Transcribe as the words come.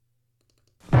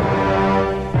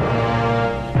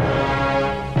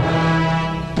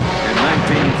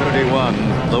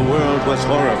the world was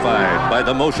horrified by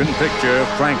the motion picture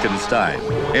Frankenstein.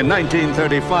 In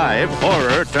 1935,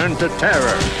 horror turned to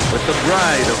terror with The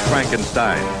Bride of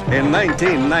Frankenstein. In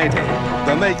 1990,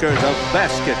 the makers of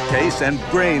Basket Case and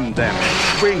Brain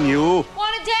Damage bring you...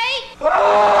 Want a date?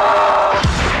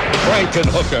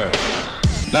 Frankenhooker.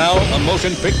 Now a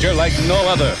motion picture like no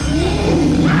other.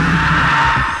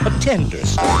 A tender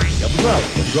story of love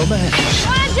and romance.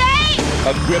 Want a date?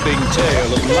 A gripping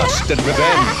tale of lust and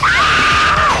revenge.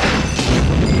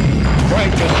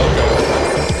 Frankenhooker.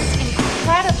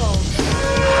 Incredible.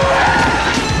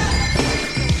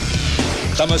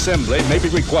 Some assembly may be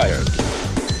required.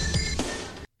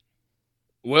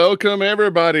 Welcome,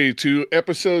 everybody, to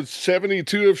episode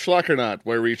 72 of Schlockernaut,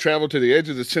 where we travel to the edge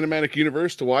of the cinematic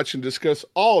universe to watch and discuss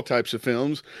all types of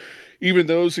films, even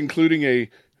those including a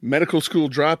medical school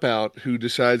dropout who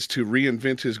decides to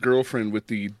reinvent his girlfriend with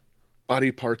the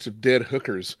body parts of dead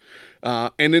hookers,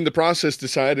 and in the process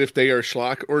decide if they are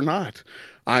schlock or not.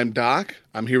 I'm Doc.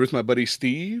 I'm here with my buddy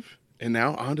Steve, and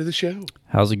now on to the show.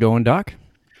 How's it going, Doc?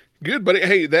 Good, buddy.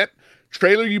 Hey, that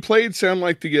trailer you played sound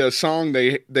like the song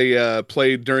they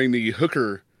played during the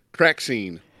hooker crack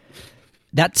scene.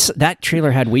 That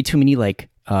trailer had way too many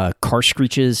car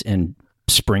screeches and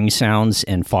spring sounds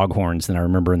and foghorns than I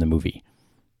remember in the movie.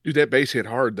 Dude, that bass hit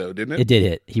hard though, didn't it? It did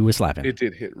hit. He was slapping. It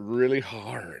did hit really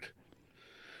hard.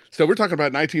 So we're talking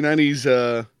about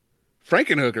 1990s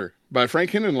Frankenhooker by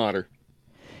Frank Henenlotter.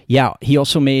 Yeah, he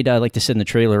also made, like they said in the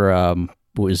trailer,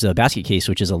 was a Basket Case,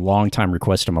 which is a long time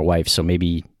request of my wife. So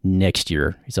maybe next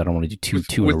year, he said I don't want to do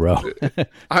two in a row.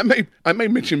 I may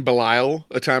mention Belial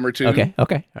a time or two. Okay, all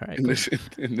right.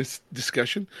 In this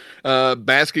discussion,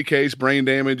 Basket Case, Brain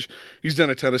Damage. He's done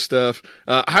a ton of stuff.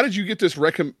 How did you get this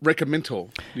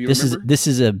recommendal? Do you remember? This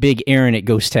is a big Aaron at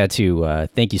Ghost Tattoo.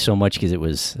 Thank you so much, because it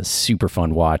was a super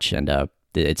fun watch, and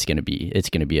it's gonna be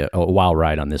a wild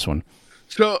ride on this one.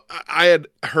 So I had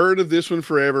heard of this one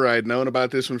forever. I had known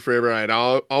about this one forever. I had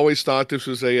always thought this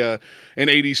was an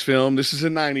 80s film. This is a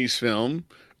 90s film,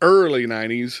 early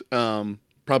 90s,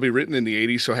 probably written in the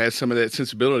 80s, so it has some of that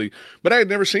sensibility. But I had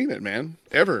never seen it, man,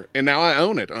 ever. And now I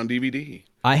own it on DVD.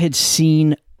 I had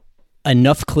seen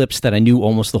enough clips that I knew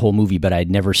almost the whole movie, but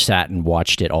I'd never sat and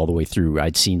watched it all the way through.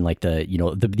 I'd seen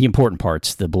the important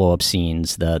parts, the blow up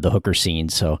scenes, the hooker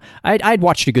scenes. So I'd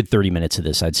watched a good 30 minutes of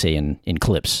this, I'd say, in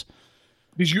clips.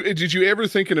 Did you ever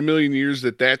think in a million years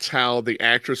that that's how the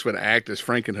actress would act as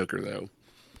Frankenhooker, though?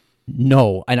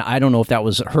 No, and I don't know if that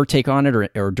was her take on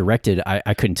it or directed.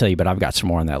 I couldn't tell you, but I've got some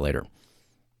more on that later.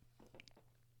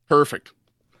 Perfect.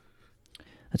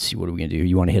 Let's see, what are we going to do?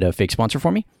 You want to hit a fake sponsor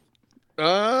for me? You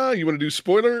want to do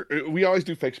spoiler? We always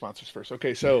do fake sponsors first.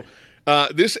 Okay, so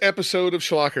this episode of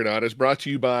Schlockernaut is brought to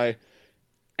you by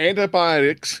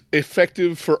antibiotics,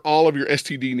 effective for all of your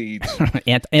STD needs.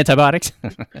 Antibiotics?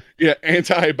 Yeah,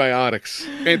 antibiotics.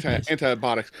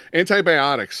 Antibiotics.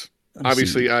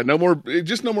 Obviously, no more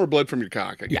blood from your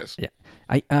cock, I guess. Yeah.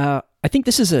 I think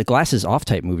this is a glasses off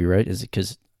type movie, right? Is it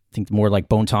because I think more like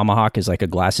Bone Tomahawk is like a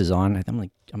glasses on? I'm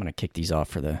gonna kick these off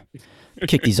for the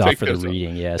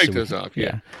reading. Yeah, take those off.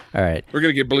 Yeah. All right. We're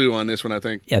gonna get blue on this one, I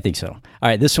think. Yeah, I think so. All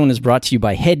right. This one is brought to you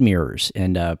by head mirrors,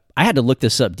 and I had to look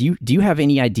this up. Do you have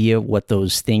any idea what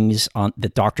those things on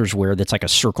that doctors wear that's like a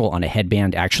circle on a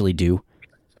headband actually do?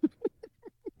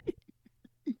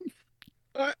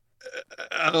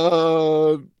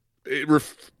 It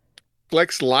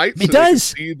reflects light. It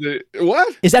does.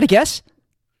 What? Is that a guess?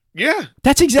 Yeah.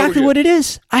 That's exactly what it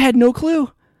is. I had no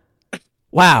clue.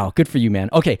 Wow, good for you, man.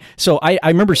 Okay, so I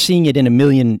remember seeing it in a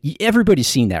million. Everybody's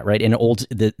seen that, right? In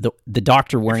the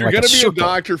doctor wearing like a circle. If you're going to be a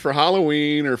doctor for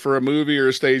Halloween or for a movie or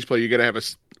a stage play, you got to have a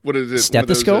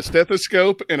stethoscope,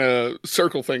 stethoscope, and a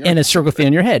circle thing, and a circle thing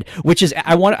on your head. Which is,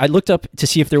 I looked up to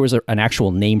see if there was an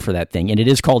actual name for that thing, and it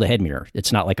is called a head mirror.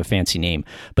 It's not like a fancy name,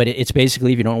 but it's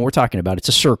basically, if you don't know what we're talking about, it's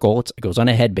a circle. It goes on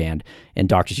a headband, and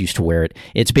doctors used to wear it.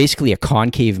 It's basically a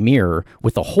concave mirror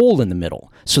with a hole in the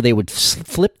middle, so they would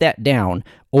flip that down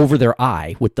over their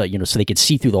eye with the, so they could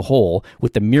see through the hole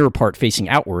with the mirror part facing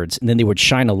outwards, and then they would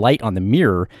shine a light on the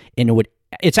mirror, and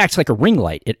it acts like a ring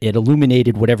light. It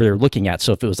illuminated whatever they're looking at.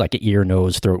 So if it was like an ear,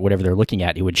 nose, throat, whatever they're looking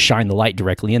at, it would shine the light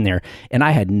directly in there. And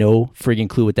I had no friggin'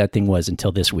 clue what that thing was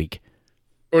until this week.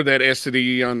 Or that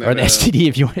STD on that. Or the STD,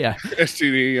 if you want, yeah.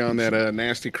 STD on that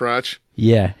nasty crotch.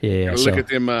 Yeah. Gotta look at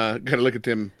them. Gotta look at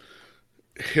them.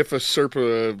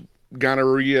 Serpa,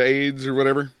 gonorrhea, AIDS, or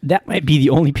whatever. That might be the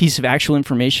only piece of actual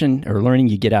information or learning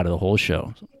you get out of the whole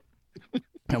show.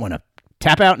 I want to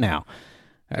tap out now.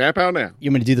 Tap out now.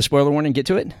 You want me to do the spoiler warning and get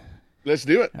to it? Let's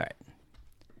do it. All right.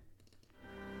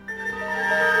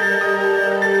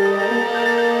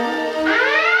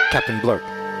 Captain Blurt,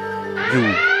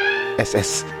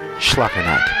 USS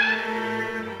Schlockernaut.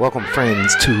 Welcome,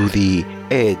 friends, to the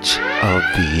edge of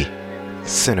the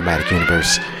cinematic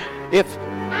universe. If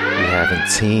you haven't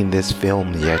seen this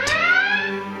film yet,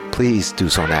 please do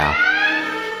so now,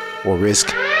 or risk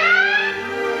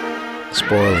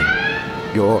spoiling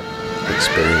your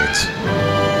experience.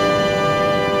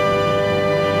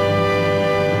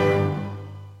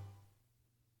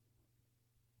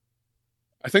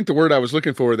 I think the word I was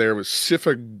looking for there was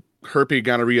syphilis, herpes,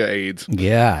 gonorrhea, AIDS.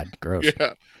 God, gross.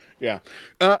 Yeah.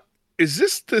 Is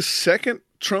this the second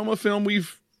trauma film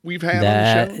we've had on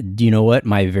the show? Do you know what?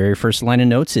 My very first line of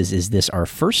notes is this our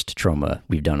first trauma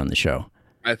we've done on the show?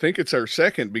 I think it's our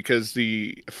second, because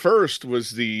the first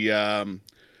was the I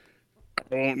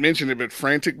won't mention it, but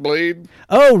Frantic Blade.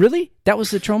 Oh, really? That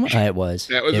was the trauma? It was.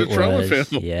 That was a trauma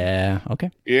film. Yeah,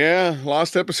 okay. Yeah,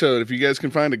 lost episode. If you guys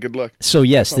can find it, good luck. So,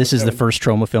 yes, this is the first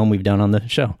trauma film we've done on the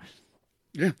show.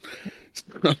 Yeah.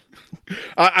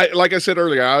 I like I said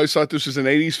earlier, I always thought this was an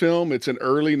 80s film. It's an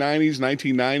early 90s,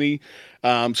 1990.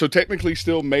 So technically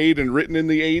still made and written in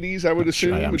the 80s, I would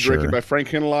assume. I'm Directed sure. by Frank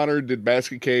Henenlotter, did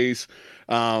Basket Case.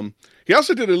 He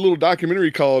also did a little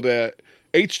documentary called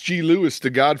H.G. Lewis, The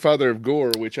Godfather of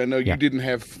Gore, which I know you didn't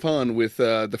have fun with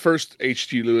the first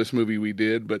H.G. Lewis movie we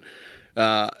did, but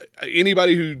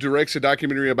anybody who directs a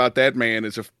documentary about that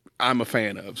man I'm a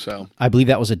fan of. So I believe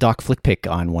that was a Doc Flick pick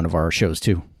on one of our shows,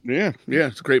 too. Yeah,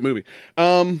 it's a great movie.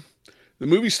 The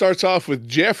movie starts off with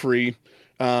Jeffrey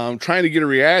trying to get a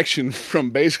reaction from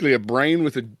basically a brain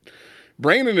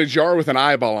in a jar with an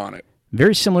eyeball on it.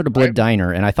 Very similar to Blood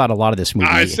Diner, and I thought a lot of this movie...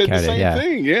 I said the same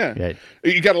thing, yeah. Right.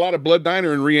 You got a lot of Blood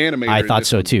Diner and Reanimator. I thought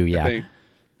so, too, yeah. Thing.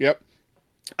 Yep.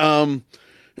 Anwar,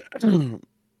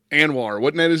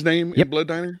 wasn't that his name in Blood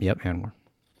Diner? Yep,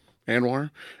 Anwar.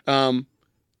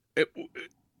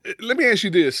 Let me ask you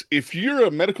this. If you're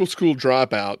a medical school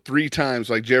dropout 3 times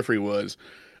like Jeffrey was,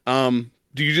 do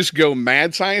you just go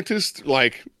mad scientist,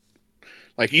 like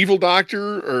evil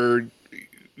doctor, or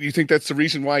you think that's the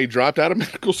reason why he dropped out of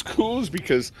medical school, is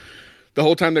because the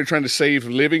whole time they're trying to save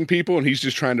living people and he's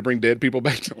just trying to bring dead people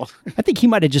back to life? I think he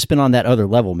might have just been on that other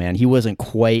level, man. He wasn't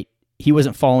playing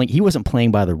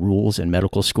by the rules in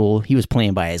medical school. He was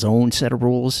playing by his own set of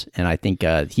rules, and I think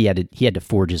he had to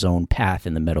forge his own path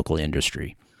in the medical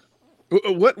industry.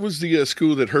 What was the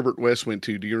school that Herbert West went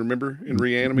to? Do you remember in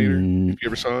Reanimator? If you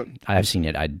ever saw it? I've seen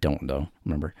it. I don't, though,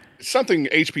 remember. It's something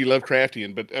H.P.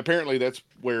 Lovecraftian, but apparently that's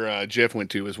where Jeff went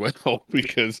to as well,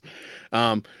 because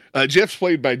Jeff's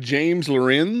played by James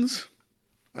Lorenz.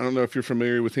 I don't know if you're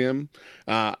familiar with him.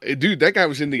 Dude, that guy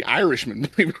was in The Irishman.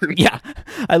 Yeah,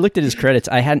 I looked at his credits.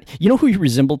 You know who he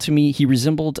resembled to me? He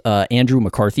resembled Andrew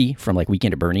McCarthy from like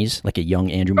Weekend at Bernie's, like a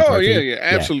young Andrew McCarthy. Oh,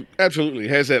 yeah. Absolutely.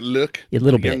 Has that look. A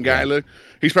little bit. Young guy look.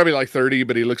 He's probably like 30,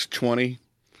 but he looks 20.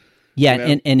 Yeah,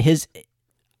 you know? and his...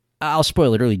 I'll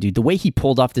spoil it early, dude. The way he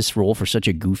pulled off this role for such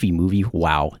a goofy movie,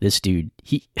 wow. This dude,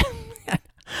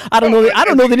 I don't know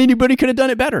that anybody could have done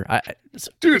it better.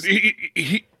 Dude,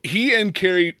 he and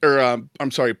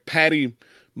Patty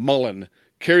Mullen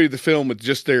carried the film with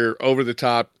just their over the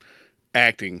top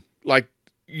acting. Like,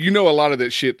 a lot of that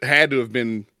shit had to have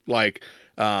been like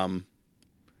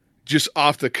just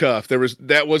off the cuff.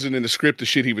 That wasn't in the script, the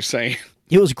shit he was saying.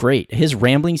 It was great. His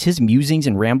musings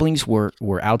and ramblings were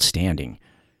outstanding.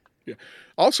 Yeah.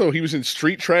 Also, he was in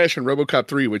Street Trash and RoboCop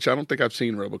 3, which I don't think I've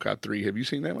seen RoboCop 3. Have you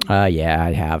seen that one? Yeah,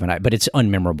 I have, but it's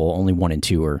unmemorable. Only 1 and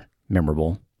 2 are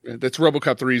memorable. That's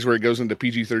RoboCop 3 is where it goes into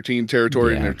PG-13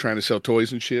 territory and they're trying to sell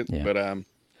toys and shit. Yeah.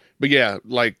 But yeah,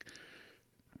 like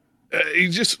he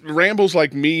just rambles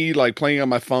like me, like playing on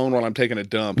my phone while I'm taking a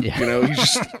dump. Yeah. He's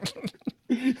just.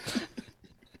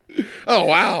 Oh,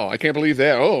 wow. I can't believe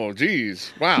that. Oh,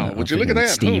 geez. Wow. Would you look at that?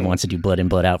 Steve wants to do Blood In,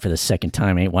 Blood Out for the second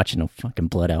time. I ain't watching no fucking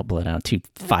Blood Out,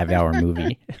 5-hour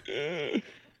movie.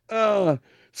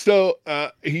 So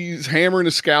he's hammering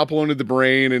a scalpel into the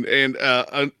brain, and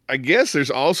I guess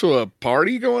there's also a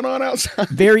party going on outside.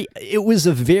 It was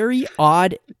a very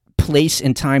odd place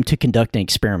and time to conduct an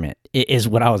experiment, is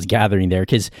what I was gathering there,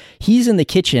 because he's in the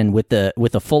kitchen with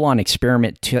a full-on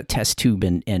experiment test tube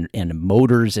and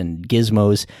motors and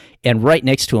gizmos, and right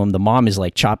next to him the mom is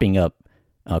like chopping up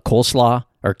coleslaw,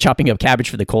 or chopping up cabbage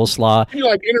for the coleslaw. He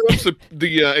like interrupts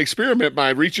the experiment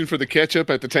by reaching for the ketchup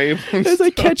at the table. There's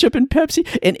like ketchup and Pepsi,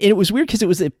 and it was weird because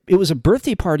it was a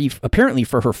birthday party apparently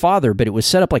for her father, but it was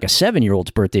set up like a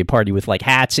 7-year-old's birthday party with like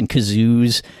hats and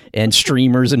kazoos and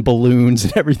streamers and balloons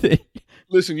and everything.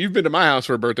 Listen, you've been to my house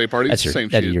for a birthday party. It's the same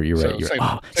shit. You're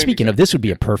right. Speaking of, this would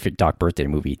be a perfect Doc birthday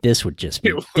movie. This would just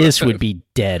be, this would be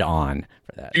dead on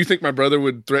for that. Do you think my brother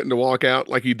would threaten to walk out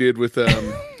like he did with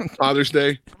Father's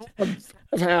Day?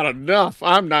 I've had enough.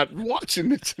 I'm not watching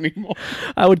this anymore.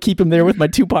 I would keep him there with my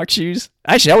Tupac shoes.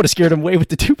 Actually, I would have scared him away with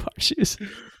the Tupac shoes.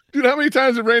 Dude, how many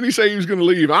times did Randy say he was going to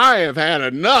leave? I have had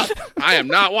enough. I am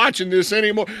not watching this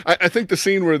anymore. I think the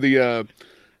scene where the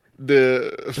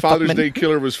Father's Day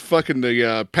killer was fucking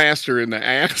the pastor in the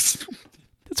ass.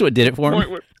 That's what did it for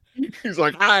him. He's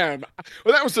like, that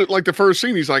was the first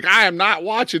scene. He's like, I am not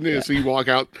watching this. Yeah. He'd walk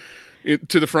out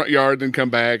to the front yard, then come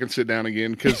back and sit down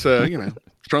again. Because,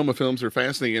 trauma films are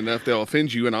fascinating enough. They'll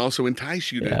offend you and also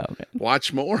entice you to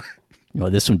watch more. Well,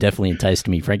 this one definitely enticed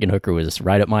me. Frankenhooker was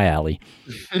right up my alley.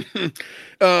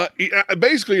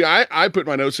 Basically, I put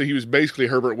my notes that he was basically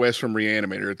Herbert West from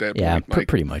Reanimator at that point. Yeah,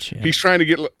 pretty much. Yeah. He's trying to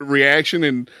get reaction,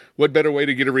 and what better way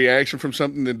to get a reaction from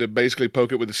something than to basically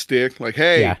poke it with a stick? Like,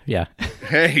 hey,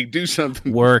 hey, do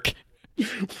something. Work.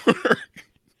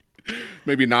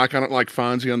 Maybe knock on it like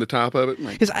Fonzie on the top of it.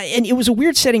 And it was a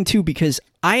weird setting, too, because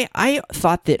I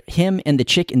thought that him and the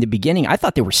chick in the beginning, I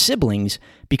thought they were siblings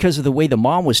because of the way the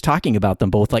mom was talking about them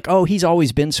both. Like, oh, he's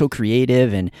always been so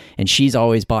creative, and she's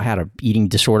always had an eating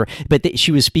disorder. But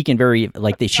she was speaking very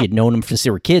like that she had known him since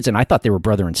they were kids, and I thought they were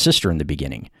brother and sister in the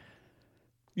beginning.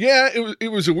 Yeah,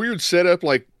 it was a weird setup.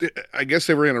 Like, I guess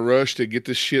they were in a rush to get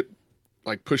this shit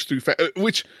like pushed through,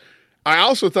 which I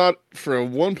also thought for a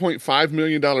 $1.5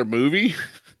 million movie,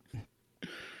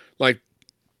 like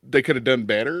they could have done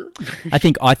better. I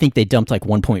think they dumped like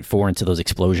 1.4 into those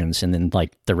explosions, and then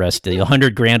like the rest, the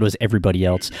 $100,000 was everybody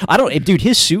else. Dude,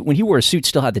 his suit, when he wore a suit,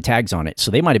 still had the tags on it, so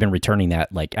they might have been returning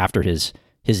that like after his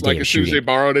day like of as shooting. Soon as they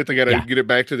borrowed it, they got to get it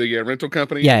back to the rental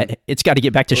company. Yeah, it's got to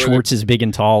get back to Schwartz's Big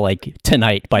and Tall like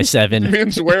tonight by 7.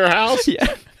 Men's Warehouse. Yeah.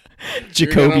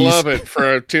 You're gonna love it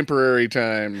for a temporary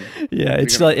time. Yeah,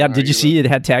 it's like, did you see it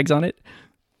had tags on it?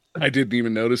 I didn't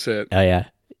even notice that. Oh yeah.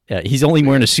 He's only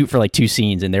wearing a suit for like 2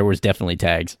 scenes, and there was definitely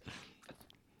tags.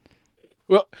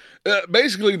 Well,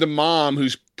 basically, the mom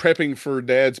who's prepping for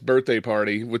Dad's birthday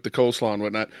party with the coleslaw and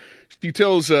whatnot, she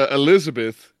tells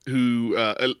Elizabeth, who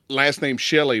last name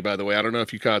Shelley, by the way. I don't know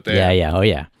if you caught that. Yeah. Oh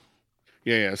yeah.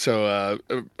 Yeah. So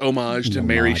homage to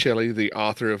Mary Shelley, the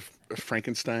author of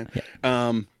Frankenstein.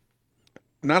 Yeah.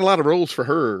 Not a lot of roles for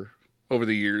her over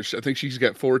the years. I think she's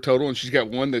got 4 total, and she's got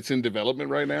one that's in development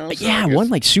right now. So one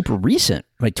like super recent,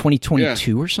 like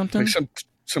 2022 or something. Like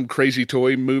some crazy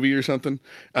toy movie or something.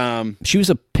 She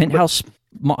was a Penthouse.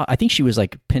 I think she was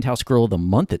like Penthouse Girl of the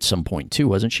Month at some point too,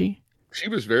 wasn't she? She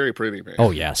was very pretty, man.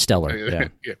 Oh yeah, stellar. Yeah,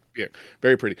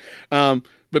 very pretty.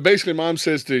 But basically, Mom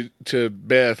says to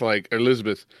Beth, like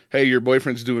Elizabeth, "Hey, your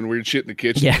boyfriend's doing weird shit in the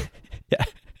kitchen." Yeah.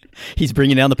 He's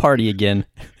bringing down the party again.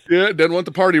 Yeah, doesn't want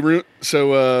the party room.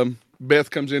 So Beth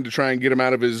comes in to try and get him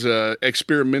out of his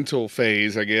experimental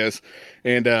phase, I guess.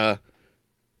 And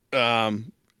at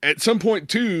some point,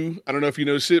 too, I don't know if you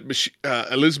noticed it, but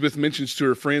Elizabeth mentions to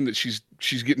her friend that she's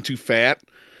getting too fat,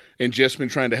 and Jeff's been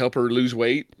trying to help her lose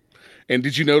weight. And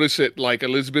did you notice that, like,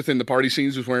 Elizabeth in the party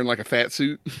scenes was wearing, like, a fat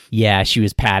suit? Yeah, she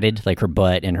was padded, like her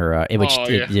butt and her, it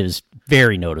was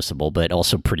very noticeable, but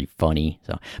also pretty funny.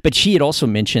 So, but she had also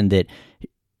mentioned that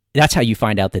that's how you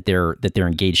find out that they're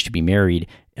engaged to be married,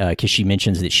 because she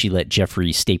mentions that she let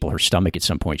Jeffrey staple her stomach at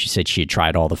some point. She said she had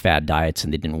tried all the fad diets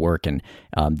and they didn't work, and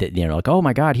like, oh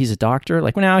my God, he's a doctor.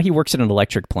 Like, well, now he works at an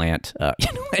electric plant.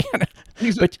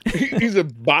 He's a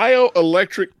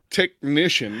bioelectric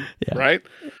technician, right?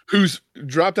 Who's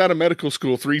dropped out of medical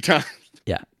school 3 times.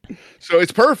 Yeah. So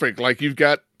it's perfect. Like, you've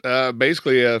got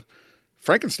basically a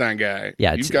Frankenstein guy.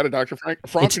 Yeah, you've got a Dr.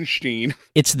 Frankenstein.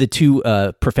 It's the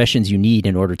 2 professions you need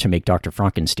in order to make Dr.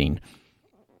 Frankenstein.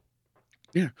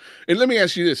 Yeah. And let me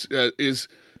ask you this. Is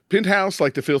Penthouse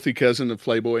like the filthy cousin of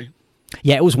Playboy?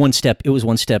 Yeah, it was one step.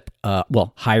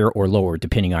 Well, higher or lower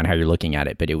depending on how you're looking at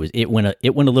it. But it went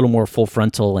a little more full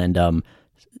frontal and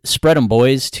spread 'em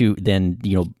boys to then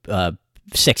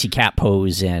sexy cat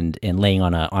pose and laying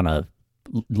on a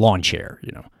lawn chair.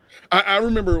 I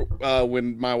remember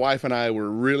when my wife and I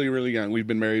were really, really young. We've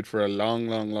been married for a long,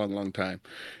 long, long, long time,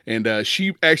 and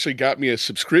she actually got me a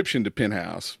subscription to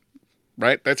Penthouse.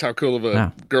 Right, that's how cool of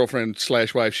a girlfriend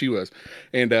 / wife she was,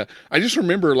 and I just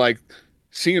remember like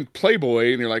seeing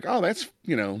Playboy, and you're like, oh, that's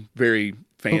very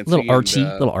fancy, a little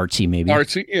artsy, maybe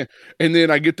artsy, yeah. And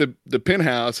then I get the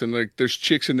Penthouse, and like there's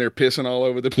chicks in there pissing all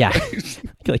over the place,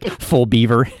 like full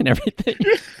beaver and everything.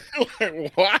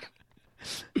 Like, what?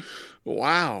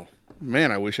 Wow,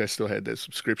 man, I wish I still had that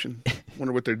subscription.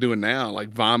 Wonder what they're doing now, like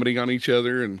vomiting on each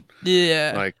other and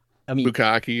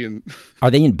bukkake and. Are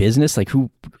they in business? Like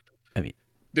who?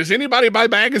 Does anybody buy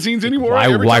magazines anymore?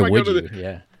 Why would you?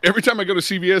 Yeah. Every time I go to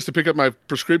CVS to pick up my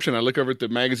prescription, I look over at the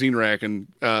magazine rack, and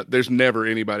there's never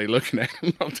anybody looking at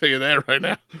them. I'll tell you that right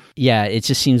now. Yeah, it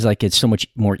just seems like it's so much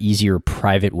more easier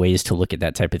private ways to look at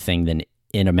that type of thing than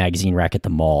in a magazine rack at the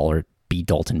mall or B.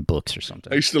 Dalton Books or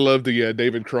something. I used to love the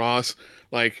David Cross.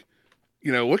 Like,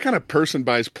 what kind of person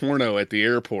buys porno at the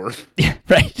airport? Yeah,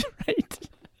 right.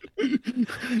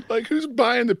 Like, who's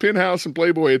buying the Penthouse and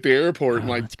Playboy at the airport?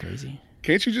 Like, that's crazy.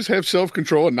 Can't you just have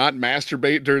self-control and not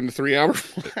masturbate during the 3-hour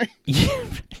flight? Yeah.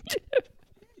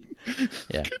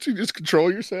 Can't you just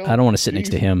control yourself? I don't want to sit next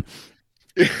to him.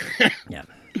 Yeah.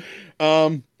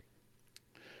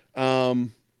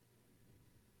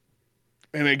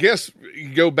 And I guess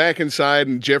you go back inside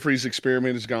and Jeffrey's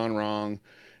experiment has gone wrong.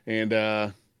 And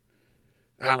I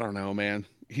don't know, man.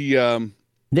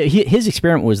 His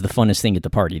experiment was the funnest thing at the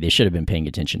party. They should have been paying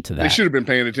attention to that. They should have been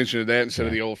paying attention to that instead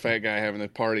of the old fat guy having the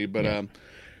party. But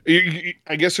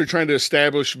I guess they're trying to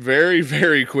establish very,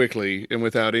 very quickly and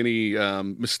without any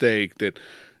mistake that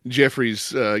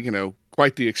Jeffrey's,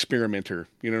 quite the experimenter.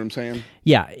 You know what I'm saying?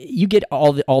 Yeah, you get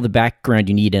all the background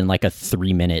you need in like a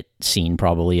 3-minute scene,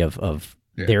 probably of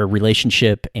their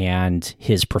relationship and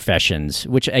his professions,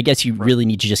 which I guess you really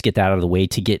need to just get that out of the way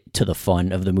to get to the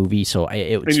fun of the movie. So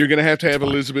and you're going to have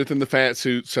Elizabeth in the fat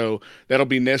suit, so that'll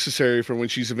be necessary for when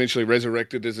she's eventually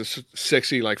resurrected as a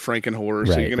sexy like Frankenhooker.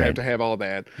 So you're going to have all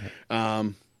that.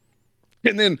 Right.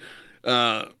 And then,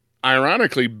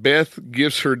 ironically, Beth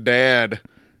gives her dad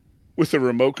with a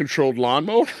remote-controlled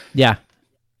lawnmower. Yeah,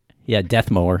 death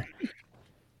mower.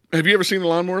 Have you ever seen a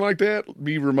lawnmower like that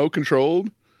be remote-controlled?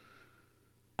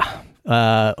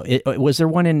 Was there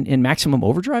one in Maximum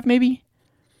Overdrive, maybe?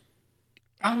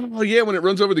 Oh, yeah, when it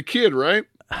runs over the kid, right?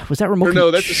 Was that remote? No,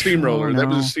 that's a steamroller. No. That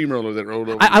was a steamroller that rolled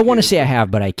over. I want to say I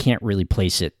have, but I can't really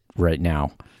place it right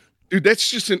now. Dude, that's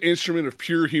just an instrument of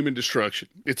pure human destruction.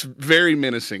 It's very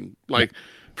menacing. Like,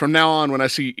 from now on, when I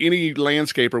see any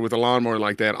landscaper with a lawnmower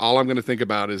like that, all I'm going to think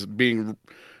about is being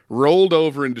rolled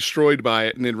over and destroyed by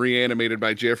it and then reanimated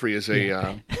by Jeffrey as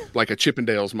like a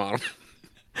Chippendales model.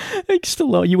 Like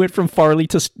Stallone, you went from Farley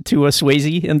to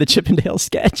Swayze in the Chippendale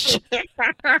sketch.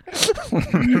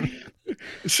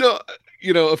 So,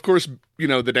 of course,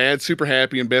 the dad's super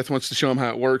happy and Beth wants to show him how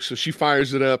it works. So she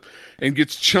fires it up and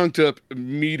gets chunked up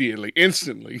immediately,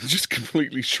 instantly, just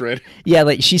completely shredded. Yeah,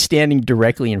 like she's standing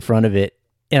directly in front of it.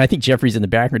 And I think Jeffrey's in the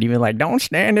background even like, don't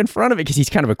stand in front of it because he's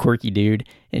kind of a quirky dude.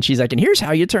 And she's like, and here's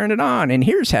how you turn it on. And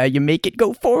here's how you make it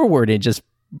go forward. And just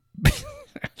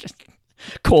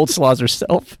cold slaws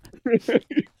herself.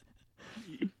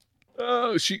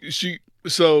 Oh,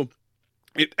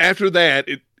 after that,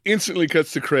 it instantly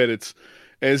cuts to credits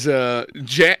as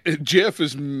Jeff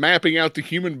is mapping out the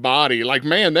human body. Like,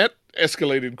 man, that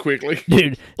escalated quickly.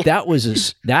 Dude, that was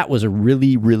a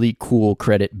really, really cool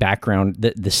credit background.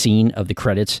 The scene of the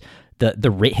credits,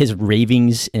 his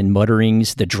ravings and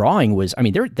mutterings. The drawing was,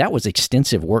 that was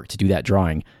extensive work to do that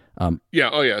drawing.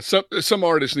 Some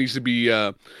artist needs to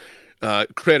be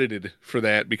credited for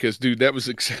that because, dude, that was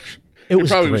exceptional. It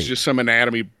probably was just some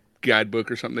anatomy guidebook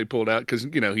or something they pulled out because he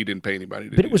didn't pay anybody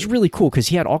to but it was really cool because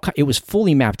he had it was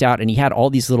fully mapped out and he had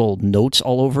all these little notes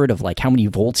all over it of like how many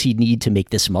volts he'd need to make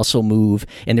this muscle move,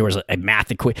 and there was a math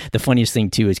the funniest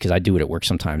thing too is because I do it at work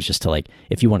sometimes just to like,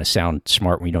 if you want to sound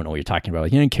smart when you don't know what you're talking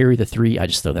about, like, carry the 3, I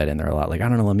just throw that in there a lot, like, I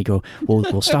don't know, let me go,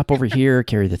 we'll stop over here,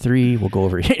 carry the 3, we'll go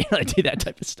over here. I do that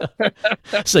type of stuff.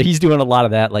 So he's doing a lot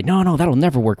of that, like, no, that'll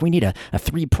never work, we need a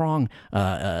 3-prong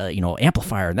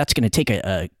amplifier, and that's going to take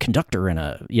a conductor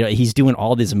and he's doing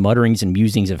all these mutterings and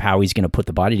musings of how he's going to put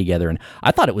the body together. And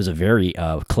I thought it was a very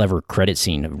clever credit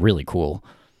scene. Really cool.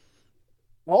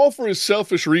 All for his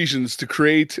selfish reasons to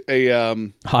create a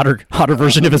hotter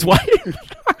version of his wife.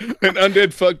 An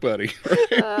undead fuck buddy.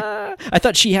 I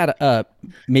thought she had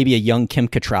maybe a young Kim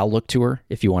Cattrall look to her,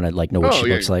 if you want to like know what she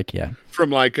looks like. Yeah.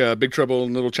 From like Big Trouble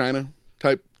in Little China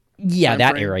type. Yeah,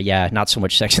 that frame. Era. Yeah. Not so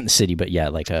much Sex in the City, but yeah,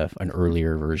 like an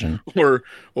earlier version. Or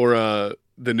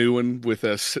the new one with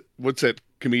what's that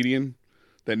comedian?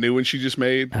 That new one she just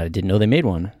made? I didn't know they made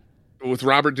one. With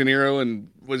Robert De Niro and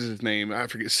what is his name? I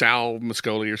forget. Sal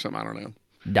Mascoli or something. I don't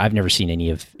know. I've never seen any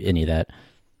of that.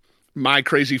 My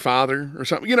Crazy Father or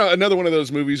something. Another one of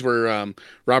those movies where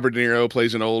Robert De Niro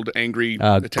plays an old, angry,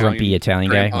 grumpy Italian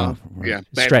grandpa. Guy.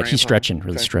 Yeah. He's stretching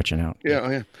out.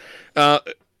 Yeah.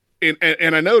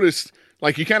 And I noticed,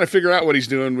 like, you kind of figure out what he's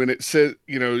doing when it says,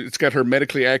 it's got her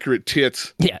medically accurate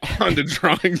tits on the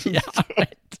drawings.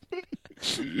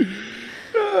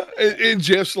 And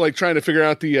Jeff's like trying to figure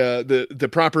out the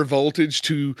proper voltage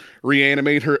to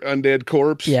reanimate her undead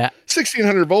corpse. Yeah.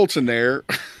 1,600 volts in there.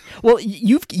 Well,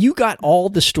 you got all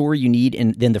the story you need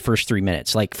in the first 3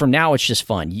 minutes. Like from now, it's just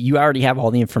fun. You already have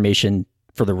all the information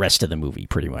for the rest of the movie,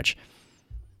 pretty much.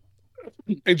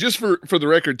 And just for the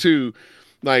record too,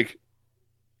 like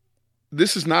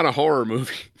this is not a horror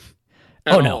movie.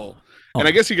 Oh no. And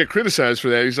I guess he got criticized for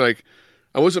that. He's like,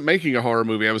 I wasn't making a horror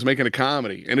movie. I was making a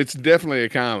comedy, and it's definitely a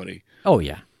comedy. Oh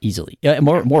yeah, easily.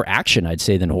 More action, I'd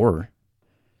say, than horror.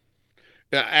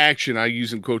 Action, I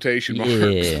use in quotation marks.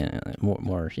 Yeah,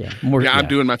 more. Yeah, I'm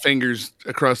doing my fingers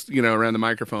across, around the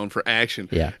microphone for action.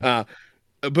 Yeah.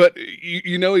 But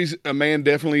he's a man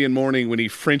definitely in mourning when he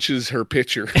Frenches her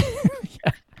picture.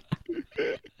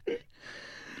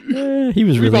 He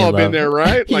was really We've all in love. been there,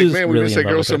 right? Like, man, we really miss that in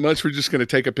love girl with so her. much, we're just going to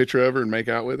take a picture of her and make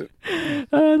out with it.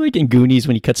 Like in Goonies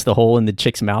when he cuts the hole in the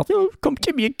chick's mouth. Oh, come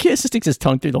give me a kiss. Sticks his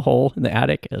tongue through the hole in the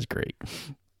attic. That was great.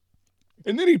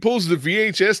 And then he pulls the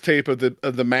VHS tape of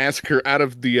the massacre out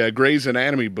of the Grey's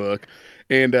Anatomy book,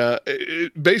 and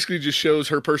it basically just shows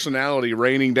her personality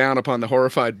raining down upon the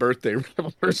horrified birthday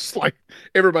revelers. Like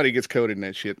everybody gets coded in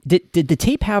that shit. Did the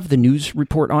tape have the news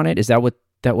report on it? Is that what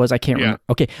that was? I can't remember.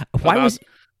 Okay,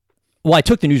 Well, I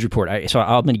took the news report, so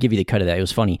I'm going to give you the cut of that. It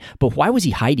was funny. But why was he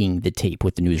hiding the tape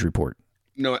with the news report?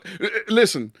 No,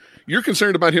 listen, you're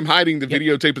concerned about him hiding the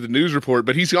videotape of the news report,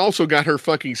 but he's also got her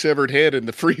fucking severed head in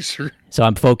the freezer. So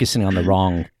I'm focusing on the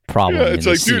wrong problem. Yeah, it's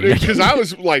like, dude, because I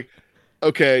was like,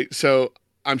 okay, so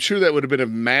I'm sure that would have been a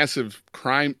massive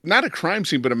crime, not a crime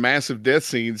scene, but a massive death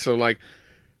scene. So, like,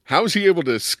 how was he able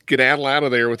to skedaddle out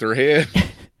of there with her head?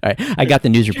 All right, I got the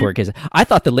news report because I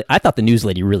thought the news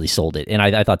lady really sold it, and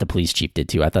I thought the police chief did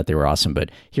too. I thought they were awesome.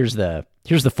 But here's the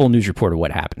full news report of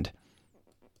what happened.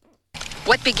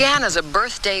 What began as a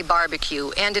birthday barbecue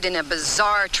ended in a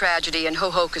bizarre tragedy in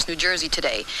Hohokus, New Jersey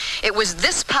today. It was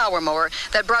this power mower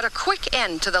that brought a quick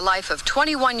end to the life of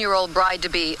 21-year-old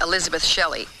bride-to-be Elizabeth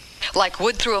Shelley. Like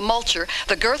wood through a mulcher,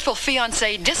 the girthful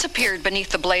fiancée disappeared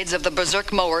beneath the blades of the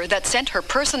berserk mower that sent her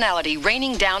personality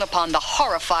raining down upon the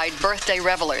horrified birthday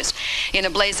revelers. In a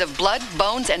blaze of blood,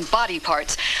 bones, and body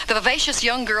parts, the vivacious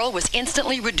young girl was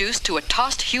instantly reduced to a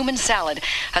tossed human salad,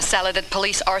 a salad that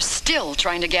police are still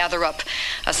trying to gather up,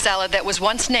 a salad that was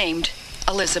once named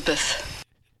Elizabeth.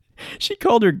 She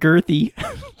called her girthy.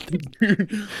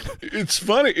 It's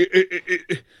funny.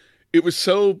 It was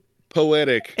so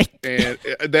poetic, and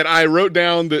that I wrote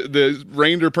down the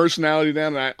reined her personality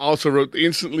down, and I also wrote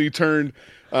instantly turned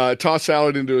tossed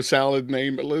salad into a salad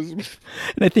named Elizabeth.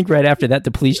 And I think right after that,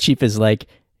 the police chief is like,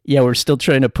 yeah, we're still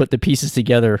trying to put the pieces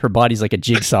together. Her body's like a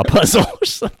jigsaw puzzle or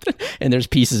something, and there's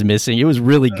pieces missing. It was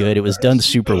really good. It was done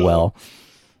super well.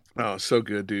 Oh, so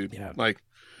good, dude. Yeah. Like,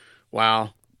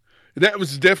 wow. That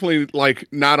was definitely like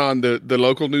not on the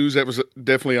local news. That was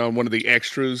definitely on one of the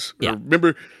extras. Yeah.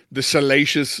 Remember the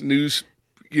salacious news,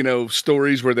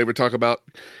 stories where they would talk about,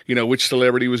 which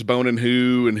celebrity was boning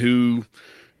who and who,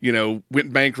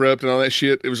 went bankrupt and all that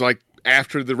shit. It was like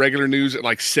after the regular news at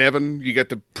like 7. You got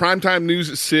the primetime news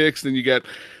at 6. Then you got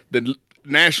the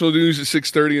national news at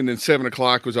 6:30, and then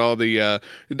 7:00 was all the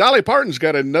Dolly Parton's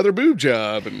got another boob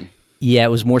job and. Yeah, it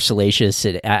was more salacious,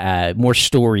 more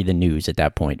story than news at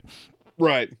that point.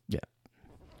 Right. Yeah.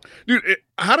 Dude,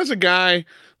 how does a guy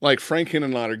like Frank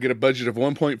Henenlotter get a budget of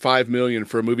 $1.5 million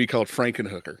for a movie called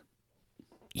Frankenhooker?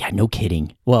 Yeah, no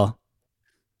kidding. Well,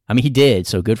 I mean, he did,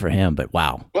 so good for him, but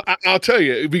wow. Well, I'll tell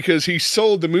you, because he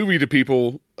sold the movie to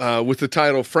people with the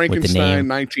title Frankenstein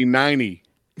 1990.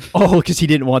 Oh, because he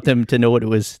didn't want them to know what it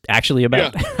was actually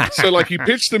about. Yeah. So, like, he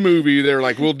pitched the movie. They're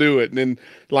like, we'll do it. And then,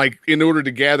 like, in order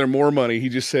to gather more money, he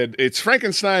just said, it's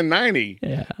Frankenstein 90.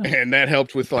 Yeah. And that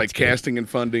helped with, like, casting and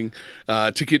funding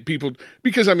to get people.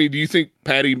 Because, I mean, do you think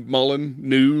Patty Mullen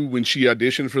knew when she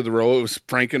auditioned for the role it was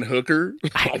Frankenhooker?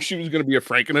 Like, she was going to be a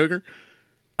Frankenhooker?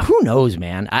 Who knows,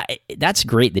 man? That's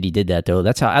great that he did that, though.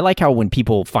 That's how I like how when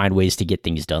people find ways to get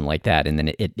things done like that, and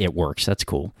then it works. That's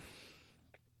cool.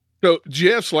 So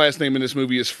Jeff's last name in this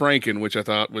movie is Franken, which I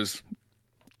thought was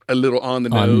a little on the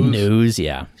nose. On the nose,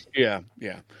 yeah. Yeah,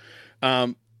 yeah.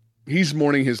 He's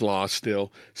mourning his loss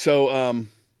still. So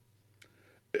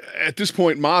at this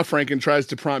point, Ma Franken tries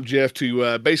to prompt Jeff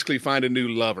to basically find a new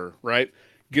lover, right?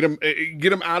 Get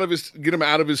him out of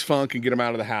his funk and get him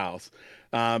out of the house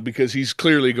because he's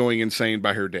clearly going insane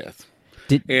by her death.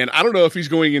 And I don't know if he's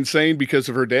going insane because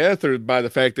of her death or by the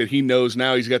fact that he knows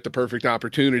now he's got the perfect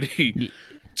opportunity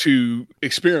to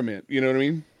experiment. You know what I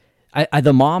mean?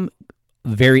 The mom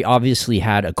very obviously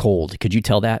had a cold. Could you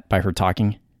tell that by her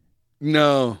talking?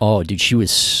 No. Oh, dude, she was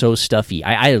so stuffy.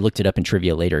 I looked it up in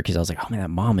trivia later because I was like, oh man,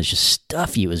 that mom is just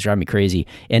stuffy. It was driving me crazy.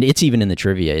 And it's even in the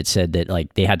trivia. It said that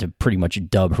like they had to pretty much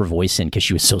dub her voice in because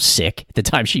she was so sick at the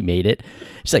time she made it.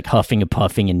 She's like huffing and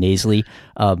puffing and nasally.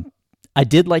 I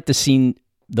did like the scene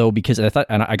though because I thought,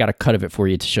 and I got a cut of it for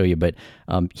you to show you, but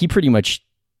he pretty much.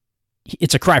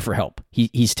 It's a cry for help.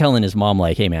 He's telling his mom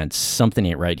like, "Hey man, something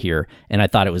ain't right here." And I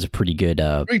thought it was a pretty good.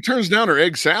 He turns down her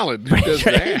egg salad. Who does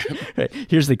that? Right.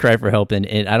 Here's the cry for help, and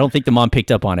I don't think the mom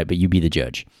picked up on it, but you be the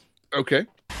judge. Okay.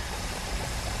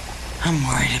 I'm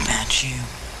worried about you.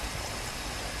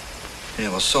 Yeah,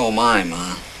 well, so am I,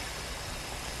 Ma.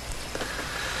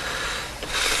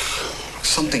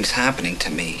 Something's happening to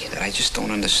me that I just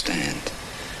don't understand.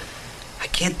 I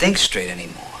can't think straight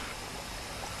anymore.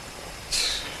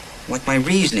 Like my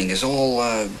reasoning is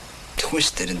all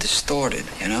twisted and distorted,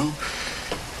 you know?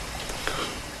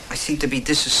 I seem to be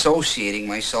disassociating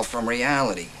myself from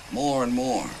reality more and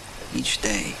more each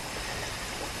day.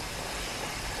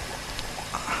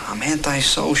 I'm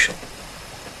antisocial.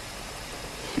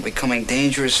 I'm becoming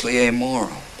dangerously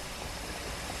amoral.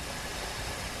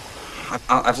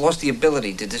 I've lost the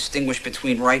ability to distinguish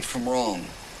between right from wrong,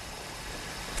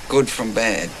 good from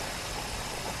bad.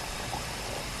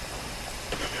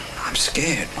 I'm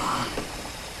scared, Ma.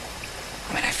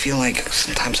 I mean, I feel like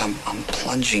sometimes I'm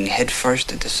plunging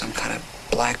headfirst into some kind of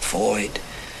black void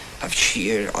of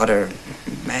sheer, utter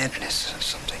madness or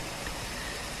something.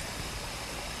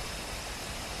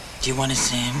 Do you want a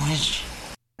sandwich?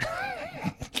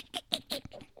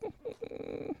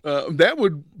 That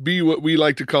would be what we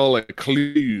like to call a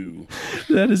clue.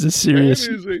 That is a serious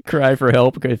cry for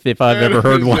help if I've ever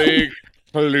heard one. A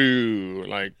clue.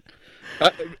 Like,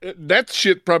 that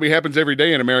shit probably happens every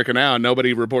day in America now, and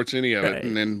nobody reports any of it, right.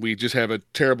 And then we just have a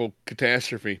terrible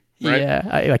catastrophe. Right?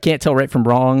 Yeah, I can't tell right from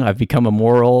wrong. I've become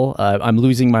immoral. I'm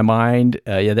losing my mind.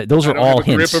 Those are all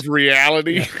hints. Grip of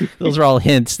reality. Yeah, those are all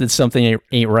hints that something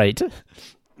ain't right.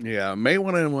 Yeah, may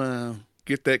want to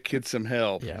get that kid some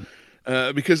help. Yeah,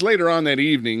 because later on that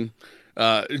evening,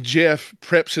 Jeff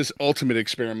preps his ultimate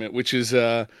experiment, which is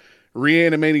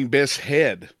reanimating Beth's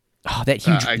head. Oh, that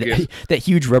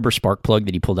huge rubber spark plug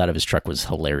that he pulled out of his truck was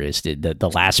hilarious.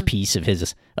 The last piece of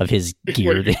his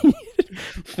gear.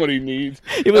 What he needs.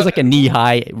 It was like a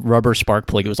knee-high rubber spark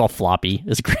plug. It was all floppy. It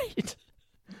was great.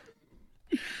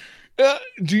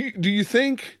 Do you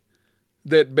think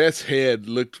that Beth's head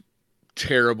looked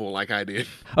terrible like I did?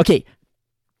 Okay.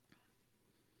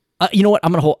 You know what?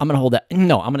 I'm gonna hold that.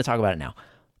 No, I'm gonna talk about it now.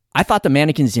 I thought the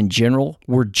mannequins in general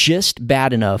were just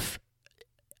bad enough.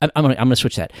 I'm gonna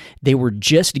switch that. They were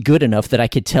just good enough that I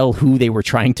could tell who they were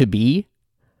trying to be.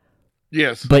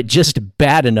 Yes. But just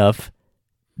bad enough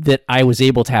that I was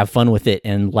able to have fun with it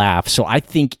and laugh. So I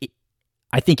think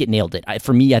it nailed it.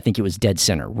 For me, I think it was dead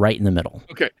center, right in the middle.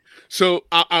 Okay. So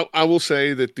I will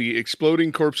say that the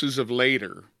exploding corpses of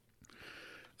later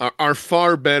are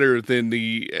far better than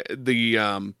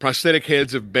the prosthetic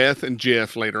heads of Beth and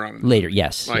Jeff later on. Later,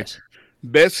 yes. Yes.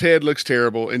 Beth's head looks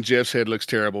terrible and Jeff's head looks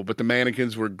terrible, but the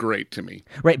mannequins were great to me.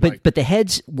 Right, but the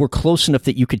heads were close enough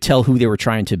that you could tell who they were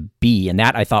trying to be, and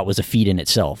that I thought was a feat in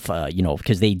itself.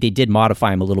 Because they did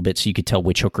modify them a little bit so you could tell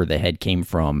which hooker the head came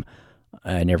from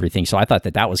and everything. So I thought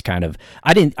that was kind of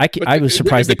I was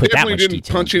surprised they put that much detail. They didn't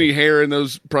punch any hair in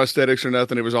those prosthetics or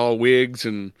nothing. It was all wigs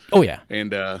and shit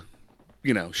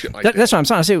like that. That's what I'm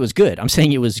trying to say. It was good. I'm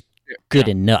saying it was good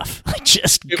enough,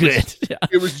 just good.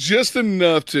 It was just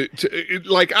enough to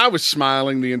I was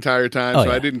smiling the entire time,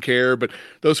 I didn't care. But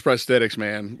those prosthetics,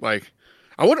 man,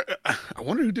 I wonder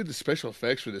who did the special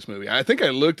effects for this movie. I think I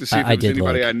looked to see if it was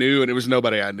anybody I knew, and it was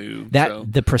nobody I knew.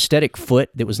 The prosthetic foot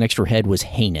that was next to her head was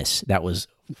heinous. That was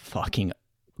fucking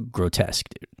grotesque,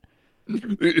 dude.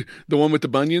 The one with the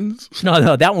bunions?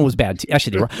 No, that one was bad too.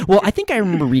 Actually, they were. Well, I think I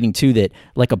remember reading too that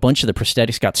like a bunch of the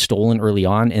prosthetics got stolen early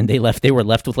on, and they were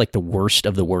left with like the worst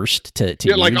of the worst to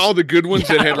use. Like all the good ones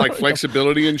that had like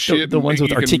flexibility and shit. The ones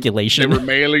with articulation. They were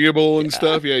malleable and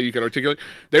stuff. Yeah, you could articulate.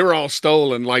 They were all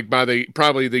stolen, like by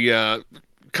probably the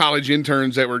college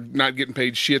interns that were not getting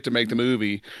paid shit to make the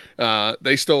movie.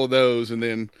 They stole those, and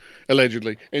then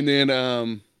allegedly, and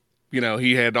then.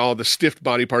 He had all the stiff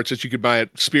body parts that you could buy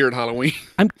at Spirit Halloween.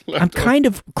 I'm kind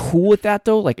of cool with that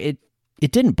though. Like it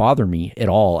didn't bother me at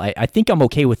all. I think I'm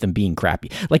okay with them being crappy.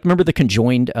 Like remember the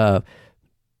conjoined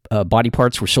body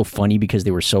parts were so funny because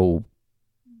they were so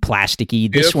plasticky.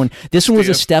 This one was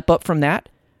a step up from that,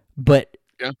 but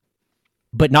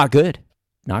not good.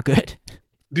 Not good.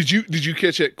 Did you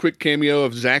catch that quick cameo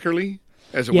of Zachary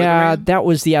as a weatherman? That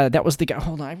was the guy.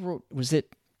 Hold on, was it?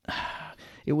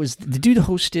 It was the dude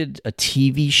who hosted a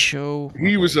TV show.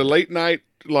 He was a late night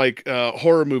like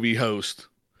horror movie host,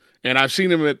 and I've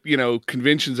seen him at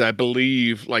conventions. I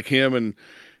believe like him, and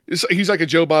he's like a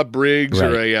Joe Bob Briggs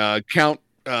or a Count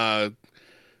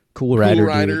Cool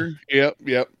Rider. Dude.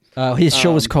 Yep. His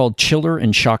show was called Chiller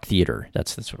and Shock Theater.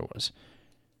 That's what it was.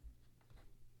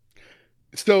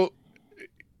 So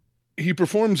he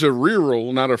performs a rear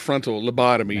roll, not a frontal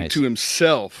lobotomy, to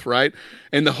himself, right?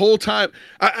 And the whole time,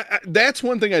 that's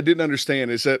one thing I didn't understand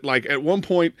is that, like, at one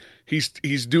point he's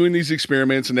doing these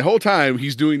experiments, and the whole time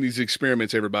he's doing these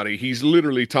experiments, everybody, he's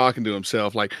literally talking to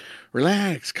himself, like,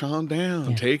 relax, calm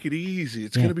down, take it easy,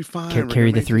 it's gonna be fine.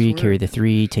 Carry the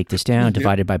three, take this down,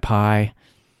 divided by pi.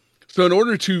 So in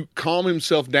order to calm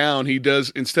himself down, he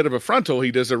does, instead of a frontal,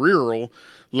 he does a rear roll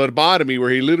lobotomy, where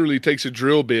he literally takes a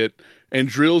drill bit and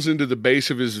drills into the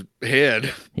base of his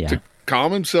head to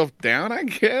calm himself down, I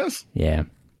guess. Yeah.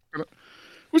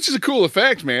 Which is a cool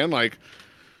effect, man. Like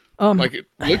it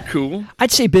looked cool.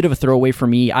 I'd say a bit of a throwaway for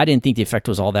me. I didn't think the effect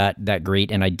was all that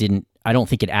great, and I don't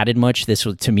think it added much. This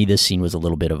scene was a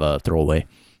little bit of a throwaway.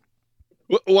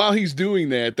 While he's doing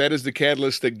that is the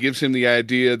catalyst that gives him the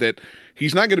idea that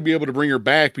he's not going to be able to bring her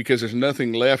back because there's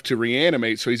nothing left to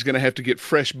reanimate, so he's going to have to get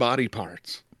fresh body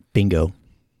parts. Bingo.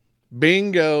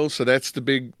 So that's the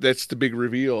big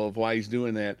reveal of why he's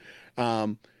doing that.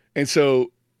 And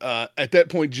so at that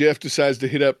point, Jeff decides to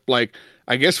hit up, like,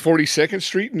 I guess 42nd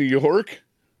Street in New York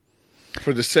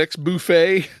for the sex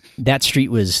buffet. That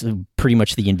street was pretty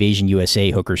much the Invasion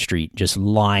USA hooker street, just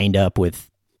lined up with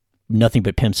nothing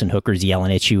but pimps and hookers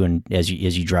yelling at you and as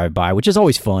you drive by, which is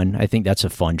always fun. I think that's a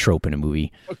fun trope in a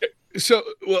movie. Okay, so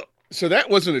that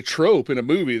wasn't a trope in a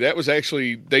movie. That was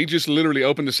actually, they just literally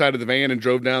opened the side of the van and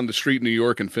drove down the street in New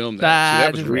York and filmed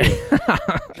that. So that was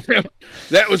really,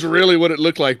 that was really what it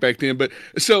looked like back then. But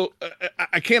so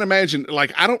I can't imagine,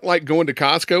 like, I don't like going to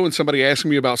Costco and somebody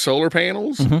asking me about solar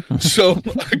panels. Mm-hmm. So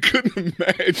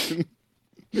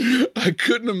I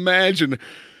couldn't imagine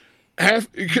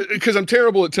because I'm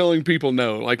terrible at telling people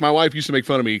no. Like, my wife used to make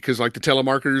fun of me because, like, the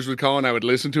telemarketers would call and I would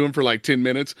listen to them for like 10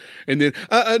 minutes and then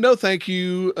no thank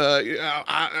you,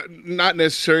 not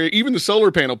necessary. Even the solar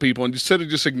panel people, and instead of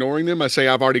just ignoring them, I say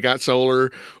I've already got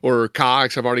solar, or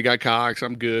Cox, I've already got Cox,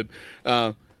 I'm good.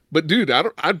 But dude,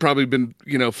 I'd probably been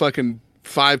fucking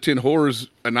 5-10 horrors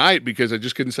a night because I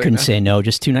just couldn't say no.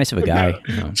 Just too nice of a guy.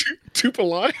 Too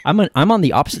polite. I'm on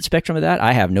the opposite spectrum of that.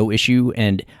 I have no issue,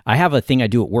 and I have a thing I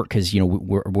do at work because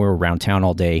we're around town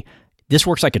all day. This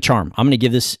works like a charm. I'm going to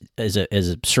give this as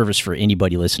a service for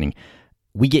anybody listening.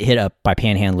 We get hit up by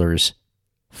panhandlers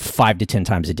 5 to 10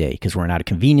 times a day because we're in out of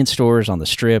convenience stores, on the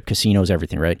strip, casinos,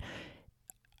 everything. Right.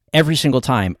 Every single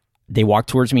time they walk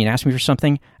towards me and ask me for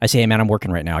something, I say, "Hey man, I'm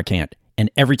working right now. I can't." And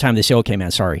every time they say, "Okay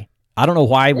man, sorry." I don't know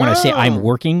why when I say I'm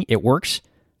working, it works.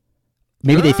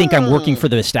 Maybe they think I'm working for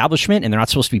the establishment and they're not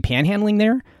supposed to be panhandling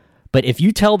there. But if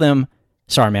you tell them,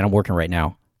 "Sorry, man, I'm working right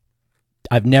now,"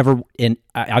 I've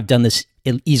done this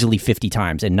easily 50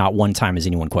 times and not one time has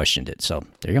anyone questioned it. So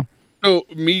there you go. So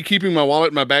me keeping my wallet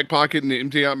in my back pocket and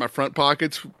emptying out my front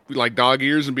pockets like dog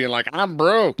ears and being like, "I'm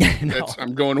broke." No.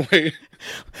 I'm going away.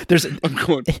 There's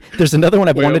another one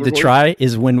I've wanted to try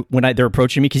is when they're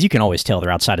approaching me, because you can always tell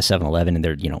they're outside of 7-Eleven and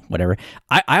they're, whatever.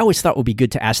 I always thought it would be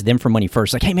good to ask them for money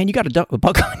first. Like, "Hey man, you got a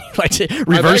buck on you?" Like, to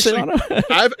reverse it on them.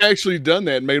 I've actually done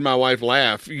that and made my wife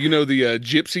laugh. The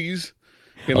gypsies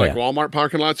in Walmart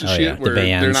parking lots and shit, where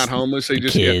they're not homeless. They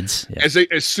just kids.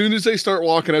 As soon as they start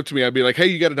walking up to me, I'd be like, "Hey,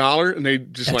 you got $1?" And they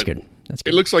just That's good.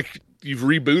 It looks like you've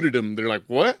rebooted them. They're like,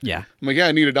 "What?" Yeah. I'm like, "Yeah,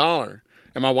 I need $1."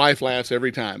 And my wife laughs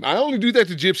every time. I only do that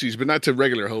to gypsies, but not to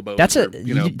regular hobos. That's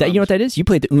you know what that is? You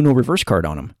played the Uno reverse card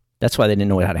on them. That's why they didn't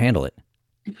know how to handle it.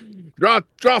 Draw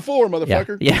 4,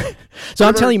 motherfucker. Yeah. So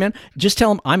I'm telling you, man, just tell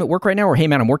them I'm at work right now, or "Hey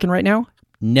man, I'm working right now."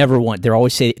 Never want. They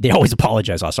always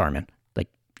apologize. "Oh, sorry, man." Like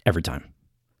every time.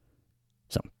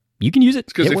 So you can use it.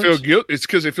 It's because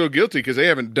they feel guilty because they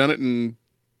haven't done it in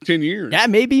 10 years. Yeah,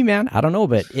 maybe, man. I don't know,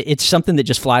 but it's something that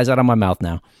just flies out of my mouth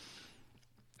now.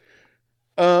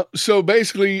 So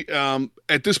basically,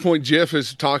 at this point, Jeff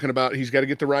is talking about he's got to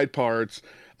get the right parts.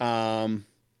 And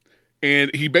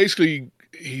he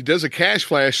does a cash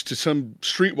flash to some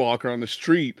streetwalker on the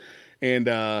street.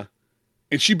 And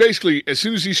she basically, as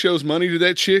soon as he shows money to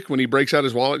that chick, when he breaks out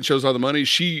his wallet and shows all the money,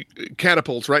 she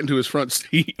catapults right into his front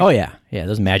seat. Oh yeah. Yeah.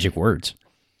 Those magic words.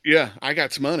 Yeah. "I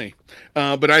got some money."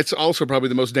 But it's also probably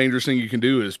the most dangerous thing you can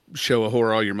do is show a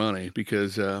whore all your money,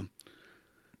 because,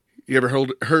 you ever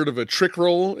heard of a trick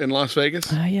roll in Las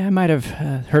Vegas? Yeah, I might have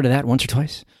heard of that once or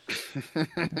twice.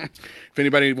 If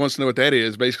anybody wants to know what that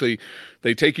is, basically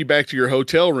they take you back to your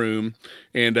hotel room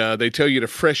and they tell you to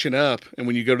freshen up. And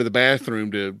when you go to the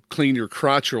bathroom to clean your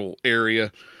crotchal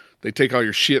area, They take all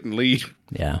your shit and leave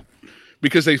Yeah.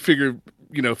 because they figure,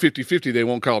 50-50, they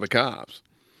won't call the cops.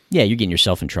 Yeah, you're getting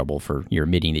yourself in trouble for you're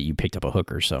admitting that you picked up a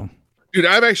hooker. So, Dude,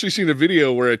 I've actually seen a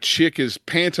video where a chick is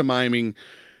pantomiming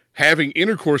having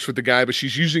intercourse with the guy, but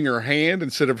she's using her hand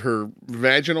instead of her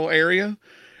vaginal area.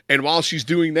 And while she's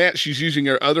doing that, she's using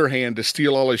her other hand to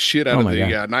steal all his shit out of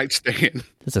the nightstand.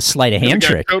 That's a sleight of hand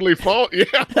trick. Totally fault. Yeah,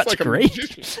 it's That's like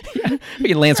great. A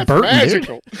Maybe Lance Burton.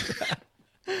 magical.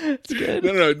 That's good.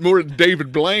 No, more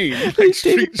David Blaine. Like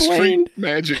David Blaine. Street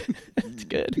magic. That's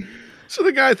good. So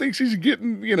the guy thinks he's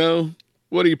getting,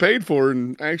 what he paid for,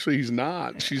 and actually he's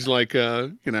not. She's like,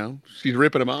 she's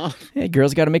ripping him off. Yeah,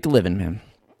 girls got to make a living, man.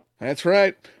 That's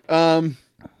right.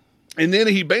 And then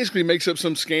he basically makes up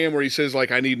some scam where he says,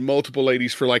 like, I need multiple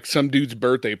ladies for, like, some dude's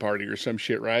birthday party or some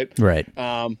shit, right? Right.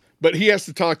 But he has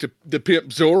to talk to the pimp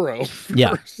Zorro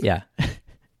first. Yeah.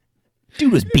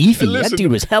 Dude was beefy. Listen, that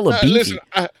dude was hella beefy. Listen,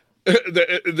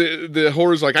 the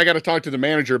whore's like, I got to talk to the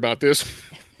manager about this.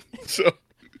 So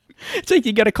it's like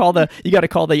you got to call the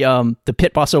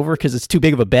pit boss over because it's too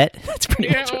big of a bet. That's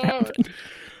pretty much what happened.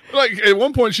 Like at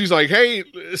one point she's like, hey,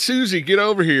 Susie, get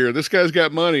over here. This guy's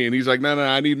got money. And he's like, no,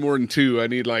 I need more than two. I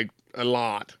need like a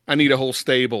lot. I need a whole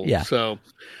stable. Yeah. So,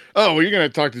 you're going to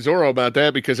talk to Zorro about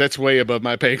that because that's way above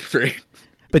my pay grade.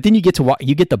 But then you get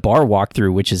the bar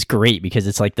walkthrough, which is great because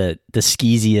it's like the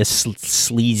skeeziest,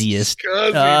 sleaziest.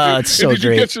 It's so great. Did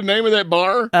you catch the name of that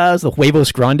bar? It was the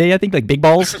Huevos Grande, I think, like Big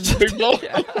Balls. Big Balls.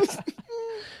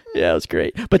 Yeah, it was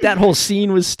great. But that whole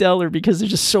scene was stellar because there's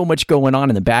just so much going on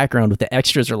in the background with the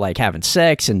extras are like having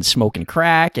sex and smoking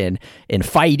crack and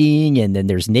fighting, and then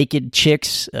there's naked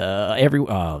chicks it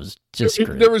was just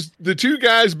great. There was the two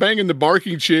guys banging the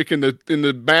barking chick in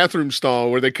the bathroom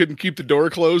stall where they couldn't keep the door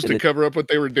closed to cover up what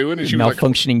they were doing, and she was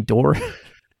malfunctioning door.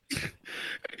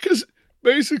 Because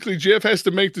basically Jeff has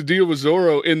to make the deal with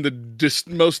Zorro in the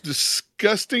most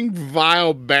disgusting,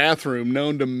 vile bathroom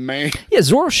known to man. Yeah,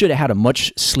 Zorro should have had a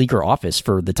much sleeker office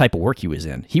for the type of work he was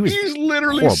in. He's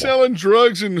literally horrible. selling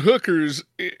drugs and hookers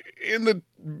in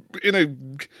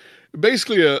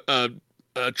basically a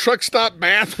truck stop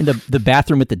bathroom. In the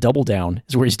bathroom at the Double Down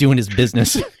is where he's doing his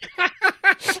business.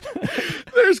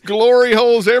 There's glory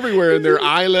holes everywhere in their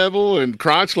eye level and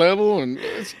crotch level, and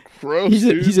it's gross.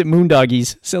 He's at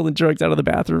Moondoggies selling drugs out of the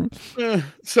bathroom.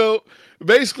 So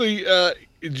basically,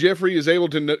 Jeffrey is able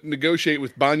to negotiate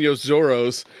with Baños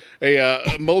Zorros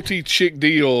a multi-chick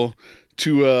deal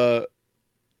to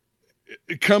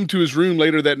come to his room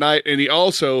later that night, and he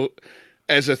also,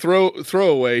 as a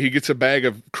throwaway, he gets a bag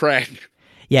of crack.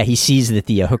 Yeah, he sees that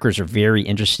the hookers are very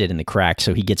interested in the crack,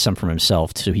 so he gets some from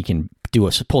himself so he can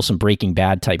pull some Breaking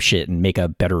Bad type shit and make a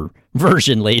better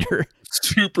version later.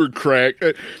 Super crack.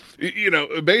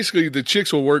 Basically the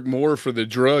chicks will work more for the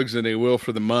drugs than they will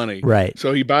for the money. Right.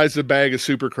 So he buys the bag of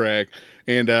super crack,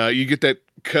 and you get that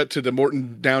cut to the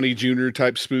Morton Downey Jr.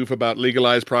 type spoof about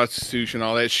legalized prostitution,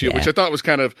 all that shit, which I thought was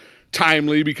kind of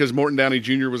timely because Morton Downey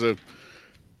Jr.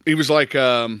 he was like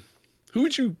a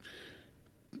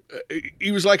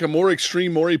more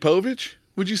extreme Maury Povich,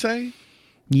 would you say?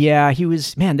 Yeah, he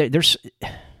was, man,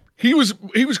 he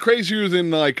was crazier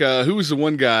than like who was the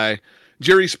one guy?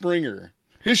 Jerry Springer.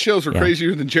 His shows were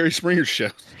crazier than Jerry Springer's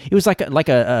shows. It was like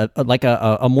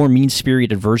a more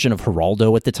mean-spirited version of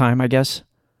Geraldo at the time, I guess.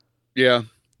 Yeah.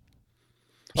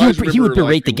 He would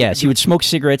berate the guests. He would smoke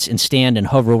cigarettes and stand and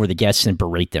hover over the guests and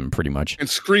berate them pretty much. And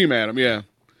scream at them, yeah.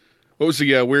 What was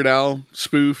the Weird Al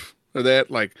spoof of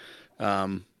that? Like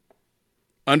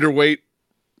underweight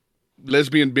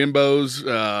lesbian bimbos.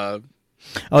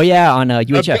 On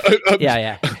UHF.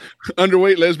 Yeah.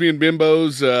 Underweight lesbian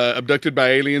bimbos abducted by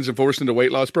aliens and forced into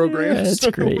weight loss programs. Yeah, that's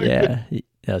great. Yeah,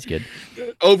 that was good.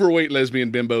 Overweight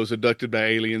lesbian bimbos abducted by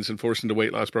aliens and forced into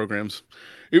weight loss programs.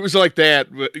 It was like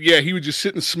that. But yeah, he would just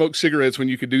sit and smoke cigarettes when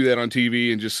you could do that on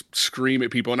TV and just scream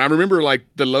at people. And I remember like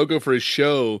the logo for his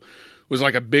show was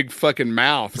like a big fucking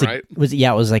mouth, right? It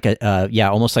was like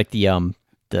almost like the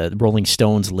Rolling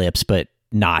Stones lips, but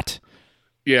not.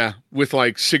 Yeah, with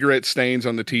like cigarette stains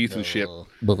on the teeth and shit.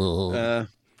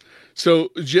 So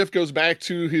Jeff goes back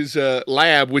to his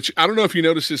lab, which I don't know if you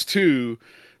noticed this too,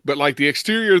 but like the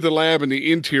exterior of the lab and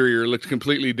the interior looked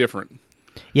completely different.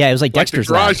 Yeah, it was like Dexter's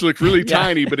the garage lab. looked really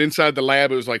tiny, but inside the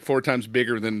lab it was like 4 times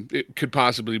bigger than it could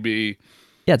possibly be.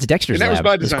 Yeah, it's Dexter's lab. And that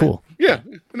was by design. That's cool. Yeah,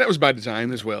 and that was by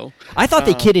design as well. I thought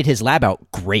they kitted his lab out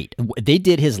great. They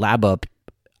did his lab up.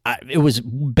 It was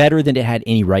better than it had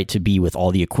any right to be with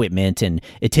all the equipment and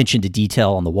attention to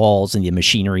detail on the walls and the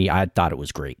machinery. I thought it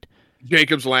was great.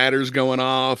 Jacob's ladders going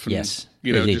off. And, yes.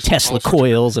 Just Tesla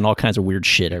coils and all kinds of weird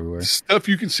shit everywhere. Stuff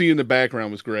you can see in the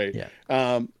background was great. Yeah.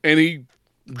 And he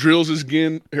drills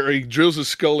his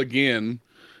skull again,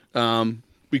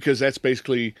 because that's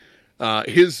basically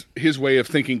his way of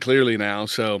thinking clearly now.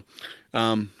 So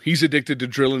he's addicted to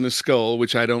drilling his skull,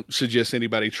 which I don't suggest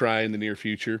anybody try in the near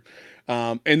future.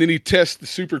 And then he tests the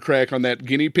super crack on that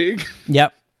guinea pig.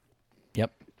 Yep.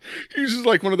 He uses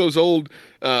like one of those old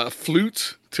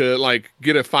flutes to like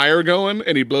get a fire going,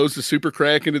 and he blows the super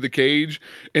crack into the cage,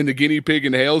 and the guinea pig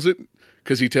inhales it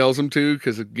because he tells him to,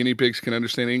 because the guinea pigs can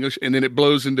understand English, and then it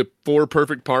blows into 4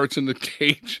 perfect parts in the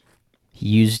cage. He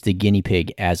used the guinea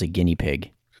pig as a guinea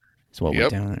pig. That's what went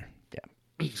down there. Yeah.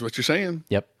 That's what you're saying.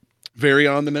 Yep. Very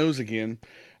on the nose again.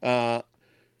 Bless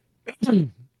and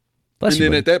you,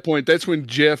 then buddy. at that point, that's when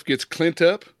Jeff gets Clint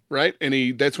up, right?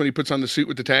 And that's when he puts on the suit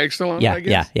with the tag still on, I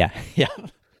guess. Yeah.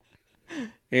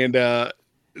 And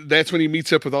that's when he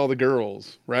meets up with all the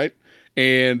girls, right?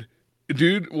 And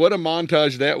dude, what a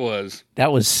montage that was.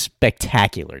 That was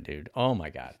spectacular, dude. Oh my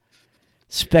God.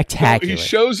 Spectacular. He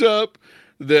shows up,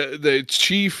 the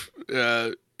chief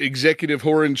executive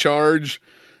whore in charge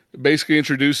basically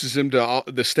introduces him to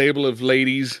the stable of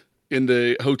ladies in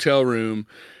the hotel room.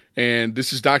 And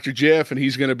this is Dr. Jeff, and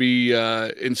he's going to be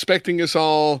inspecting us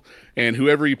all. And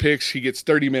whoever he picks, he gets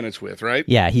 30 minutes with, right?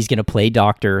 Yeah, he's going to play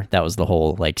doctor. That was the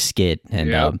whole like skit.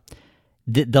 And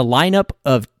the lineup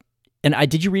of, and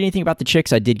did you read anything about the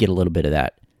chicks? I did get a little bit of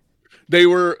that. They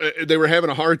were having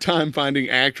a hard time finding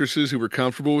actresses who were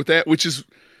comfortable with that, which is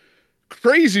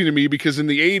crazy to me because in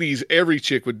the 80s, every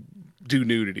chick would do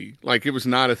nudity. Like it was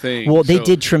not a thing. Well, they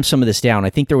did trim some of this down. I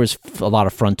think there was a lot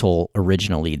of frontal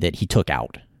originally that he took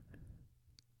out.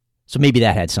 So maybe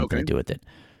that had something to do with it.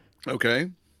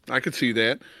 Okay. I could see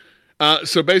that.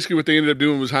 So basically what they ended up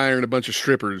doing was hiring a bunch of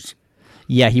strippers.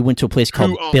 Yeah, he went to a place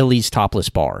called Billy's Topless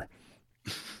Bar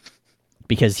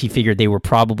because he figured they were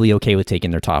probably okay with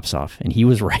taking their tops off, and he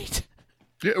was right.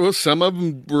 Yeah, well, some of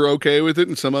them were okay with it,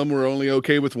 and some of them were only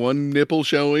okay with one nipple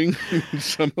showing.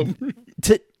 Some of them...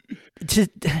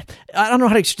 I don't know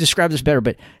how to describe this better,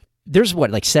 but there's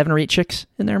like 7 or 8 chicks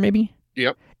in there, maybe.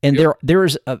 Yep. And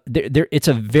it's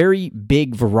a very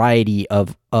big variety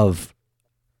of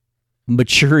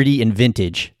maturity and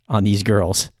vintage on these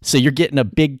girls. So you're getting a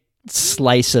big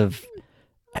slice of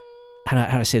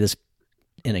how to say this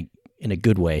in a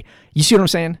good way. You see what I'm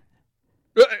saying?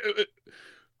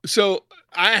 So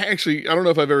I don't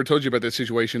know if I've ever told you about that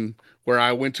situation where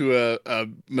I went to a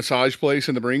massage place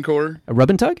in the Marine Corps. A rub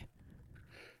and tug?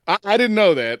 I didn't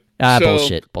know that.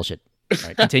 Bullshit. All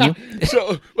right, continue.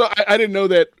 I didn't know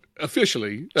that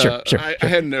officially. Sure. I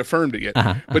hadn't affirmed it yet.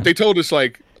 But they told us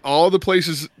like all the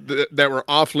places that were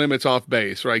off limits, off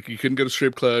base, right? You couldn't go to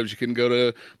strip clubs. You couldn't go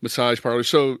to massage parlors.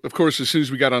 So, of course, as soon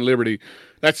as we got on Liberty,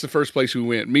 that's the first place we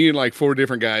went. Me and like 4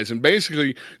 different guys. And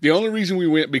basically, the only reason we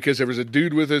went because there was a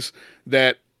dude with us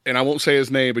that, and I won't say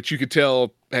his name, but you could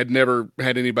tell had never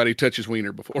had anybody touch his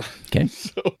wiener before. Okay.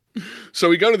 So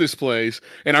we go to this place,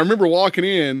 and I remember walking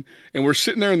in, and we're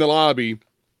sitting there in the lobby,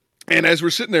 and as we're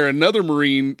sitting there, another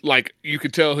Marine, like you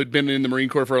could tell had been in the Marine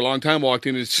Corps for a long time, walked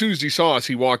in, and as soon as he saw us,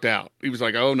 he walked out. He was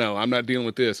like, oh no, I'm not dealing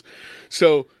with this.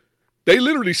 So they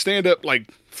literally stand up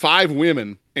like 5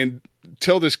 women and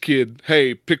tell this kid,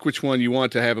 hey, pick which one you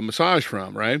want to have a massage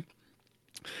from, right?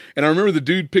 And I remember the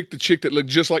dude picked the chick that looked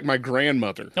just like my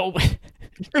grandmother. Oh.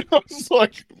 I was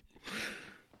like,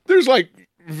 there's like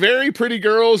very pretty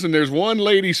girls, and there's one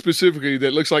lady specifically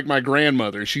that looks like my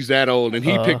grandmother. She's that old, and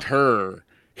he picked her.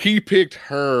 He picked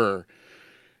her,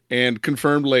 and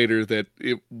confirmed later that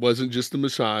it wasn't just a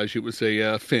massage; it was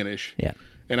a finish. Yeah.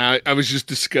 And I was just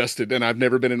disgusted, and I've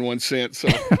never been in one since. So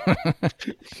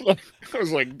I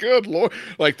was like, good Lord.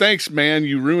 Like, thanks, man.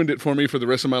 You ruined it for me for the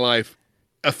rest of my life,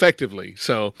 effectively.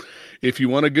 So if you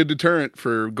want a good deterrent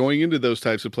for going into those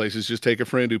types of places, just take a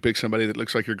friend who picks somebody that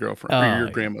looks like your girlfriend or your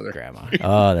grandmother. Grandma.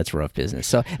 Oh, that's rough business.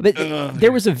 So, but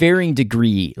there was a varying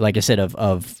degree, like I said,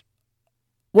 of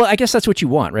well, I guess that's what you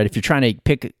want, right? If you're trying to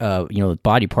pick,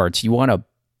 body parts, you want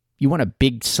a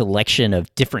big selection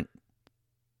of different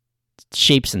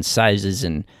shapes and sizes,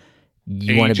 and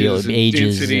you want to be able to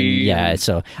ages density, and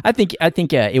so I think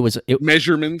it was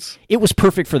measurements. It was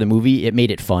perfect for the movie. It made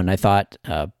it fun. I thought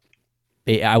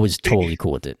I was totally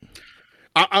cool with it.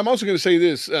 I'm also going to say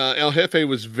this: El Jefe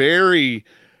was very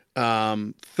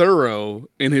thorough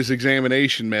in his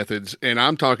examination methods, and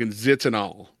I'm talking zits and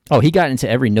all. Oh, he got into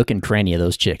every nook and cranny of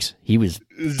those chicks. He was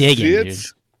digging,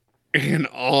 zits dude. And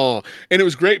all, and it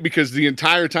was great because the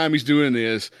entire time he's doing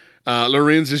this,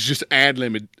 Lorenz is just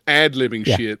ad-libbing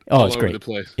shit all over great. The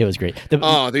place. It was great.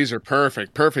 These are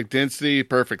perfect density,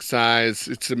 perfect size.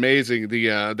 It's amazing. The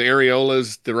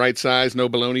areolas, the right size, no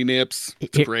baloney nips.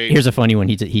 It's great. Here's a funny one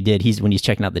he did. When he's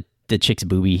checking out the chick's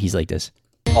boobie, he's like this.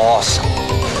 Awesome.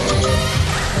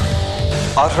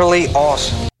 Utterly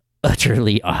awesome.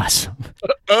 Utterly awesome.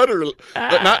 Utterly,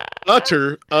 but not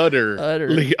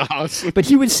utterly awesome. But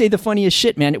he would say the funniest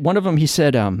shit, man. One of them, he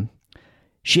said,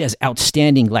 she has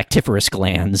outstanding lactiferous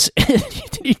glands.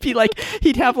 He'd be like,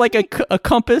 he'd have like a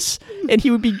compass, and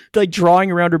he would be like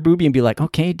drawing around her boobie and be like,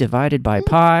 okay, divided by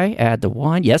pi, add the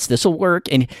 1. Yes, this will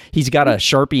work. And he's got a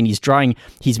Sharpie and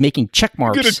he's making check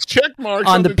marks,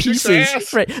 on the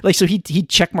pieces. Right. Like, so he'd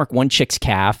check mark one chick's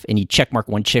calf, and he'd check mark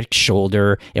one chick's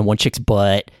shoulder and one chick's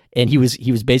butt. And he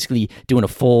was basically doing a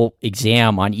full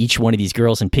exam on each one of these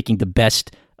girls and picking the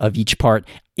best of each part.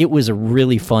 It was a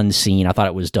really fun scene. I thought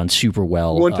it was done super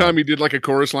well. One time he did like a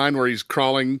chorus line where he's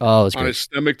crawling on his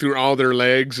stomach through all their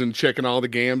legs and checking all the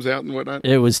gams out and whatnot.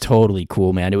 It was totally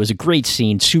cool, man. It was a great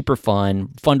scene, super fun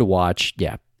to watch.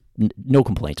 Yeah, no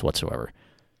complaints whatsoever.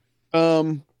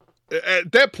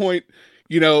 At that point,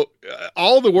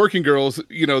 all the working girls,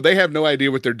 they have no idea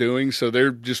what they're doing, so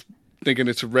they're just thinking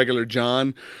it's a regular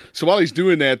John. So while he's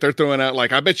doing that, they're throwing out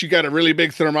like, I bet you got a really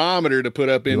big thermometer to put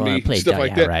up in me, stuff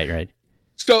like that. Right.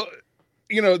 So,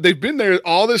 they've been there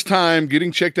all this time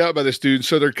getting checked out by this dude.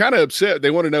 So they're kind of upset.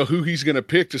 They want to know who he's going to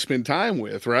pick to spend time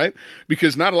with, right?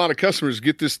 Because not a lot of customers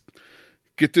get this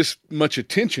much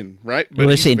attention, right? But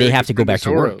they're saying they have to go back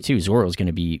to work too. Zorro's going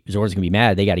to be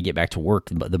mad. They got to get back to work.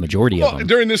 The majority of them.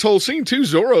 During this whole scene too,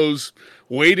 Zorro's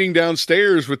waiting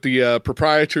downstairs with the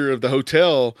proprietor of the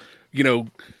hotel,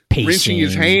 pacing, wrenching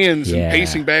his hands and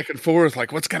pacing back and forth,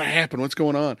 like, what's going to happen? What's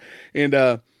going on?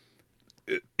 And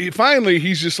finally,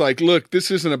 he's just like, look,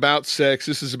 this isn't about sex.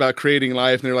 This is about creating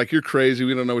life. And they're like, you're crazy.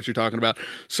 We don't know what you're talking about.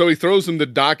 So he throws them the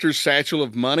doctor's satchel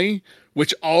of money,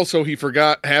 which also he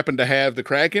forgot happened to have the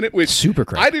crack in it. Which super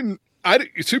crack.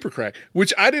 Super crack,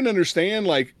 which I didn't understand.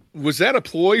 Like, was that a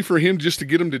ploy for him just to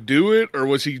get him to do it? Or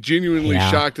was he genuinely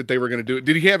shocked that they were going to do it?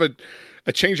 Did he have a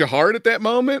change of heart at that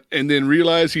moment and then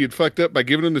realize he had fucked up by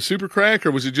giving him the super crack,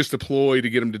 or was it just a ploy to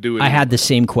get him to do it? I had the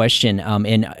same question.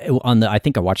 And I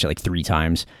think I watched it like 3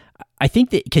 times. I think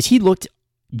that because he looked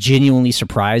genuinely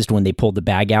surprised when they pulled the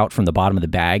bag out from the bottom of the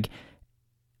bag,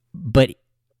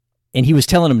 and he was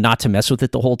telling him not to mess with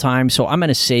it the whole time. So I'm going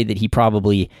to say that he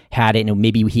probably had it, and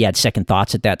maybe he had second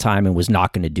thoughts at that time and was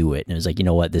not going to do it. And it was like, you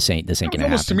know what, this ain't going to happen.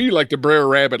 Almost to me like the Brer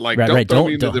Rabbit, like don't throw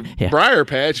me into the briar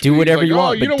patch. Do whatever you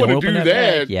want. You don't want to do that.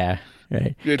 Bag. Yeah.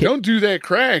 Right. Yeah, don't do that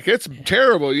crack. It's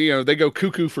terrible. They go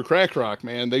cuckoo for crack rock,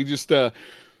 man. They just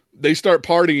they start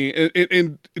partying.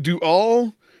 And do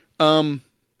all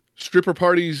stripper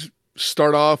parties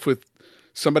start off with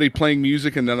somebody playing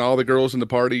music and then all the girls in the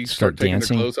party start taking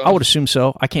dancing? Their clothes off? I would assume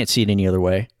so. I can't see it any other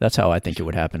way. That's how I think it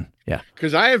would happen. Yeah.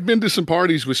 Because I have been to some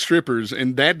parties with strippers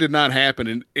and that did not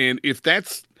happen. And if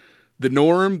that's the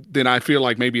norm, then I feel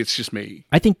like maybe it's just me.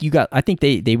 I think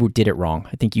they did it wrong.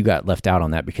 I think you got left out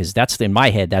on that because that's in my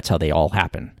head. That's how they all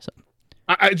happen. So.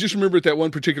 I just remember at that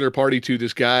one particular party too,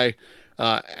 this guy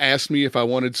asked me if I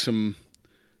wanted some,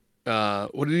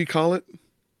 what did he call it?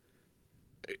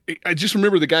 I just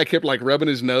remember the guy kept like rubbing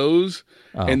his nose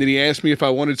and then he asked me if I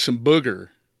wanted some booger.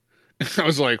 And I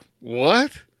was like,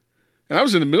 what? And I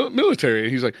was in the military.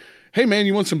 And he's like, hey man,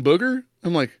 you want some booger?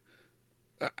 I'm like,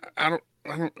 I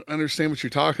don't understand what you're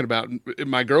talking about. And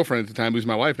my girlfriend at the time, who's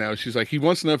my wife now, she's like, he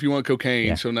wants to know if you want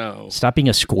cocaine. So no. Stop being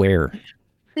a square.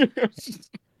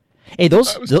 Hey,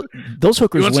 those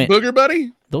hookers went booger,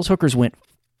 buddy. Those hookers went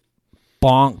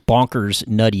bonkers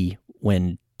nutty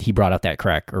when he brought out that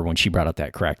crack, or when she brought out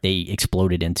that crack. They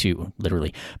exploded into,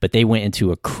 literally, but they went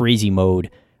into a crazy mode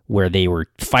where they were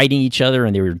fighting each other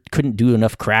and couldn't do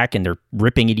enough crack and they're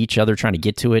ripping at each other trying to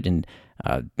get to it. And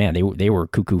man, they were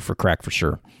cuckoo for crack for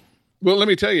sure. Well, let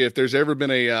me tell you, if there's ever been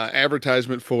a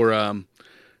advertisement for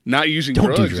not using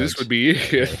drugs, this would be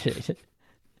it.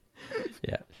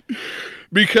 Yeah.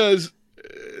 Because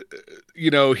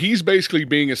he's basically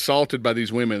being assaulted by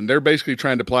these women. They're basically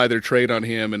trying to ply their trade on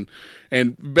him,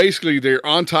 and basically they're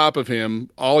on top of him,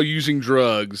 all using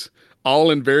drugs, all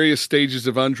in various stages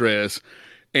of undress.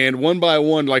 And one by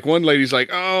one, like one lady's like,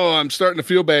 oh, I'm starting to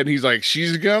feel bad. And he's like,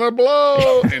 she's gonna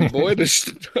blow. And boy,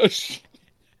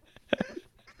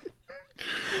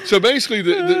 so basically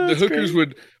the hookers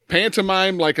would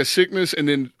pantomime like a sickness and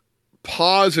then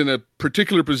pause in a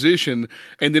particular position,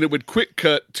 and then it would quick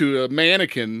cut to a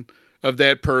mannequin of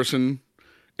that person,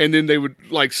 and then they would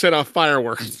like set off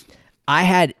fireworks. I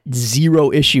had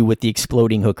zero issue with the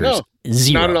exploding hookers. No,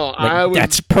 zero. Not at all. Like, I was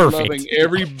that's perfect. Loving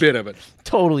every bit of it.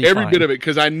 Totally every fine. bit of it,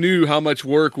 because I knew how much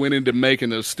work went into making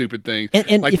those stupid things.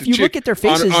 And like if you look at their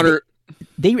faces, on her,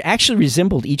 they actually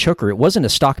resembled each hooker. It wasn't a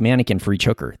stock mannequin for each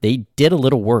hooker. They did a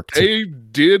little work. They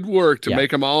did work to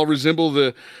make them all resemble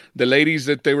the ladies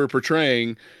that they were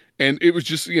portraying. And it was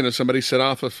just, somebody set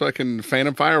off a fucking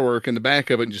phantom firework in the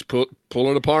back of it and just pull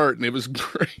it apart, and it was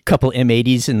great. Couple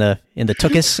M80s in the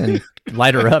tuchus and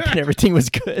light her up, and everything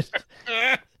was good.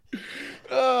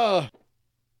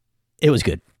 It was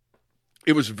good.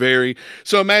 It was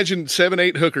so imagine 7,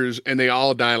 8 hookers, and they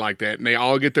all die like that, and they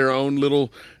all get their own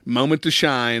little moment to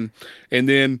shine. And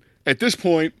then at this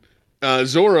point,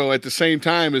 Zorro at the same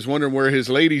time is wondering where his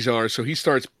ladies are, so he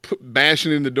starts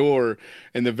bashing in the door,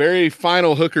 and the very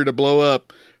final hooker to blow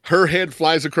up, her head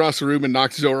flies across the room and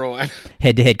knocks Zorro out.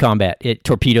 Head-to-head combat. It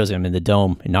torpedoes him in the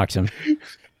dome and knocks him.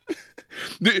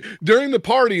 During the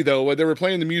party, though, when they were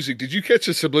playing the music, did you catch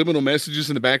the subliminal messages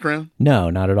in the background? No,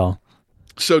 not at all.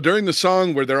 So during the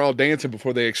song where they're all dancing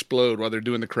before they explode while they're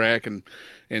doing the crack and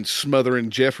smothering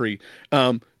Jeffrey,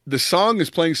 the song is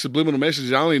playing subliminal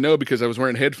messages. I only know because I was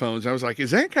wearing headphones. I was like,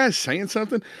 is that guy saying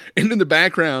something? And in the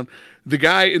background, the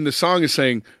guy in the song is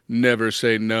saying, never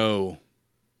say no.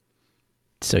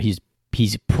 So he's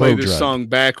play this song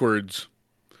backwards.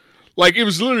 Like, it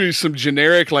was literally some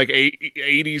generic, like,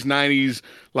 80s, 90s,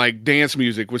 like, dance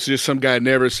music was just some guy,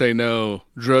 never say no.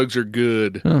 Drugs are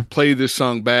good. Huh. Play this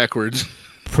song backwards.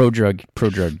 Pro-drug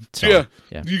song.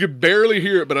 Yeah. You could barely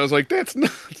hear it, but I was like, that's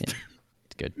not. Yeah.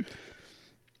 It's good.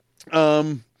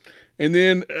 And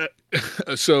then,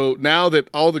 so now that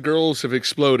all the girls have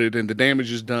exploded and the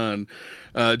damage is done,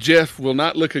 Jeff will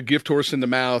not look a gift horse in the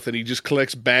mouth, and he just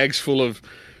collects bags full of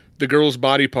the girls'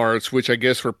 body parts, which I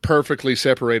guess were perfectly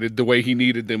separated the way he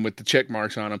needed them with the check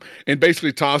marks on them, and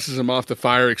basically tosses them off the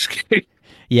fire escape.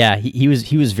 Yeah, he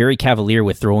was very cavalier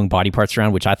with throwing body parts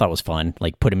around, which I thought was fun.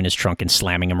 Like, put him in his trunk and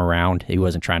slamming him around. He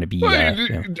wasn't trying to be. I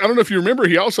don't know if you remember,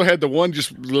 he also had the one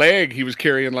just leg he was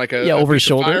carrying like over his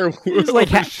shoulder. He's like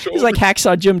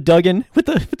Hacksaw Jim Duggan with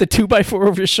the 2x4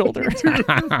 over his shoulder.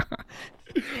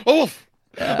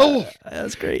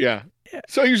 That's great. Yeah.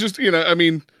 So he was just,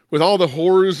 with all the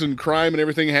horrors and crime and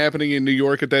everything happening in New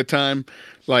York at that time,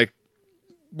 like,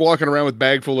 walking around with a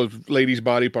bag full of ladies'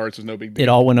 body parts is no big deal. It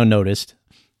all went unnoticed.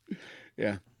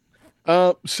 Yeah.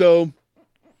 So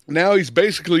now he's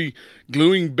basically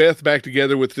gluing Beth back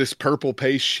together with this purple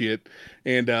paste shit,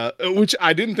 and which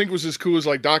I didn't think was as cool as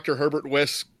like Dr. Herbert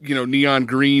West's, neon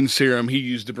green serum he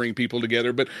used to bring people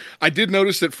together. But I did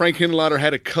notice that Frank Henenlotter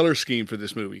had a color scheme for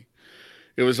this movie.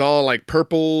 It was all like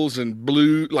purples and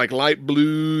blue, like light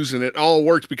blues, and it all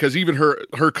worked because even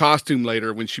her costume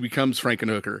later, when she becomes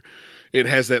Frankenhooker, it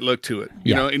has that look to it,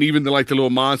 you know. And even the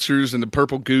little monsters and the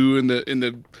purple goo in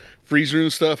the freezer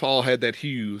and stuff all had that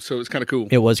hue, so it's kind of cool.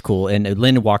 It was cool, and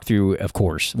Lynn walked through. Of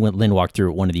course, Lynn walked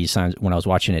through one of these times when I was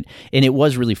watching it, and it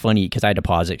was really funny because I had to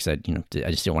pause it because I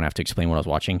just didn't want to have to explain what I was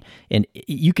watching. And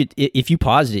you could, if you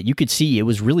paused it, you could see it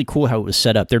was really cool how it was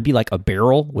set up. There'd be like a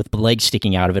barrel with legs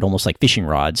sticking out of it, almost like fishing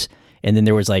rods, and then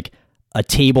there was like a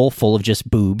table full of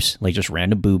just boobs, like just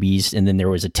random boobies, and then there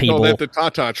was a table. The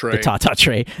Tata tray. The Tata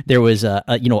tray. There was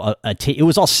it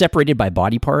was all separated by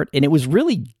body part, and it was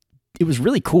really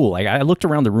cool. Like, I looked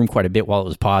around the room quite a bit while it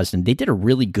was paused, and they did a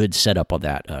really good setup of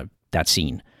that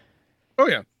scene. Oh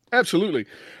yeah, absolutely.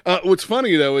 What's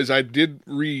funny though is I did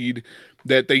read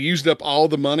that they used up all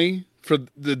the money for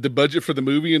the budget for the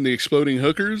movie and the exploding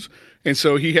hookers, and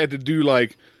so he had to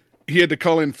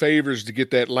call in favors to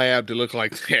get that lab to look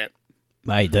like that.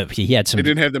 He had some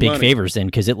big money. favors then,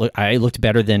 because it looked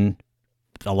better than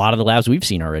a lot of the labs we've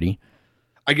seen already.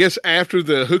 I guess after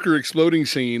the hooker exploding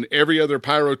scene, every other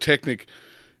pyrotechnic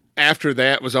after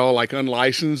that was all like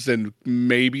unlicensed and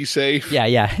maybe safe.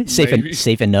 Yeah,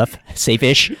 safe enough,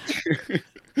 safe-ish.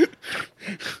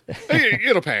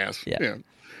 It'll pass. Yeah.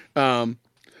 Then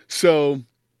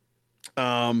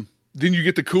you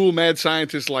get the cool mad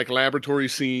scientist like laboratory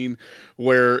scene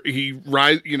where he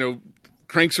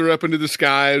cranks her up into the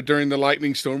sky during the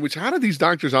lightning storm, which how do these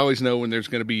doctors always know when there's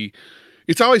going to be,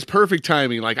 it's always perfect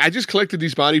timing. Like, I just collected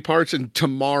these body parts and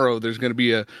tomorrow there's going to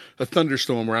be a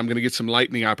thunderstorm where I'm going to get some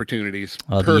lightning opportunities.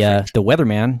 The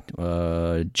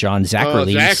weatherman, John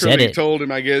Zachary said it. Told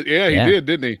him, I guess. Yeah, he did,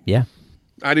 didn't he? Yeah.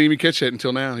 I didn't even catch that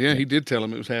until now. Yeah, he did tell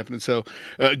him it was happening. So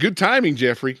good timing,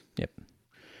 Jeffrey. Yep.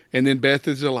 And then Beth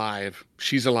is alive.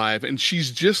 She's alive. And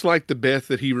she's just like the Beth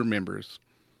that he remembers.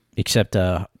 Except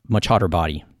much hotter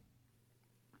body.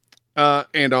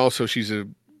 And also she's a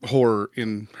horror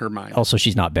in her mind. Also,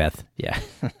 she's not Beth. Yeah.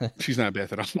 She's not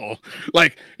Beth at all.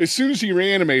 Like, as soon as he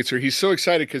reanimates her, he's so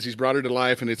excited because he's brought her to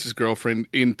life and it's his girlfriend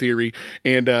in theory.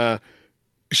 And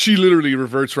she literally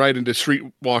reverts right into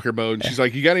streetwalker mode. And she's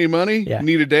like, you got any money? Yeah.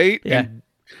 Need a date? Yeah. And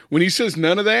when he says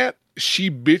none of that, she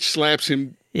bitch slaps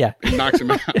him. Yeah. And knocks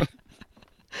him out.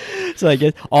 So I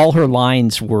guess all her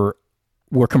lines were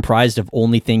were comprised of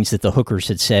only things that the hookers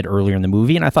had said earlier in the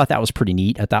movie, and I thought that was pretty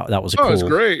neat. I thought that was a cool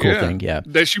thing. Yeah,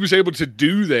 that she was able to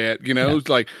do that.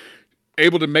 Like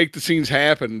able to make the scenes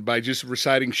happen by just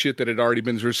reciting shit that had already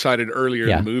been recited earlier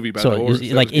in the movie by the horse.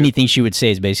 Like anything she would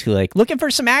say is basically like, looking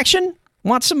for some action?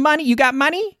 Want some money? You got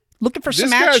money? Looking for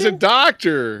some action? This guy's a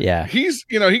doctor. Yeah. He's,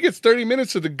 he gets 30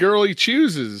 minutes of the girl he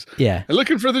chooses. Yeah. And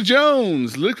looking for the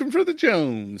Jones.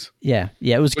 Yeah.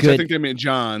 Yeah, it was Which good. I think they meant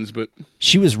Johns, but.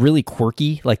 She was really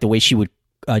quirky, like the way she would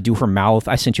do her mouth.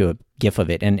 I sent you a gif of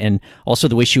it. And also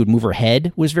the way she would move her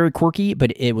head was very quirky,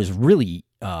 but it was really,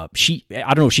 I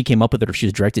don't know if she came up with it or if she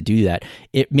was directed to do that.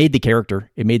 It made the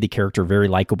character very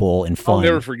likable and fun. I'll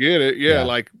never forget it. Yeah.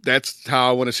 Like that's how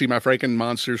I want to see my Franken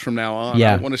monsters from now on.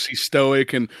 Yeah. I want to see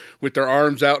stoic and with their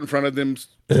arms out in front of them,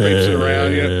 traipsing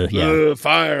around. Yeah.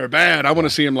 Fire, bad. I want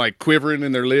to see them like quivering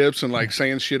in their lips and like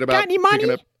saying shit about got any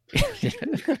money?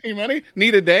 Any money?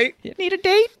 Need a date? Need a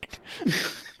date?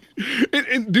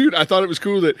 And dude, I thought it was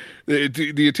cool that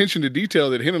the attention to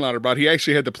detail that Henenlotter brought. He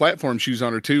actually had the platform shoes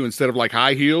on her too, instead of like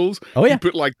high heels. Oh yeah, he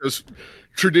put like those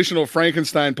traditional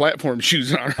Frankenstein platform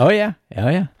shoes on her. Oh yeah.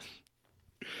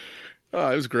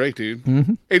 Oh, it was great, dude.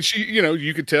 Mm-hmm. And she,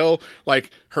 you could tell like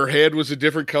her head was a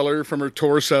different color from her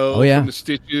torso, from the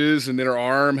stitches, and then her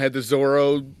arm had the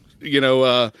Zorro,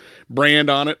 brand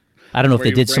on it. I don't know if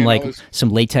they did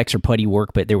some latex or putty work,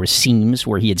 but there were seams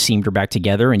where he had seamed her back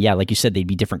together. And yeah, like you said, they'd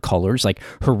be different colors. Like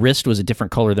her wrist was a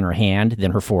different color than her hand,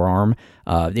 than her forearm.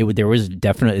 There was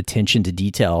definite attention to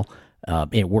detail.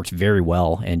 It worked very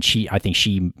well. And I think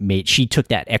she took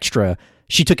that extra,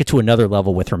 she took it to another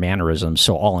level with her mannerisms.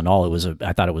 So all in all,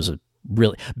 I thought it was a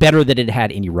really better than it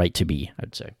had any right to be,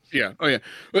 I'd say. Yeah. Oh yeah.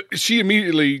 But she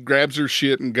immediately grabs her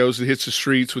shit and goes and hits the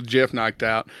streets with Jeff knocked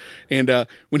out. And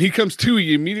when he comes to,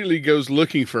 he immediately goes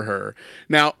looking for her.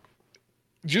 Now,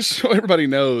 just so everybody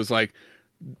knows, like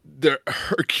the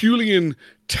Herculean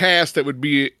task that would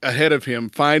be ahead of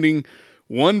him, finding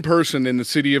one person in the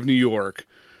city of New York,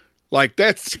 like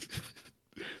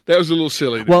that was a little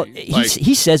silly. Well,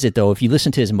 he says it though. If you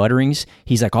listen to his mutterings,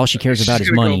 he's like, all she cares about is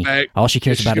money. All she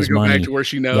cares about is money. Back to where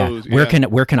she knows. Yeah.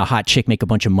 Where can a hot chick make a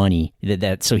bunch of money?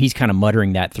 So he's kind of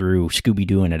muttering that through,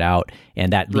 Scooby-Dooing it out,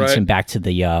 and that leads him back to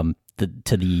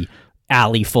the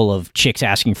alley full of chicks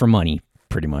asking for money,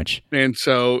 pretty much. And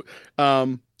so at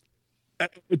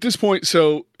this point,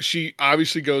 so she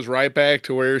obviously goes right back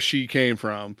to where she came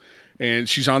from. And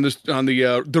she's on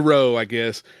the row, I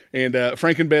guess. And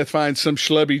Frankenbeth finds some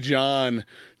schlubby John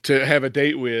to have a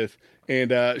date with,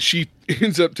 and she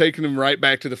ends up taking him right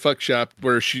back to the fuck shop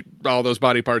where all those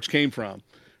body parts came from,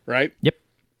 right? Yep.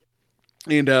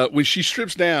 And when she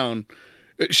strips down,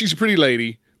 she's a pretty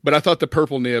lady, but I thought the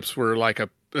purple nips were like a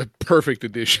perfect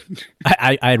addition.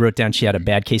 I wrote down she had a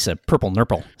bad case of purple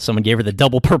nurple. Someone gave her the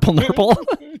double purple nurple.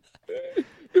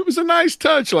 It was a nice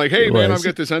touch. Like, hey, man, I've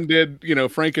got this undead,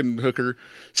 Frankenhooker,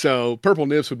 so purple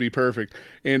nips would be perfect.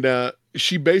 And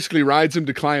she basically rides him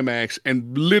to climax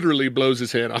and literally blows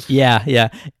his head off. Yeah.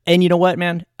 And you know what,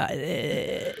 man?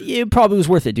 It probably was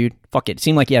worth it, dude. Fuck it.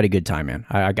 Seemed like you had a good time, man.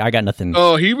 I got nothing.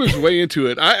 Oh, he was way into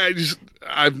it.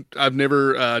 I've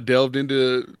never delved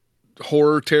into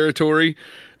horror territory,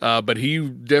 but he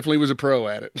definitely was a pro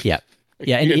at it. Yeah.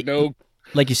 And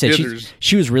like you said,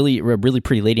 she was really, really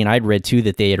pretty lady. And I'd read too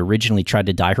that they had originally tried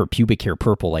to dye her pubic hair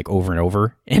purple like over and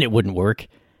over, and it wouldn't work.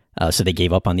 So they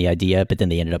gave up on the idea, but then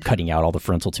they ended up cutting out all the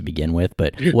frontal to begin with.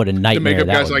 But what a nightmare the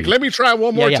makeup guy's like, let me try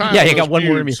one more time. Yeah, you got one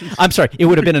more. I'm sorry. It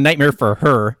would have been a nightmare for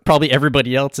her. Probably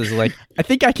everybody else is like, I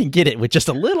think I can get it with just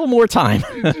a little more time.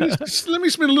 just let me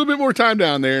spend a little bit more time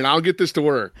down there and I'll get this to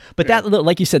work. But that,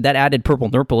 like you said, that added purple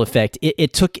nurple effect,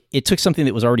 it took something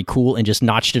that was already cool and just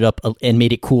notched it up and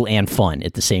made it cool and fun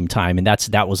at the same time. And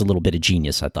that was a little bit of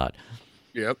genius, I thought.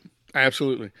 Yep,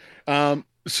 absolutely.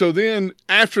 So then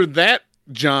after that,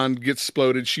 John gets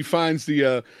exploded. She finds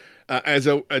the as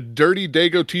a dirty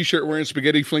Dago t-shirt wearing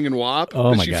spaghetti flinging wop.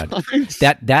 Oh my god,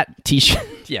 that t-shirt.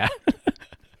 Yeah,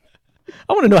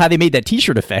 I want to know how they made that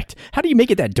t-shirt effect. How do you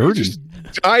make it that dirty? Just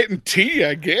dye it in tea,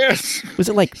 I guess. Was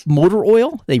it like motor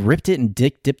oil? They ripped it and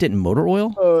dipped it in motor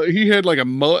oil. He had like a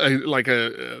mullet, like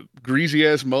a greasy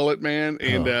ass mullet, man,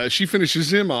 and she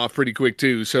finishes him off pretty quick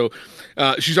too. So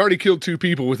she's already killed 2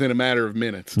 people within a matter of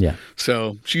minutes. Yeah.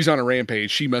 So she's on a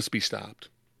rampage. She must be stopped.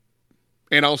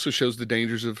 And also shows the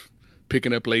dangers of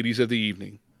picking up ladies of the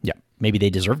evening. Yeah, maybe they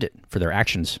deserved it for their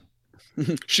actions.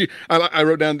 I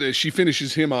wrote down that she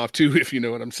finishes him off too, if you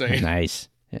know what I'm saying. Nice.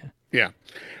 Yeah.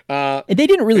 And they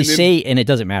didn't really say, and it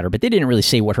doesn't matter, but they didn't really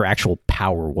say what her actual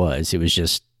power was. It was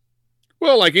just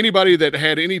Well, like anybody that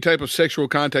had any type of sexual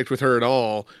contact with her at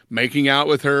all, making out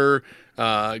with her,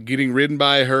 getting ridden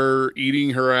by her,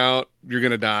 eating her out, you're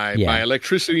going to die by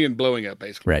electricity and blowing up,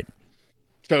 basically. Right.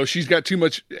 So she's got too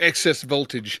much excess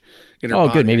voltage in her body.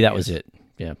 Oh, good. Maybe that was it.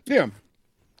 Yeah. Yeah.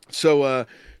 So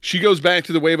she goes back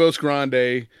to the Huevos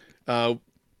Grande,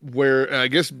 where I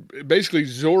guess basically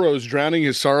Zorro's drowning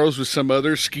his sorrows with some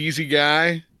other skeezy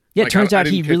guy. Yeah, it Like, turns I out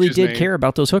he didn't catch really his did name. care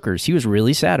about those hookers. He was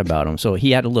really sad about them. So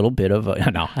he had a little bit of a,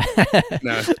 no.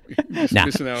 No, he's Nah.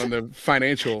 missing out on the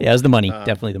financial Yeah, it was the money.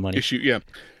 Definitely the money. issue. Yeah.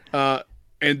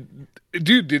 And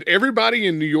dude, did everybody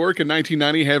in New York in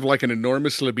 1990 have like an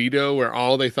enormous libido where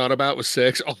all they thought about was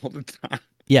sex all the time?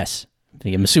 Yes.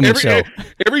 I'm assuming so.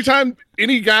 Every time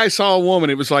any guy saw a woman,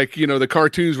 it was like, the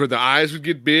cartoons where the eyes would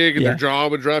get big and their jaw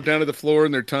would drop down to the floor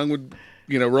and their tongue would,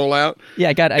 roll out.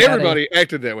 Yeah, everybody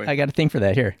acted that way. I got a thing for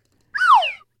that here.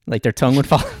 Like their tongue would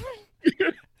fall.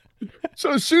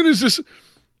 So as soon as this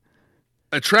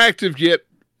attractive yet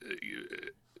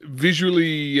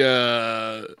visually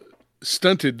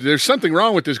stunted, there's something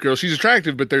wrong with this girl. She's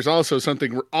attractive, but there's also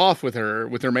something off with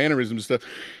her mannerisms and stuff.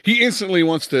 He instantly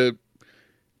wants to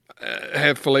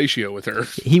have fellatio with her.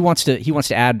 He wants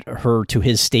to add her to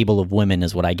his stable of women,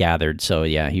 is what I gathered. So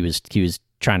yeah, he was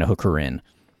trying to hook her in.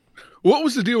 What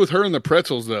was the deal with her and the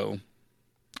pretzels, though?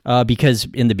 Because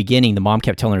in the beginning, the mom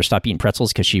kept telling her to stop eating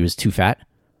pretzels because she was too fat.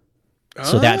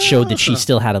 So that showed that she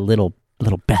still had a little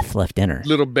Beth left in her.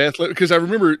 Little Beth, because I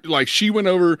remember like she went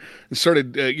over and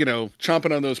started,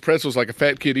 chomping on those pretzels like a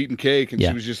fat kid eating cake, and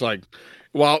she was just like,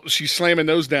 while she's slamming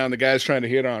those down, the guy's trying to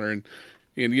hit on her, and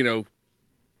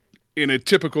in a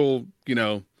typical,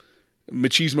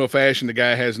 machismo fashion, the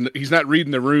guy he's not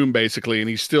reading the room basically, and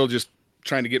he's still just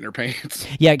trying to get in her pants.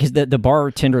 Yeah, because the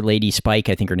bartender lady, Spike,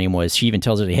 I think her name was, she even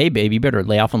tells her, hey, baby, you better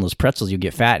lay off on those pretzels, you'll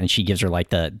get fat. And she gives her like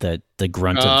the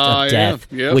grunt of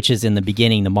death, which is in the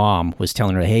beginning, the mom was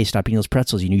telling her, hey, stop eating those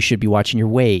pretzels. You should be watching your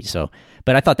weight. So,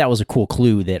 but I thought that was a cool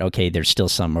clue that, okay, there's still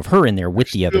some of her in there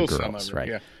with the other girls, her, right?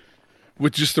 Yeah.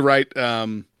 With just the right,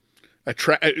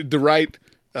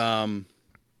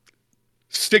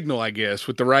 signal, I guess,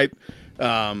 with the right,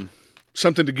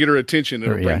 something to get her attention.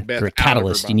 It'll bring Beth for a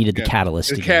catalyst. You needed the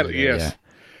catalyst. Yes.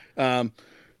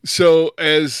 So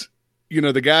as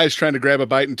the guy's trying to grab a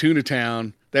bite in Tuna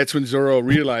Town, that's when Zorro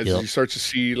realizes he starts to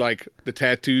see like the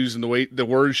tattoos and the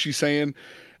words she's saying.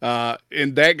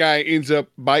 And that guy ends up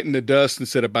biting the dust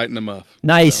instead of biting the muff.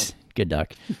 Nice. So. Good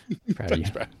duck. Proud of you.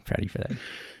 Proud of you for that.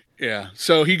 Yeah.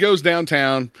 So he goes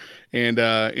downtown and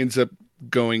ends up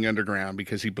going underground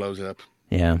because he blows up.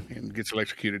 Yeah. And gets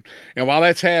electrocuted. And while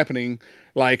that's happening,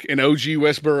 like an OG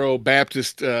Westboro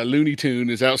Baptist Looney Tune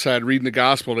is outside reading the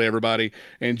gospel to everybody.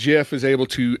 And Jeff is able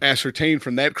to ascertain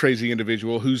from that crazy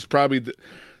individual, who's probably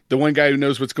the one guy who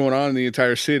knows what's going on in the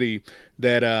entire city,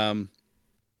 that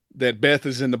that Beth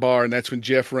is in the bar. And that's when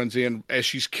Jeff runs in as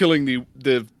she's killing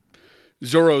the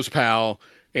Zorro's pal.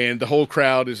 And the whole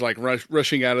crowd is like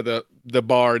rushing out of the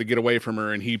bar to get away from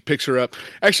her, and he picks her up.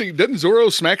 Actually, doesn't Zorro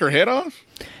smack her head off?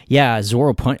 Yeah,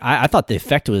 Zorro punch. I thought the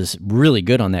effect was really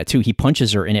good on that too. He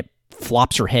punches her and it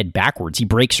flops her head backwards. He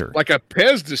breaks her like a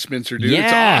Pez dispenser, dude.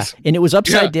 Yeah, it's awesome. And it was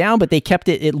upside down, but they kept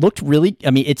it. It looked really. I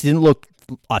mean, it didn't look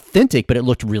authentic, but it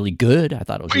looked really good. I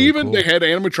thought it was really even cool. They had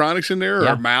animatronics in there.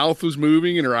 Her mouth was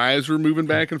moving and her eyes were moving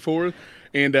back and forth.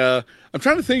 And I'm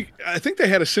trying to think. I think they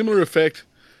had a similar effect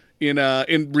in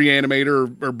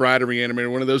Reanimator or Bride of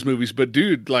Reanimator, one of those movies. But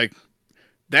dude, like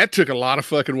that took a lot of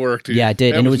fucking work, dude. Yeah, it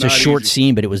did, and it was a short easy.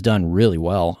 scene, but it was done really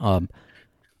well.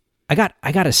 I got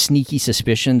a sneaky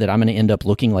suspicion that I'm going to end up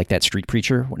looking like that street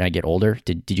preacher when I get older.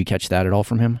 Did you catch that at all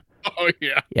from him? Oh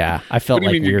yeah. Yeah, I felt what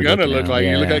do you like mean weird. You're gonna look like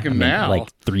you look like him now,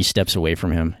 like 3 steps away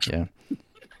from him. Yeah.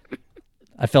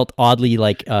 I felt oddly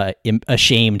like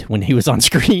ashamed when he was on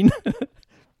screen.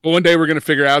 Well, one day we're going to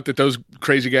figure out that those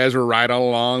crazy guys were right all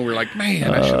along. We're like, man,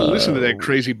 I should have listened to that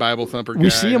crazy Bible thumper guy. We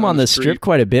see him on the strip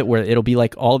quite a bit where it'll be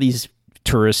like all these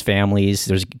tourist families.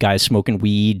 There's guys smoking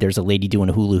weed. There's a lady doing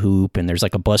a hula hoop. And there's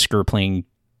like a busker playing,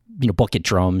 bucket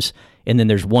drums. And then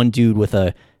there's one dude with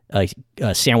a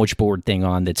sandwich board thing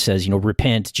on that says,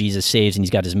 repent, Jesus saves. And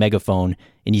he's got his megaphone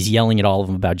and he's yelling at all of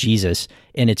them about Jesus.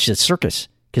 And it's just circus.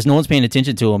 Because no one's paying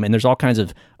attention to him, and there's all kinds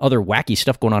of other wacky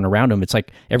stuff going on around him. It's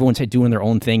like everyone's doing their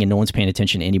own thing, and no one's paying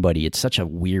attention to anybody. It's such a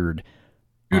weird...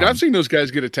 Dude, I've seen those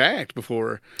guys get attacked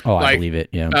before. Oh, I believe it,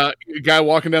 yeah. A guy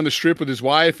walking down the strip with his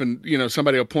wife, and,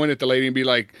 somebody will point at the lady and be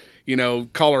like,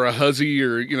 call her a hussy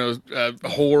or, a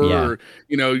whore or,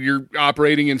 you're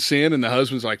operating in sin, and the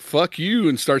husband's like, fuck you,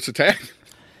 and starts attacking.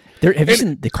 Have you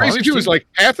seen the cars? Crazy too is like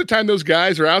half the time those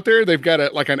guys are out there, they've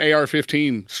got like an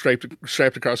AR-15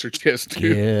 strapped across their chest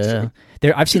too.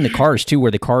 Yeah, I've seen the cars too, where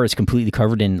the car is completely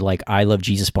covered in like "I Love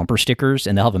Jesus" bumper stickers,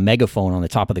 and they'll have a megaphone on the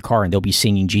top of the car, and they'll be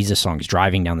singing Jesus songs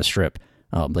driving down the strip,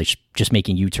 like just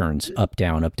making U-turns, up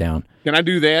down, up down. Can I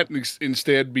do that and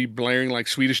instead be blaring like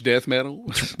Swedish death metal?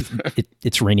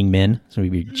 It's raining men, so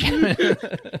we.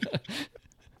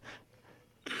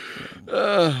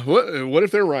 What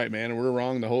if they're right, man, and we're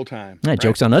wrong the whole time? Right?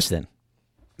 Joke's on us then.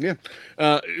 Yeah.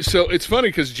 So it's funny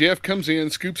because Jeff comes in,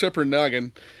 scoops up her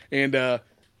noggin, and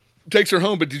takes her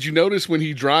home. But did you notice when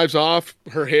he drives off,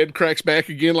 her head cracks back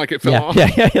again like it fell off?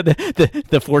 Yeah.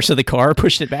 The force of the car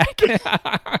pushed it back.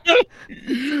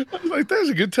 I was like, that was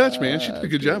a good touch, man. She did a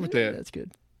good job with that. That's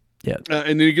good. Yeah.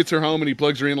 And then he gets her home and he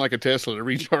plugs her in like a Tesla to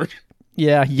recharge.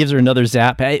 Yeah, he gives her another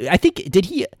zap. I think,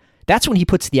 that's when he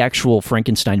puts the actual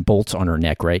Frankenstein bolts on her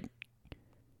neck, right?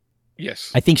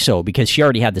 Yes. I think so, because she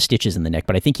already had the stitches in the neck,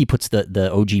 but I think he puts the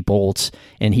OG bolts,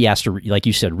 and he has to, like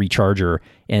you said, recharge her.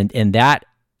 And that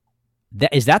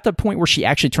is that the point where she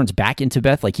actually turns back into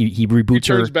Beth? Like he reboots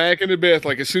her? Turns back into Beth.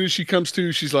 Like as soon as she comes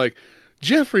to, she's like,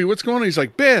 Jeffrey, what's going on? He's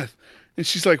like, Beth. And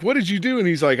she's like, what did you do? And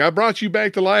he's like, I brought you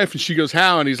back to life. And she goes,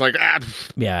 how? And he's like,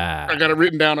 yeah, I got it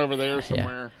written down over there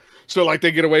somewhere. Yeah. So like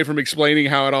they get away from explaining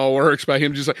how it all works by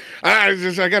him just like, I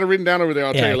got it written down over there.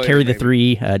 I'll tell you later. Carry the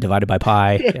 3 divided by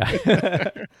pi. Yeah.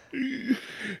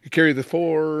 Carry the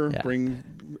 4, bring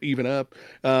even up.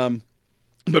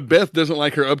 But Beth doesn't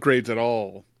like her upgrades at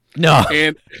all. No.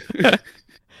 And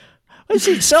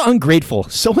so ungrateful.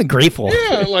 So ungrateful.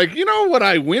 Yeah, like, you know what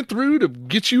I went through to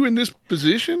get you in this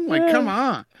position? Like, come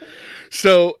on.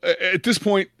 So at this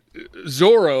point,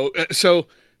 Zorro,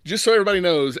 just so everybody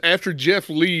knows, after Jeff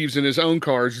leaves in his own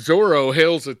car, Zorro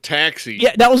hails a taxi.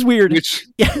 Yeah, that was weird.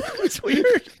 Yeah, that was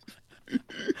weird.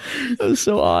 That was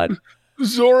so odd.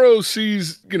 Zorro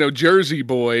sees, Jersey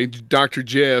boy, Dr.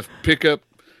 Jeff, pick up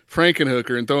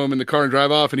Frankenhooker and throw him in the car and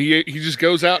drive off, and he just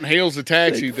goes out and hails the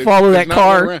taxi. Follow that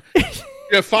car.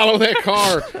 Yeah, follow that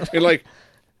car. And like,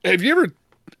 have you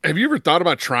ever thought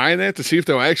about trying that to see if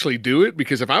they'll actually do it?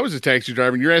 Because if I was a taxi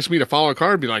driver and you're asking me to follow a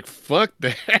car, I'd be like, fuck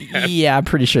that. Yeah, I'm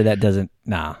pretty sure that doesn't.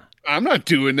 Nah. I'm not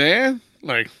doing that.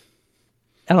 Like,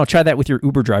 I don't know. Try that with your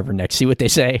Uber driver next. See what they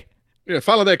say. Yeah,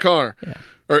 follow that car. Yeah.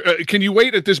 Or can you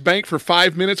wait at this bank for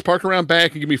 5 minutes, park around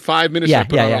back, and give me 5 minutes to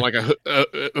put on like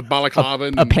a balaclava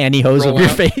and a pantyhose over your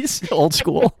out? face? Old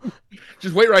school.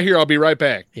 Just wait right here. I'll be right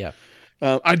back. Yeah.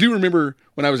 I do remember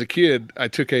when I was a kid, I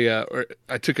took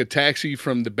a taxi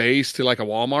from the base to like a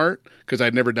Walmart because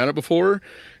I'd never done it before.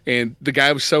 And the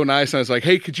guy was so nice. And I was like,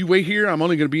 hey, could you wait here? I'm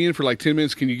only going to be in for like 10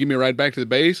 minutes. Can you give me a ride back to the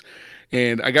base?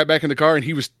 And I got back in the car and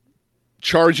he was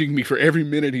charging me for every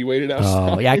minute he waited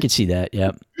outside. Oh, yeah, I could see that.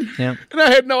 Yep. And I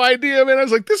had no idea, man. I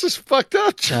was like, this is fucked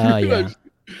up. Yeah.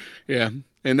 Yeah.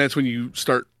 And that's when you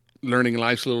start learning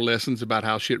life's little lessons about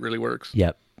how shit really works.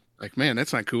 Yep. Like, man,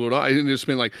 that's not cool at all. I didn't just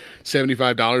spend like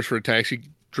 $75 for a taxi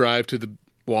drive to the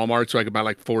Walmart so I could buy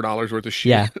like $4 worth of shit.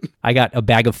 Yeah. I got a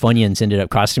bag of Funyuns, ended up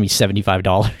costing me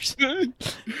 $75.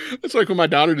 That's like when my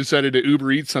daughter decided to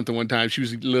Uber Eats something one time. She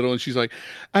was little and she's like,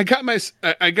 I got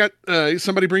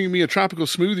somebody bringing me a tropical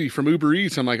smoothie from Uber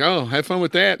Eats. I'm like, oh, have fun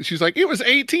with that. And she's like, it was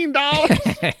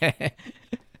 $18.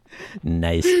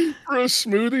 Nice. For a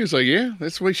smoothie. It's like, yeah,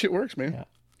 that's the way shit works, man. Yeah.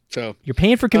 So you're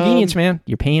paying for convenience, man.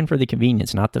 You're paying for the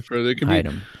convenience, not the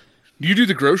item. Do you do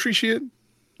the grocery shit?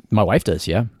 My wife does,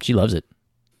 yeah. She loves it.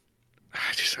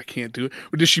 I can't do it.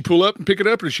 Or does she pull up and pick it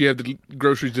up, or does she have the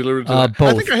groceries delivered to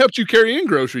both. I think I helped you carry in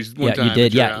groceries one time. Yeah, you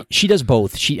did. Yeah, she does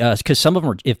both. She because some of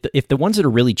them are, if the ones that are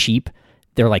really cheap,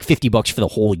 they're like $50 for the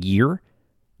whole year,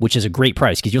 which is a great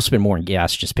price because you'll spend more in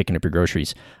gas just picking up your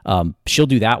groceries. She'll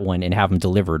do that one and have them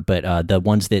delivered, but the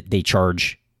ones that they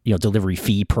charge, delivery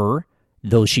fee per,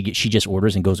 those she just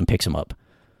orders and goes and picks them up.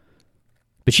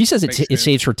 But she says it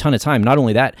saves her a ton of time. Not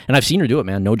only that, and I've seen her do it,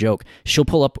 man, no joke. She'll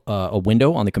pull up a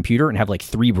window on the computer and have like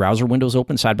 3 browser windows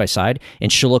open side by side,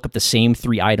 and she'll look up the same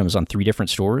 3 items on 3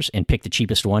 different stores and pick the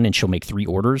cheapest one, and she'll make 3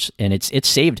 orders, and it's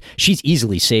saved. She's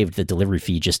easily saved the delivery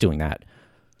fee just doing that.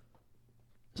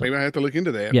 Maybe I have to look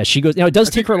into that. Yeah, she goes. It does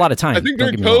take her a lot of time. I think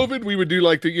during COVID, we would do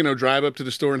like the drive up to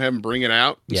the store and have them bring it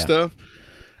out and stuff.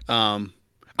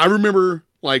 I remember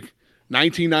like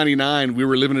 1999, we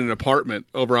were living in an apartment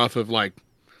over off of like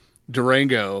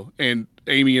Durango, and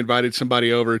Amy invited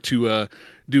somebody over to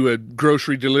do a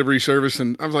grocery delivery service,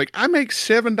 and I was like, I make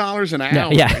 $7 an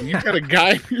hour. Yeah. And you got a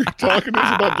guy you're talking to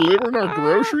us about delivering our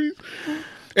groceries?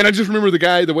 And I just remember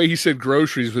the way he said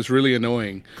groceries was really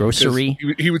annoying. Grocery?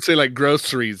 He would say like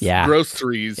groceries. Yeah.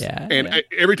 Groceries. Yeah. And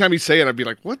every time he'd say it, I'd be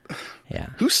like, what? Yeah.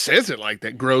 Who says it like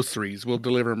that? Groceries. We'll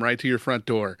deliver them right to your front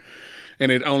door.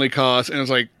 And it only costs, and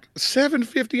it's like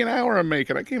 $7.50 an hour I'm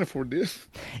making. I can't afford this.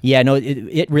 Yeah, no,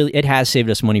 it has saved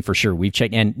us money for sure. We've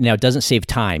checked, and now it doesn't save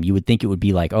time. You would think it would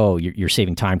be like, oh, you're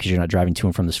saving time because you're not driving to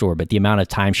and from the store. But the amount of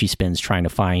time she spends trying to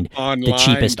find Online, the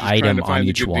cheapest item on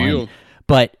each one. Deal.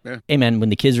 But, hey, man, when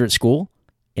the kids are at school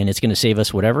and it's going to save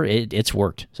us whatever, it's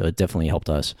worked. So it definitely helped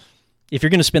us. If you're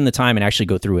going to spend the time and actually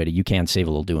go through it, you can save a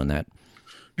little doing that.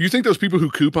 Do you think those people who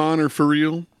coupon are for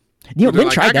real? You know, Lynn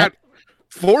tried that.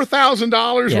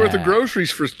 $4,000 worth of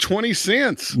groceries for 20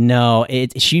 cents. No,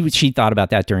 she thought about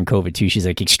that during COVID too. She's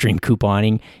like extreme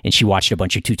couponing, and she watched a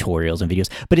bunch of tutorials and videos.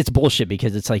 But it's bullshit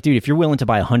because it's like, dude, if you're willing to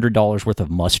buy $100 worth of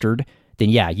mustard, then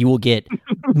yeah, you will get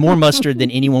more mustard than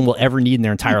anyone will ever need in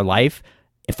their entire life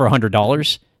for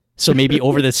 $100. So maybe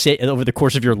over the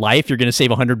course of your life, you're going to save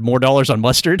 $100 more on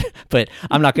mustard. But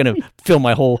I'm not going to fill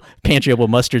my whole pantry up with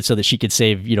mustard so that she could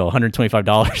save,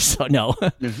 $125. So no.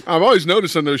 I've always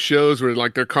noticed on those shows where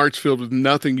like their carts filled with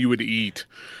nothing you would eat.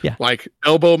 Yeah. Like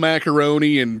elbow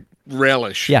macaroni and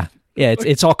relish. Yeah. Yeah.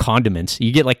 It's all condiments.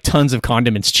 You get like tons of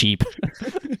condiments cheap.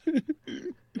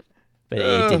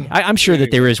 But I'm sure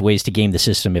that there is ways to game the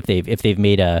system if they've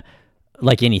made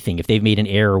like anything, if they've made an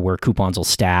error where coupons will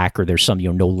stack or there's some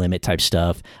no limit type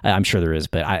stuff. I'm sure there is,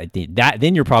 but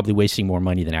then you're probably wasting more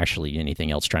money than actually anything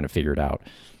else trying to figure it out.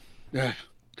 Yeah.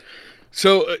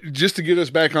 So just to get us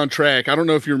back on track, I don't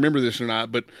know if you remember this or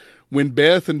not, but when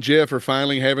Beth and Jeff are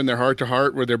finally having their heart to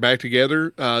heart where they're back together,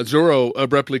 Zorro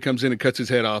abruptly comes in and cuts his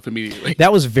head off immediately.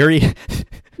 That was very,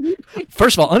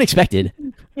 first of all, unexpected.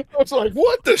 I was like,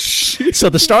 what the shit? So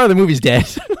the star of the movie's dead.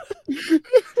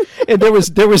 And there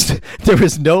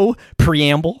was no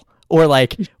preamble or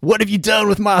like, what have you done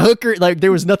with my hooker? Like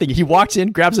there was nothing. He walks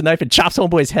in, grabs a knife, and chops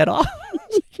homeboy's head off,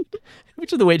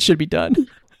 which is the way it should be done.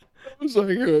 I was like,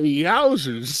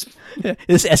 yowzers. Yeah,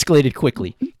 this escalated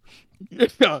quickly.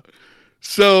 Yeah.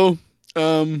 So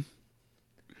now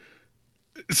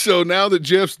that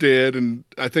Jeff's dead, and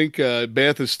I think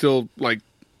Beth is still like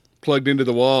plugged into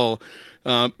the wall.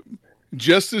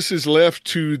 Justice is left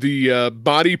to the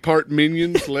body part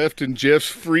minions left in Jeff's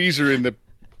freezer in the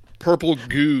purple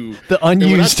goo. The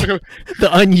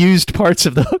unused parts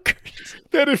of the hookers.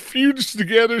 That are fused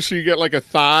together, so you got like a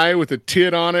thigh with a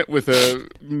tit on it with a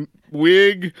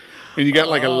wig, and you got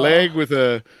like a leg with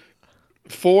a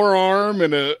forearm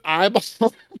and an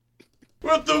eyeball.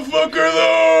 What the fuck are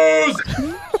those?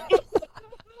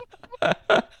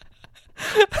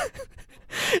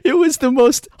 It was the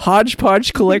most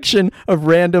hodgepodge collection of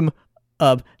random,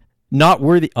 not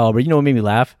worthy. Oh, but you know what made me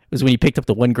laugh? It was when he picked up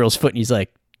the one girl's foot and he's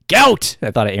like, gout!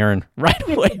 I thought of Aaron right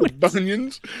away.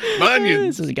 Bunions.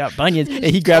 He got bunions. And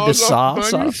he grabbed a saw.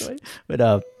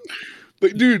 But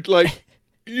dude, like,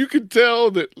 you could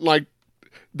tell that, like,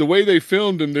 the way they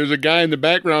filmed him, there's a guy in the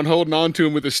background holding on to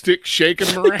him with a stick, shaking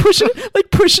him around.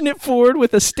 pushing it forward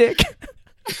with a stick.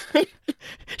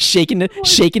 shaking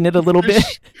it a little bit.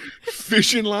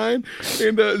 Fishing line.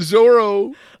 And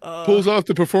Zorro pulls off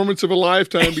the performance of a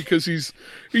lifetime because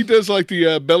he does like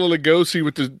the Bela Lugosi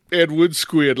with the Ed Wood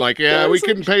squid. Like, we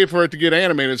couldn't pay for it to get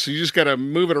animated, so you just got to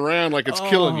move it around like it's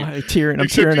killing you. I'm tearing up.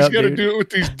 He's got to do it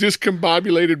with these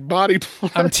discombobulated body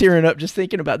parts. I'm tearing up just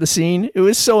thinking about the scene. It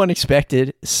was so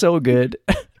unexpected, so good.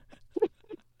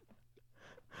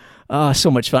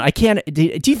 So much fun. Do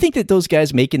you think that those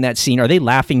guys making that scene, are they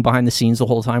laughing behind the scenes the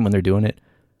whole time when they're doing it?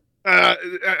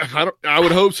 I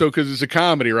would hope so, because it's a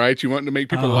comedy, right? You want to make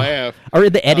people laugh. Or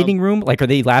in the editing room, like, are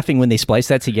they laughing when they splice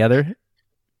that together?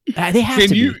 They have to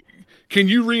be. Can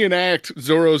you reenact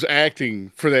Zorro's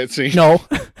acting for that scene? No.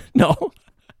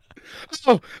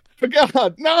 Oh,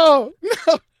 God, no.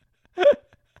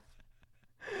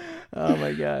 Oh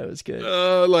my God, it was good.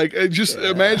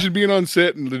 Imagine being on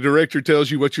set and the director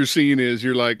tells you what your scene is.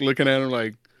 You're like looking at him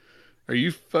like, are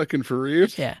you fucking for real?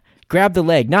 Yeah. Grab the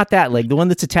leg, not that leg, the one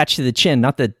that's attached to the chin,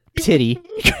 not the titty.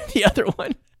 The other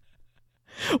one.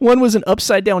 One was an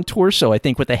upside down torso, I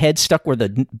think, with the head stuck where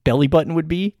the belly button would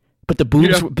be, but the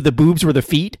boobs were the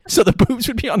feet, so the boobs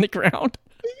would be on the ground.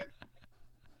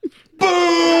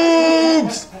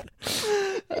 Boobs!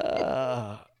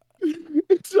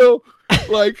 So,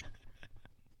 like,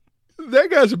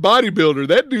 that guy's a bodybuilder.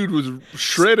 That dude was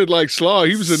shredded like slaw.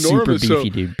 He was enormous. Super beefy,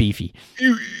 dude. Beefy.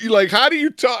 You like, how do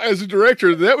you talk as a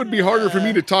director? That would be harder for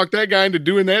me to talk that guy into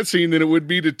doing that scene than it would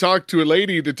be to talk to a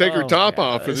lady to take her top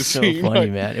off for the scene. So funny,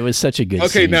 man. It was such a good scene.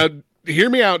 Okay, now hear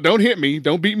me out. Don't hit me.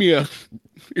 Don't beat me up.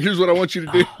 Here's what I want you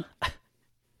to do.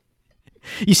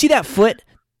 You see that foot?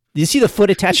 You see the foot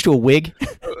attached to a wig?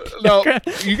 No,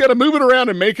 you got to move it around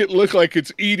and make it look like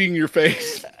it's eating your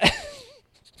face.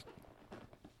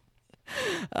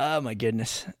 Oh my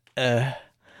goodness. Act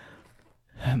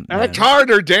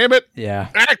harder, damn it. Yeah.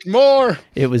 Act more.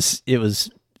 It was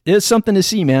something to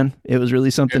see, man. It was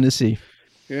really something to see.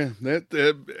 Yeah,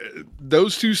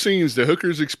 those two scenes, the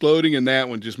hookers exploding and that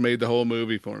one, just made the whole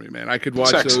movie for me, man. I could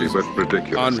watch Sexy those. but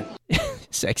ridiculous.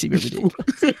 Sexy but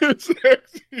ridiculous.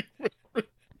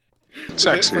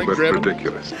 Sexy but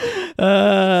ridiculous.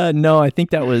 No, I think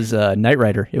that was Knight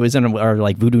Rider. It was in our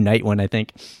like Voodoo Night one, I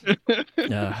think.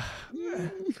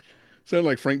 Sound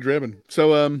like Frank Drebin.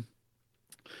 So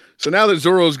now that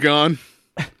Zorro's gone,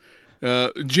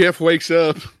 Jeff wakes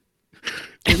up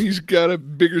and he's got a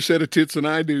bigger set of tits than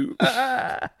I do.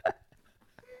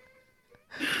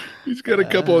 He's got a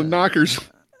couple of knockers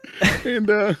and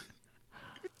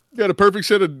got a perfect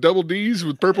set of double D's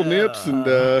with purple nips, and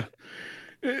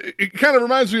it kind of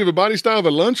reminds me of a body style of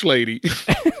a lunch lady.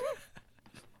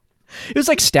 It was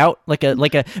like stout, like a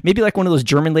maybe like one of those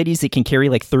German ladies that can carry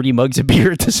like 30 mugs of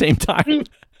beer at the same time.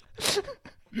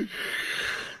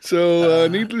 So,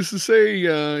 needless to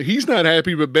say, he's not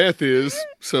happy, but Beth is.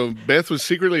 So Beth was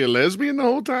secretly a lesbian the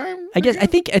whole time? I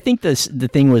think the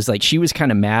thing was like she was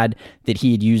kind of mad that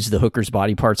he had used the hooker's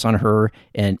body parts on her,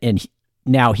 and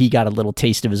now he got a little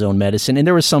taste of his own medicine. And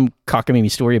there was some cockamamie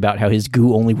story about how his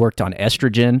goo only worked on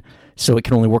estrogen, so it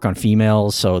could only work on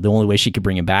females. So the only way she could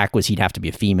bring him back was he'd have to be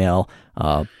a female.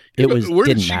 Where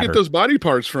did she get those body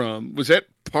parts from? Was that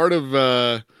part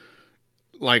of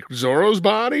like Zorro's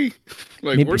body?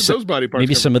 Like, where did those body parts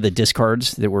maybe come some of the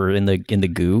discards that were in the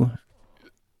goo.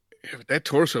 Yeah, but that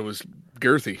torso was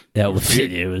girthy.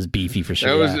 It was beefy for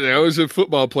sure. That was a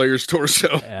football player's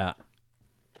torso.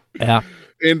 Yeah.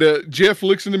 And Jeff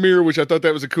looks in the mirror, which I thought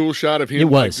that was a cool shot of him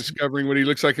like, discovering what he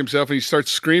looks like himself. And he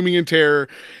starts screaming in terror.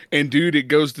 And dude, it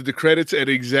goes to the credits at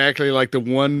exactly like the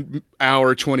 1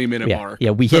 hour, 20-minute mark. Yeah,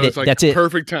 we hit it. Like That's it.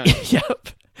 Perfect time. Yep.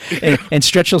 And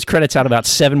stretch those credits out about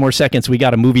 7 more seconds. We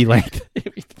got a movie length.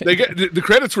 The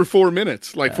credits were 4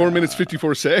 minutes, like 4 minutes,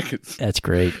 54 seconds. That's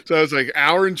great. So I was like,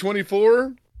 hour and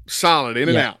 24, solid, in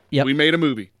and out. Yep. We made a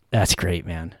movie. That's great,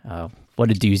 man. What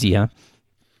a doozy, huh?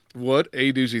 What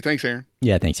a doozy. Thanks, Aaron.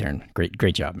 Yeah, thanks, Aaron.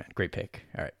 Great job, man. Great pick.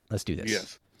 All right, let's do this.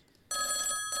 Yes.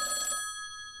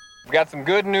 I've got some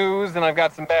good news and I've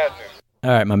got some bad news.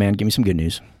 All right, my man, give me some good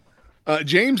news.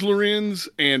 James Lorenz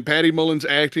and Patty Mullins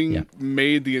acting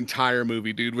made the entire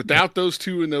movie, dude. Without those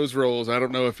two in those roles, I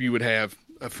don't know if you would have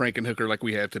a Frankenhooker like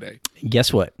we have today.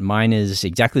 Guess what? Mine is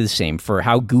exactly the same. For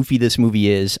how goofy this movie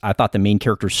is, I thought the main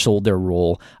characters sold their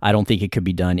role. I don't think it could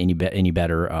be done any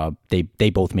better. They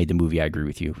both made the movie. I agree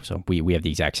with you. So we have the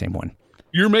exact same one.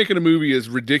 You're making a movie as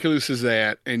ridiculous as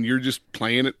that, and you're just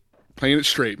playing it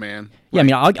straight, man. Yeah, I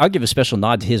mean, I'll give a special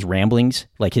nod to his ramblings.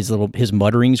 Like his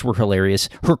mutterings were hilarious.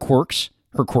 Her quirks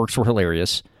were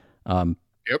hilarious.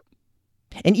 Yep.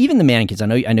 And even the mannequins. I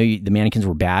know the mannequins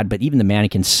were bad, but even the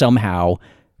mannequins somehow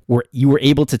you were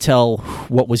able to tell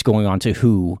what was going on to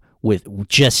who with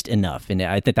just enough. And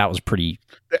I think that was pretty.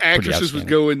 The actresses would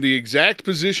go in the exact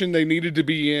position they needed to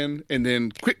be in, and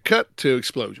then quick cut to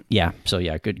explosion. Yeah. So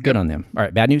yeah, good on them. All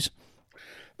right, bad news.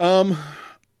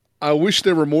 I wish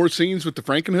there were more scenes with the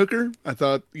Frankenhooker. I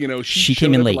thought, she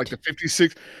came in late, like the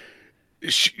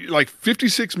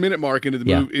 56-minute mark into the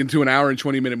movie, into an hour and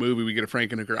 20-minute movie. We get a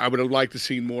Frankenhooker. I would have liked to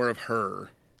see more of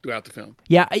her throughout the film.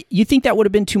 Yeah, you think that would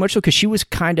have been too much though, because she was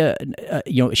kind of,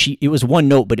 it was one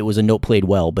note, but it was a note played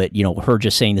well. But her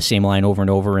just saying the same line over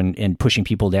and over and pushing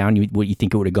people down. You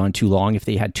think it would have gone too long if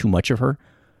they had too much of her?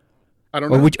 I don't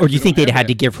know. Or do you think they'd had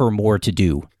to give her more to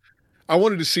do? I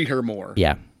wanted to see her more.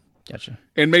 Yeah. Gotcha.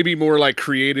 And maybe more like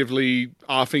creatively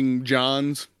offing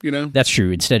Johns, That's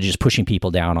true. Instead of just pushing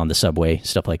people down on the subway,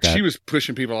 stuff like that. She was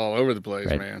pushing people all over the place,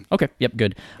 right. Man. Okay. Yep.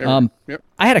 Good. Yep.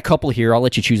 I had a couple here. I'll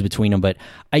let you choose between them, but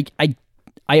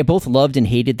I both loved and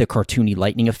hated the cartoony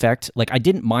lightning effect. Like I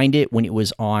didn't mind it when it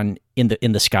was on in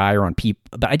the sky or on people,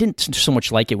 but I didn't so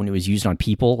much like it when it was used on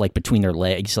people, like between their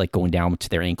legs, like going down to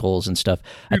their ankles and stuff.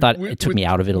 I thought it took me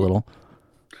out of it a little.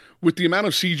 With the amount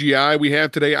of CGI we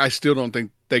have today, I still don't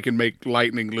think they can make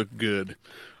lightning look good.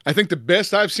 I think the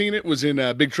best I've seen it was in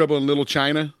Big Trouble in Little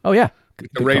China. Oh, yeah. The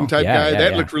Raiden type guy.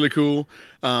 That looked really cool.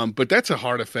 But that's a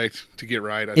hard effect to get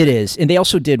right. It is. And they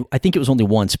also did, I think it was only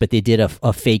once, but they did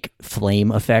a fake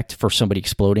flame effect for somebody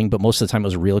exploding, but most of the time it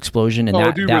was a real explosion. And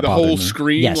that where the whole me.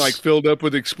 screen filled up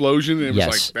with explosion. And it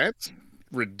was like, that's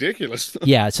ridiculous.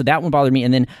 Yeah, so that one bothered me.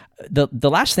 And then the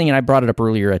last thing, and I brought it up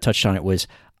earlier, I touched on it, was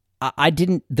I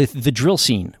didn't, the drill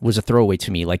scene was a throwaway to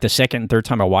me. Like the second and third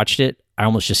time I watched it, I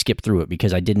almost just skipped through it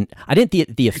because I didn't the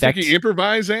effect. You think he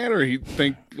improvised that, or he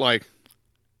think like?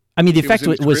 I mean, the effect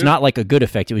was not like a good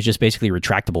effect. It was just basically a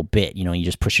retractable bit. You know, you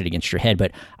just push it against your head.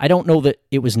 But I don't know that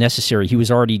it was necessary. He was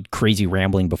already crazy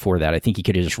rambling before that. I think he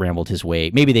could have just rambled his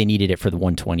way. Maybe they needed it for the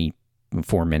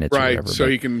 124 minutes or whatever. So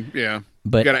he can,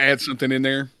 but you got to add something in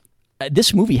there.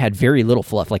 This movie had very little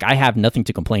fluff. Like, I have nothing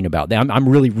to complain about. I'm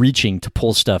really reaching to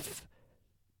pull stuff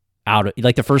out.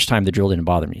 Like the first time, the drill didn't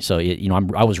bother me. So,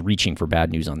 I was reaching for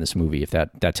bad news on this movie, if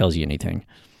that tells you anything.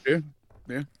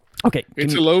 Yeah. Okay.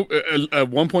 It's a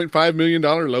 $1.5 million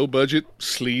low budget,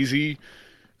 sleazy,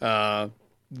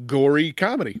 gory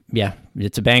comedy. Yeah,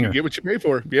 it's a banger. You get what you pay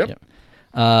for. Yep.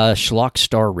 Schlock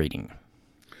star rating.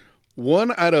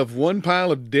 1 out of 1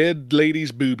 pile of dead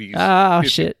ladies' boobies.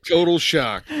 Shit. Total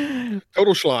shock.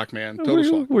 Total schlock, man. Total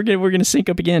schlock. We're gonna sync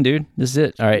up again, dude. This is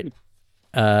it. All right.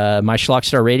 My schlock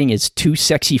star rating is 2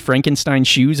 sexy Frankenstein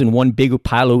shoes and 1 big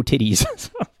pile of titties.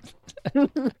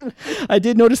 I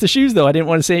did notice the shoes, though. I didn't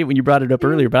want to say it when you brought it up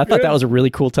earlier, but I thought that was a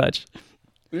really cool touch.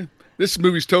 Yeah. This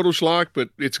movie's total schlock, but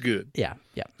it's good. Yeah.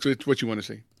 So it's what you want to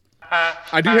see.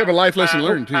 I do have a life lesson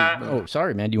learned, too. Oh,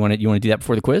 sorry, man. Do you want to do that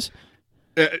before the quiz?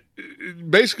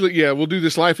 Basically, we'll do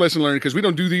this life lesson learned because we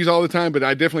don't do these all the time, but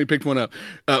I definitely picked one up.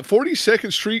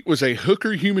 42nd Street was a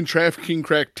hooker human trafficking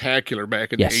cracktacular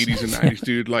back in the 80s and 90s,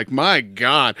 dude. Like, my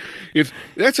God. If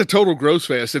that's a total gross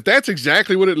fest. If that's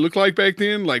exactly what it looked like back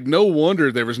then, like, no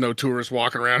wonder there was no tourists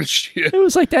walking around and shit. It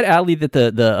was like that alley that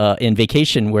the in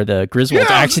Vacation where the Griswolds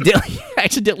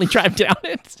accidentally drive down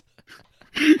it.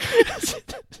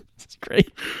 It's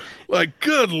great. Like,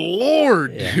 good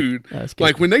Lord, dude.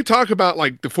 Like, when they talk about,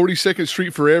 like, the 42nd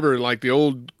Street Forever, like, the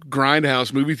old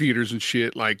Grindhouse movie theaters and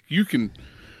shit, like,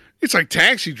 it's like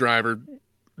Taxi Driver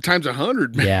times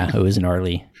 100, man. Yeah, it was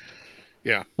gnarly.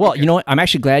 Yeah. Well, you know what? I'm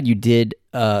actually glad you did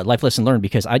Life Lesson Learned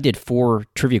because I did 4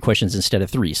 trivia questions instead of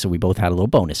 3, so we both had a little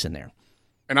bonus in there.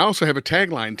 And I also have a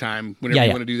tagline time whenever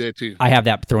you want to do that, too. I have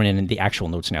that thrown in the actual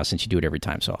notes now since you do it every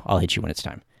time, so I'll hit you when it's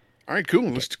time. All right, cool.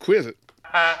 Let's quiz it.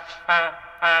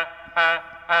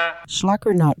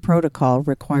 Schlockernaut protocol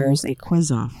requires a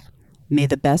quiz-off. May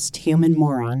the best human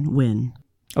moron win.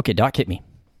 Okay, Doc, hit me.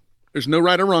 There's no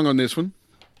right or wrong on this one.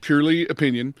 Purely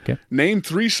opinion. Okay. Name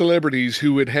 3 celebrities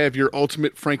who would have your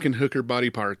ultimate Frankenhooker body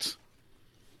parts.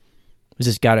 Is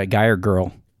this got a guy or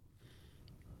girl?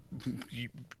 You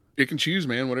pick and choose,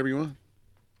 man. Whatever you want.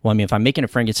 Well, I mean, if I'm making a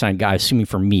Frankenstein guy, assuming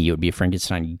for me it would be a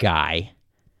Frankenstein guy.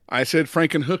 I said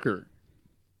Frankenhooker.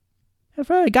 If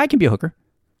a guy can be a hooker.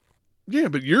 Yeah,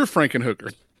 but you're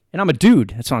Frankenhooker. And I'm a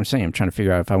dude. That's what I'm saying. I'm trying to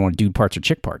figure out if I want dude parts or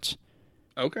chick parts.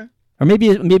 Okay. Or maybe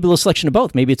a little selection of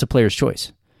both. Maybe it's a player's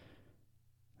choice.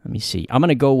 Let me see. I'm going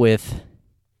to go with...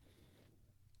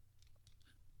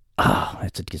 Oh,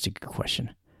 that's a good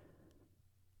question.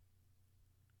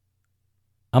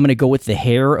 I'm going to go with the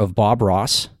hair of Bob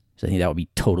Ross. So I think that would be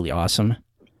totally awesome.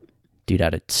 Dude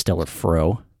out of Stellar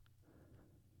Fro.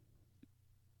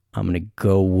 I'm going to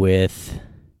go with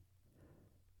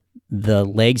the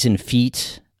legs and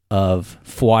feet of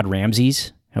Fuad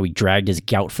Ramses, how he dragged his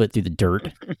gout foot through the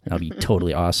dirt. That would be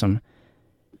totally awesome.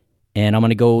 And I'm going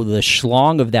to go the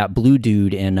schlong of that blue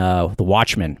dude in The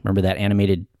Watchmen. Remember that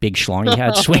animated big schlong he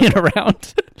had swinging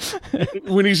around?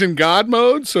 When he's in God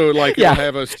mode, so like he'll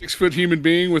have a 6-foot human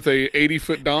being with a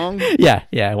 80-foot dong? Yeah,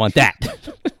 I want that.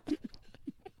 A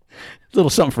little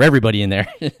something for everybody in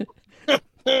there.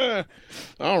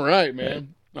 All right,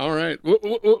 man. All right.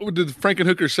 What did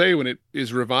Frankenhooker say when it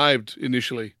is revived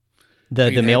initially?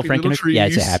 The male Frankenhooker? Yeah,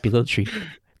 it's a happy little tree.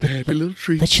 Happy little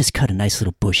tree. Let's just cut a nice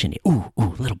little bush in it. Ooh,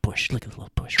 little bush. Look at the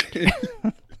little bush.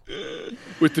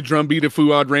 With the drum beat of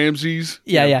Fuad Ramses.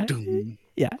 Yeah. Dum,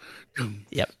 Yeah. dum.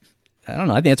 Yep. I don't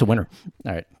know. I think that's a winner.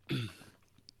 All right.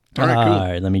 All right, cool. All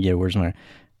right, let me get where's my...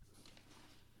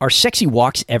 Are sexy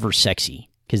walks ever sexy?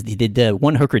 Because the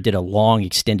one hooker did a long,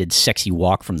 extended, sexy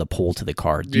walk from the pole to the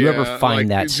car. Do you ever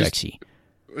find that sexy?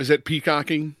 Is that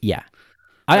peacocking? Yeah.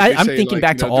 I'm thinking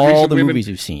back to all the movies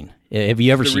we've seen. Have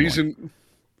you ever seen one?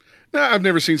 No, I've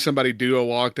never seen somebody do a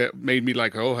walk that made me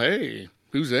like, oh, hey,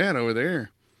 who's that over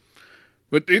there?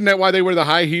 But isn't that why they wear the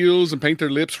high heels and paint their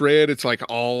lips red? It's like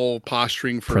all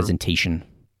posturing for... Presentation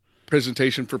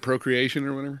for procreation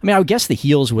or whatever? I mean, I would guess the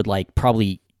heels would like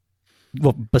probably...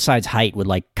 Well, besides height, would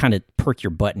like kind of perk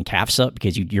your butt and calves up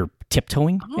because you're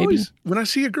tiptoeing, maybe? When I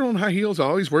see a girl in high heels, I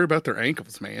always worry about their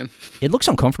ankles, man. It looks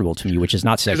uncomfortable to me, which is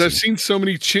not sexy. Because I've seen so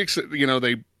many chicks that,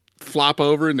 they flop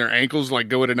over and their ankles like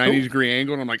go at a 90-degree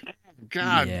angle, and I'm like,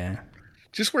 God. Yeah.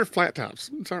 Just wear flat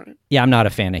tops. It's all right. Yeah, I'm not a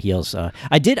fan of heels.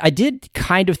 I did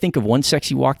kind of think of one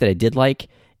sexy walk that I did like.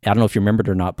 I don't know if you remembered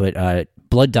or not, but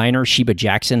Blood Diner, Sheba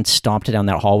Jackson stomped down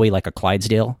that hallway like a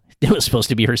Clydesdale. it was supposed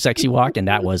to be her sexy walk, and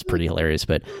that was pretty hilarious.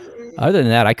 But other than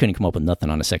that, I couldn't come up with nothing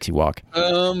on a sexy walk.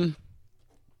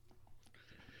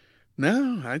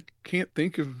 No, I can't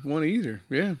think of one either.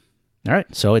 Yeah. All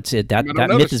right, so that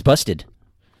myth is busted.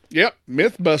 Yep,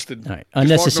 myth busted. All right,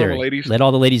 unnecessary. Normal, let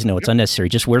all the ladies know it's unnecessary.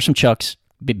 Just wear some Chucks,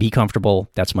 be comfortable.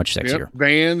 That's much sexier. Yep.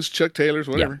 Vans, Chuck Taylors,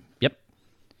 whatever. Yep.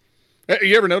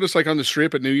 You ever notice, like on the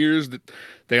Strip at New Year's, that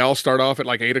they all start off at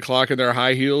like 8:00 in their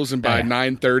high heels, and by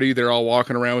 9:30 they're all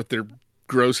walking around with their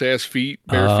gross ass feet,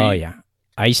 bare feet. Oh yeah,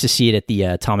 I used to see it at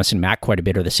the Thomas and Mack quite a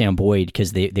bit, or the Sam Boyd,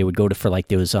 because they would go for like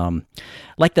those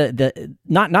like the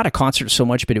not a concert so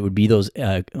much, but it would be those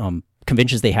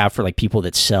conventions they have for like people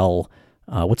that sell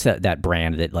what's that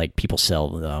brand that like people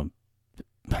sell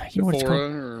you know what it's called?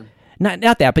 Or...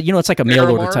 Not that, but it's like a mail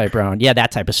order Aramark? type round. Yeah,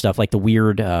 that type of stuff, like the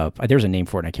weird. There's a name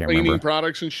for it, and I can't Cleaning remember.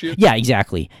 products and shit. Yeah,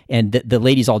 exactly. And the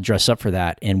ladies all dress up for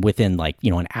that, and within like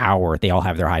an hour, they all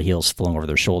have their high heels flung over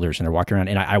their shoulders, and they're walking around.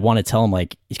 And I want to tell them,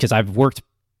 like, because I've worked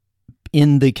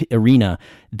in the arena,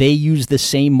 they use the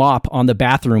same mop on the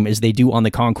bathroom as they do on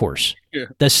the concourse. Yeah.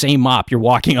 The same mop you're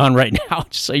walking on right now,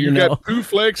 just so you know. got poo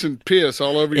flakes and piss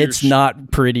all over your It's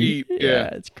not pretty. feet. Yeah,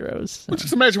 it's gross. Well,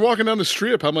 just imagine walking down the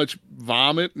Strip, how much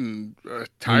vomit and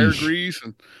tire grease.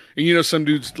 And some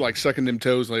dudes like sucking them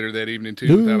toes later that evening,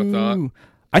 too, without a thought.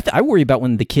 I worry about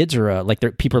when the kids are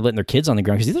people are letting their kids on the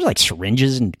ground, because there's like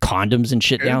syringes and condoms and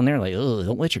shit down there. Like, oh,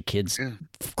 don't let your kids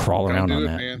crawl around on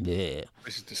that. Man. Yeah,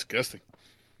 this is disgusting.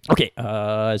 Okay,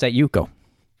 is that you? Go.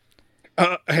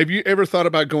 Have you ever thought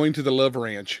about going to the Love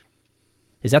Ranch?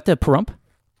 Is that the Pahrump?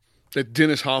 The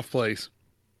Dennis Hoff place.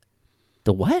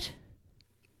 The what?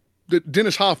 The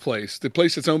Dennis Hoff place. The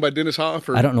place that's owned by Dennis Hoff.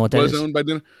 Or I don't know what that is. Was owned by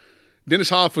Dennis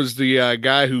Hoff was the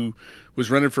guy who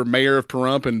was running for mayor of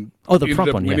Pahrump and the ended Pahrump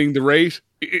up one, winning the race.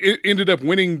 It ended up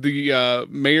winning the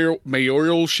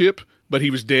mayoralship, but he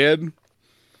was dead.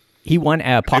 He won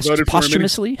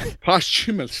posthumously?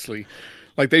 Posthumously.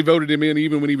 Like they voted him in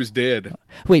even when he was dead.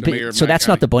 Wait, but so that's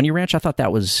not the Bunny Ranch? I thought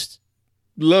that was...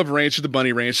 Love Ranch is the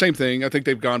Bunny Ranch. Same thing. I think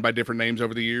they've gone by different names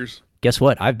over the years. Guess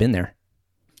what? I've been there.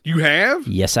 You have?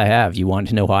 Yes, I have. You want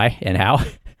to know why and how?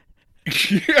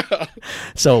 Yeah.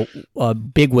 So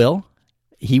Big Will,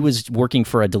 he was working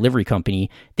for a delivery company.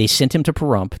 They sent him to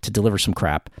Pahrump to deliver some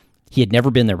crap. He had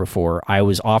never been there before. I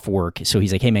was off work, so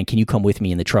he's like, hey, man, can you come with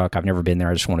me in the truck? I've never been there.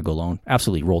 I just want to go alone.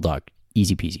 Absolutely, roll dog.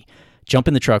 Easy peasy. Jump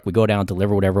in the truck. We go down,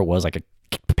 deliver whatever it was, like a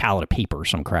pallet of paper or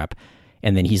some crap.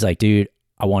 And then he's like, dude,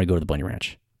 I want to go to the Bunny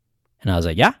Ranch. And I was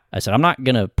like, yeah. I said, I'm not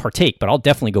going to partake, but I'll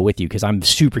definitely go with you because I'm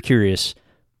super curious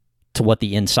to what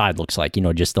the inside looks like,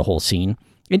 just the whole scene.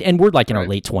 And we're like in our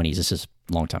late 20s. This is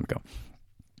a long time ago.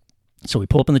 So we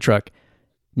pull up in the truck.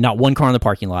 Not one car in the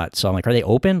parking lot. So I'm like, are they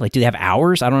open? Like, do they have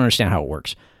hours? I don't understand how it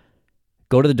works.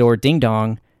 Go to the door. Ding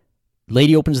dong.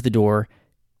 Lady opens the door.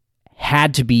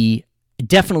 Had to be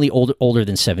definitely older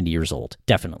than 70 years old.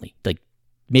 Definitely. Like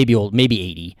maybe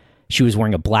 80. She was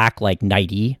wearing a black like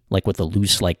nightie, like with a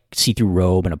loose like see-through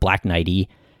robe and a black nightie.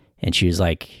 And she was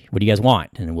like, what do you guys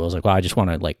want? And Will's like, well, I just want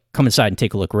to like come inside and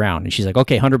take a look around. And she's like,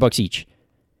 okay, $100 each.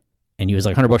 And he was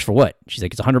like, $100 for what? She's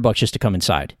like, it's $100 just to come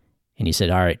inside. And he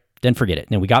said, all right, then forget it. And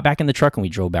then we got back in the truck and we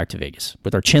drove back to Vegas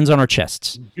with our chins on our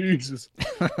chests. Jesus.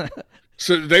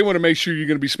 So they want to make sure you're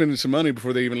going to be spending some money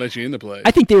before they even let you in the place.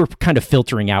 I think they were kind of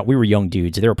filtering out. We were young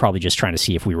dudes. They were probably just trying to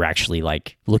see if we were actually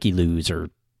like looky-loos or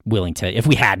willing to, if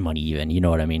we had money even, you know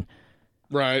what I mean?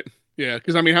 Right. Yeah.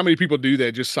 Because, I mean, how many people do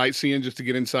that? Just sightseeing just to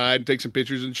get inside and take some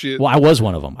pictures and shit? Well, I was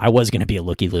one of them. I was going to be a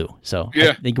looky-loo. So yeah.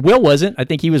 I think Will wasn't. I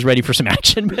think he was ready for some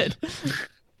action. But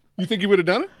you think he would have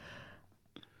done it?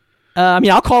 I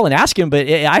mean, I'll call and ask him, but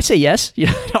I say yes.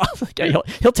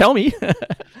 He'll tell me.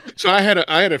 So I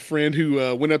had a friend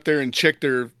who went up there and checked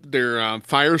their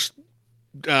fire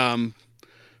alarm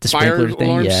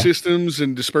systems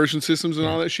and dispersion systems and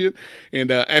all that shit.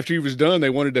 And after he was done, they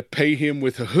wanted to pay him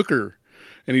with a hooker.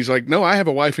 And he's like, no, I have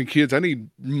a wife and kids. I need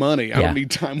money. I don't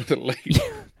need time with a lady.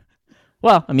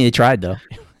 Well, I mean, they tried, though.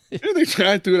 Yeah, they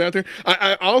tried to do it out there.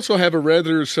 I also have a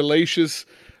rather salacious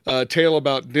tale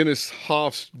about Dennis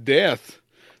Hoff's death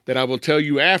that I will tell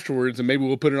you afterwards, and maybe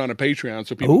we'll put it on a Patreon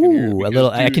so people can hear it. A little.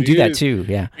 Dude, I can do that too.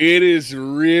 Yeah, it is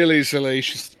really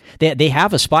salacious. They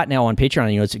have a spot now on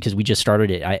Patreon. It's because we just started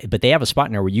it. But they have a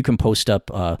spot now where you can post up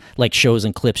like shows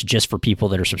and clips just for people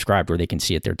that are subscribed, where they can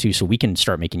see it there too. So we can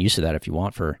start making use of that if you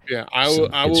want.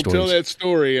 I will tell that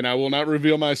story, and I will not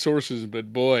reveal my sources.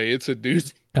 But boy, it's a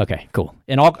doozy. Okay, cool.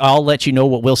 And I'll let you know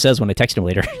what Will says when I text him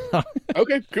later.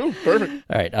 Okay, cool, perfect.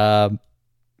 All right,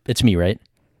 it's me, right?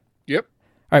 Yep.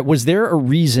 All right. Was there a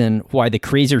reason why the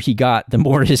crazier he got, the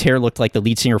more his hair looked like the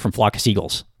lead singer from Flock of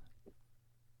Seagulls?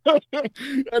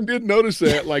 I did notice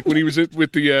that, like when he was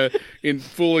with the in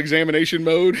full examination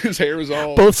mode, his hair was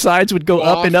all both sides would go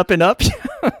up and up and up,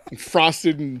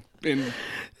 frosted and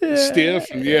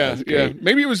stiff, and yeah.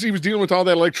 Maybe he was dealing with all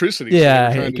that electricity. Yeah,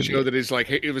 so trying to show that it's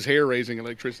like it was hair raising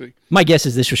electricity. My guess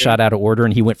is this was shot out of order,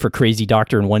 and he went for Crazy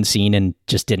Doctor in one scene and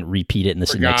just didn't repeat it in the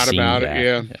next scene. Forgot about it.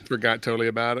 Yeah, forgot totally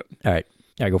about it. All right,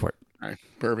 go for it. All right,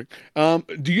 perfect.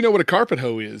 Do you know what a carpet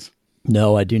hoe is?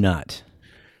 No, I do not.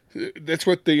 That's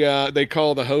what they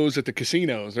call the hoes at the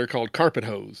casinos. They're called carpet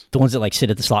hoes. The ones that like sit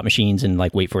at the slot machines and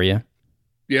like wait for you.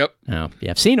 Yep. Oh, yeah,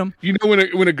 I've seen them. You know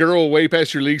when a girl way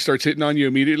past your league starts hitting on you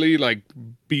immediately, like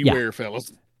beware,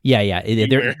 fellas. Yeah.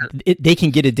 They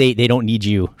can get a date. They don't need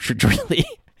you, really.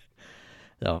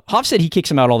 So, Hoff said he kicks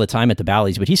them out all the time at the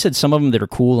Bally's, but he said some of them that are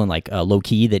cool and like low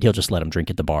key that he'll just let them drink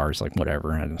at the bars, like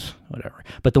whatever.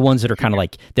 But the ones that are kind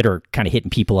of hitting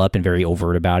people up and very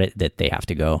overt about it, that they have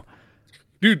to go.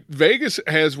 Dude, Vegas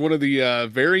has one of the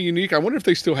very unique. I wonder if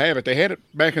they still have it. They had it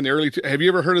back in the early. Have you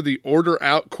ever heard of the order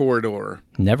out corridor?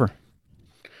 Never.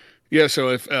 Yeah, so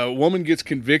if a woman gets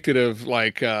convicted of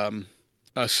like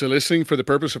soliciting for the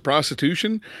purpose of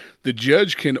prostitution, the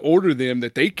judge can order them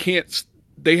that they can't.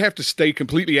 They have to stay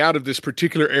completely out of this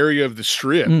particular area of the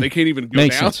strip. They can't even go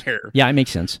down there. Yeah, it makes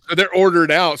sense. So they're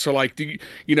ordered out. So like,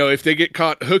 if they get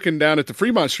caught hooking down at the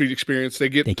Fremont Street Experience, they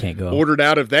can't go. Ordered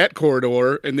out of that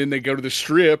corridor, and then they go to the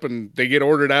strip and they get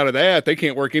ordered out of that. They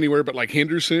can't work anywhere but like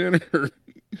Henderson.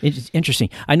 It's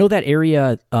interesting. I know that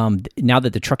area now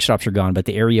that the truck stops are gone, but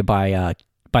the area by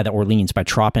the Orleans, by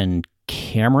Trop and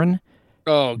Cameron.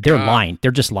 Oh, they're lined.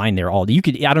 They're just lined there all.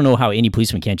 I don't know how any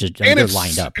policeman can't just. They're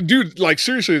lined up, dude. Like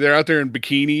seriously, they're out there in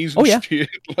bikinis. And shit,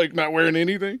 like not wearing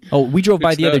anything. Oh, we drove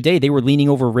by the other day. They were leaning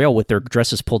over a rail with their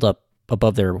dresses pulled up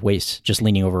above their waists, just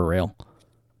leaning over a rail,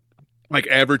 like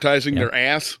advertising their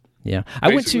ass. Yeah,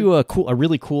 basically. I went to a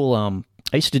really cool.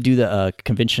 I used to do the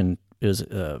convention. It was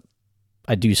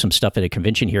I do some stuff at a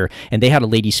convention here, and they had a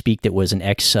lady speak that was an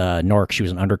ex-narc. She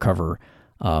was an undercover.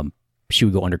 She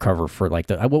would go undercover for like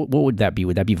what would that be?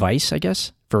 Would that be Vice, I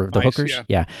guess, for the Vice, hookers?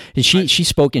 Yeah. And she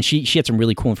spoke, and she had some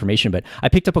really cool information, but I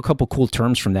picked up a couple cool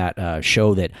terms from that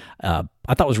show that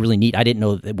I thought was really neat. I didn't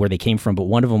know where they came from, but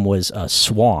one of them was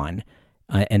swan.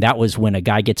 And that was when a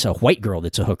guy gets a white girl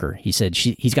that's a hooker. He said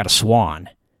he's got a swan,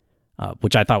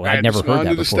 which I thought I'd never heard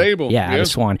that before. Stable. Yeah, a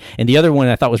swan. And the other one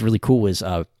I thought was really cool was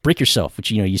break yourself, which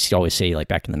you used to always say like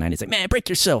back in the 90s, like, man, break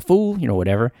yourself, fool,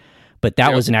 whatever. But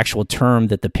that was an actual term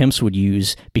that the pimps would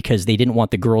use because they didn't want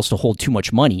the girls to hold too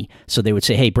much money. So they would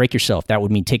say, hey, break yourself. That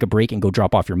would mean take a break and go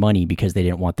drop off your money because they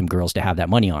didn't want them girls to have that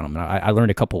money on them. And I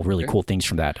learned a couple of really cool things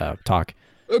from that talk.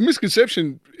 A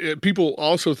misconception, people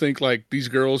also think like these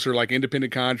girls are like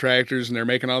independent contractors and they're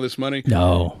making all this money.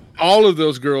 No. All of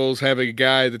those girls have a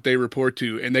guy that they report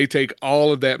to, and they take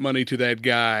all of that money to that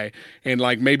guy. And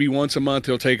like maybe once a month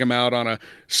he'll take them out on a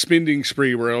spending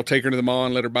spree where he'll take her to the mall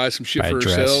and let her buy some shit for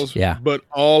herself. Yeah. But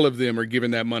all of them are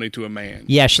giving that money to a man.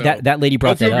 Yeah, that lady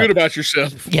brought that up. Feel good about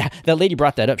yourself. Yeah, that lady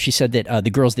brought that up. She said that the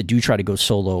girls that do try to go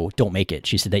solo don't make it.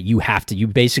 She said that you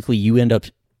end up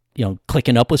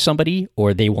clicking up with somebody,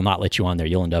 or they will not let you on there.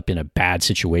 You'll end up in a bad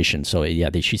situation. So yeah,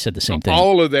 she said the same thing.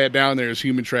 All of that down there is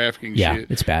human trafficking. Yeah,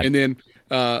 shit. It's bad. And then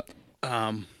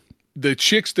the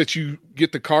chicks that you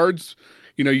get the cards,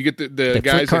 you get the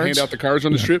guys that hand out the cards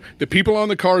on the strip. The people on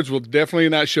the cards will definitely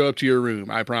not show up to your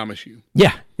room. I promise you.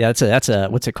 Yeah. That's a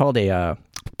what's it called? A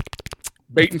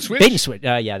bait and switch. Bait and switch.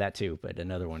 Yeah, that too. But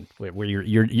another one where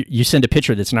you send a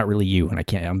picture that's not really you, and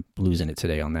I'm losing it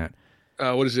today on that.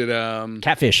 What is it?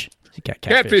 Catfish.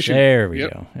 Catfish. There we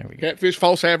go. Catfish,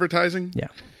 false advertising. Yeah.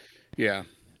 Yeah.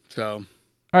 So.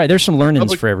 All right, there's some learnings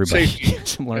Public for everybody.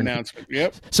 Some announcement.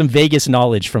 Yep. Some Vegas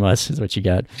knowledge from us is what you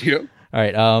got. Yep. All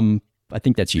right. I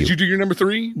think that's you. Did you do your number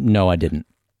 3? No, I didn't.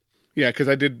 Yeah, because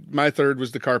I did. My third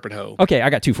was the carpet hoe. Okay,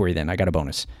 I got 2 for you then. I got a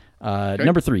bonus.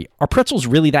 Number 3. Are pretzels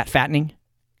really that fattening?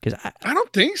 Because I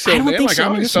don't think so, man. I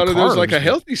always thought of those like a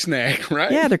healthy snack,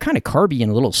 right? Yeah, they're kind of carby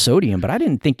and a little sodium, but I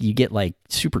didn't think you get like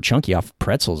super chunky off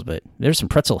pretzels. But there's some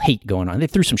pretzel hate going on. They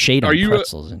threw some shade on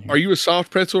pretzels in here. Are you a soft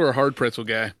pretzel or a hard pretzel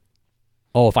guy?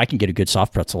 Oh, if I can get a good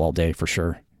soft pretzel all day, for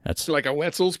sure. That's like a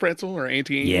Wetzel's pretzel or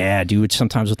Auntie Anne's? Yeah, dude.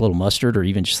 Sometimes with a little mustard, or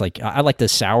even just like I like the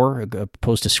sour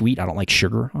opposed to sweet. I don't like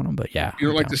sugar on them, but yeah. You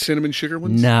don't like the cinnamon sugar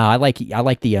ones? No, I like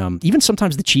the even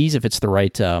sometimes the cheese if it's the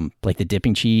right like the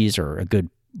dipping cheese or a good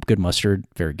mustard.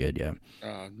 Very good, yeah.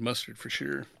 Mustard for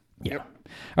sure. Yeah. Yep.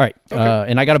 All right,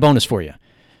 okay. And I got a bonus for you.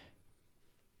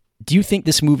 Do you think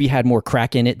this movie had more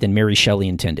crack in it than Mary Shelley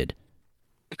intended?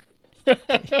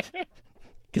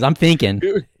 Because I'm thinking.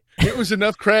 It was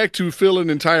enough crack to fill an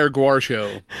entire Guar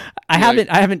show. I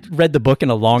haven't read the book in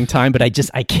a long time, but I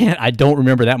don't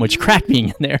remember that much crack being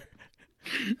in there.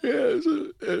 Yeah, it's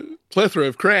a plethora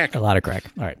of crack. A lot of crack.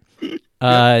 All right.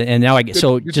 And now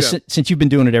since you've been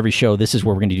doing it every show, this is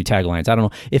where we're going to do taglines. I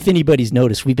don't know if anybody's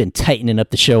noticed, we've been tightening up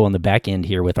the show on the back end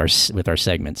here with our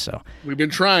segments. So we've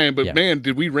been trying, but man,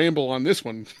 did we ramble on this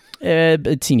one? A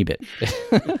teeny bit.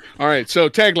 All right, so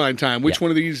tagline time. Which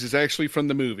one of these is actually from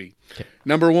the movie? Okay.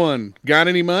 Number 1, got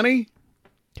any money?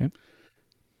 Okay.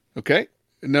 Okay.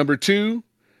 Number 2,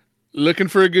 looking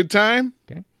for a good time?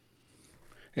 Okay.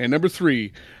 And number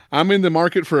 3, I'm in the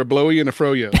market for a blowy and a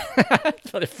froyo.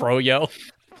 For the froyo.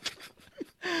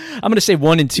 I'm going to say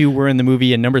 1 and 2 were in the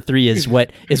movie, and number 3 is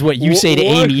what you say to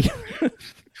Amy.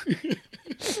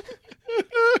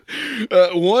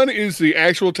 1 is the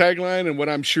actual tagline, and what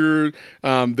I'm sure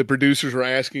the producers were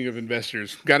asking of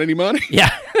investors. Got any money? Yeah.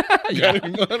 Got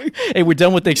any money? Hey, we're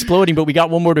done with the exploding, but we got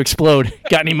one more to explode.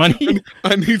 Got any money?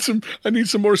 I need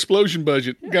some more explosion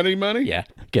budget. Got any money? Yeah,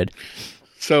 good.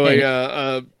 So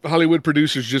a Hollywood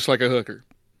producer's just like a hooker.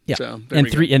 Yeah, so,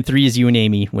 and 3 is you and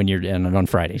Amy when you're on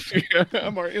Friday. Yeah,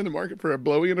 I'm in the market for a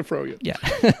blowy and a froyo. Yeah.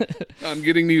 I'm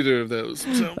getting neither of those.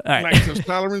 So right. lactose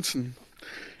tolerance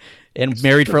and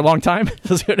married for a long time.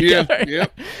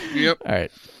 Yep. All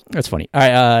right, that's funny. All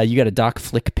right, you got a Doc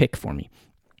flick pick for me.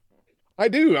 I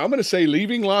do. I'm going to say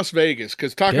Leaving Las Vegas,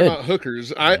 because talking about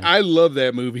hookers, I love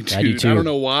that movie, dude. I do too. I don't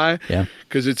know why,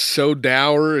 because it's so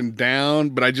dour and down,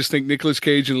 but I just think Nicolas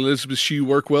Cage and Elizabeth Shue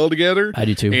work well together. I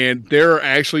do too. And there are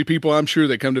actually people, I'm sure,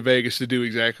 that come to Vegas to do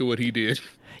exactly what he did.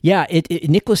 Yeah,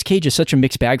 Nicolas Cage is such a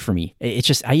mixed bag for me. It's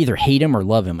just I either hate him or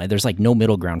love him. There's like no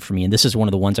middle ground for me, and this is one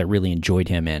of the ones I really enjoyed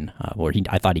him in, where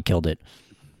I thought he killed it.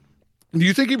 Do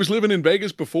you think he was living in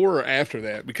Vegas before or after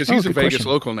that? Because he's a Vegas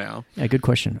local now. Yeah, good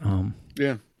question.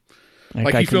 Yeah.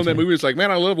 Like he filmed that movie. It's like,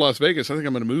 man, I love Las Vegas. I think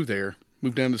I'm going to move there.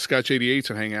 Move down to Scotch 88s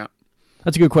and hang out.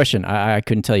 That's a good question. I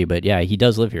couldn't tell you, but yeah, he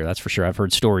does live here. That's for sure. I've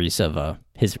heard stories of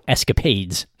his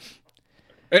escapades.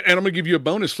 And I'm going to give you a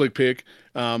bonus flick pick.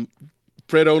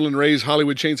 Fred Olen Ray's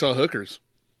Hollywood Chainsaw Hookers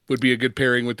would be a good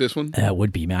pairing with this one.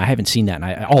 Would be, man. I haven't seen that,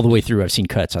 and all the way through I've seen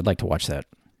cuts. I'd like to watch that.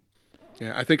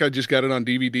 Yeah, I think I just got it on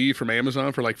DVD from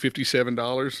Amazon for like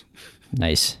 $57.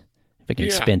 Nice.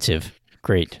 Expensive.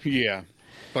 Great. Yeah.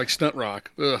 Like Stunt Rock.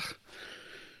 Ugh.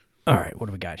 All right, what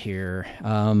do we got here?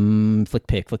 Flick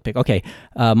pick. Okay,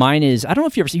 mine is, I don't know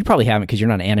if you probably haven't because you're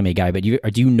not an anime guy, but do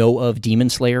you know of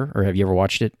Demon Slayer, or have you ever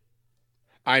watched it?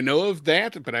 I know of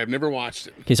that, but I've never watched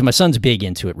it. Okay, so my son's big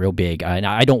into it, real big. And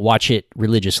I don't watch it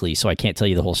religiously, so I can't tell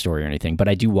you the whole story or anything, but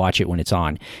I do watch it when it's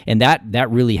on. And that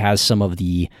really has some of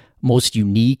the most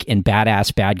unique and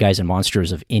badass bad guys and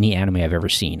monsters of any anime I've ever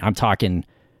seen. I'm talking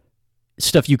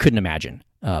stuff you couldn't imagine.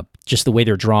 Just the way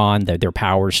they're drawn, their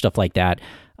powers, stuff like that.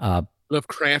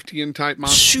 Lovecraftian type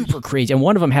monsters. Super crazy. And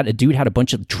one of them had a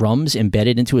bunch of drums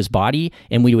embedded into his body,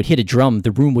 and when he would hit a drum,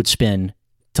 the room would spin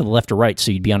to the left or right,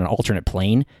 so you'd be on an alternate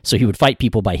plane. So he would fight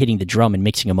people by hitting the drum and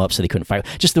mixing them up so they couldn't fight.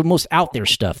 Just the most out there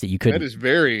stuff that you could. That is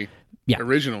very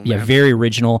original. Man. Yeah, very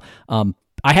original.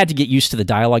 I had to get used to the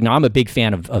dialogue. Now, I'm a big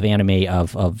fan of anime,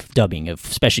 of dubbing,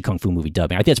 especially Kung Fu movie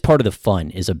dubbing. I think that's part of the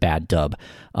fun, is a bad dub.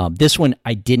 This one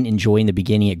I didn't enjoy in the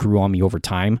beginning. It grew on me over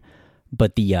time.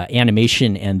 But the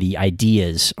animation and the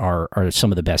ideas are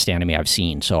some of the best anime I've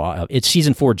seen. So it's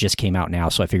season 4 just came out now,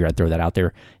 so I figured I'd throw that out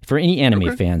there for any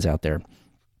anime fans out there.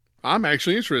 I'm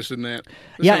actually interested in that.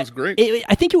 That sounds great.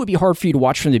 I think it would be hard for you to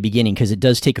watch from the beginning because it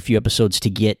does take a few episodes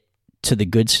to get to the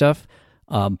good stuff.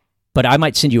 But I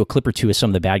might send you a clip or two of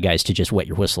some of the bad guys to just wet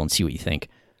your whistle and see what you think.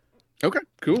 Okay,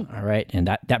 cool. All right, and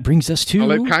that brings us to... I'll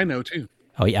let Kai know, too.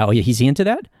 Oh, yeah, he's into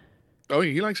that? Oh,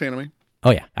 yeah, he likes anime. Oh,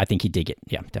 yeah, I think he'd dig it.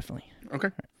 Yeah, definitely. Okay.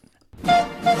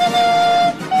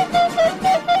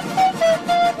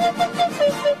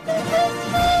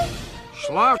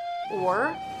 Schlock.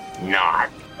 Or?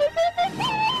 Not.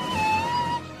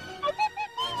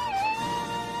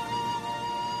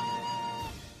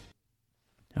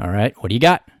 All right, what do you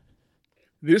got?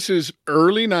 This is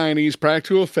early 90s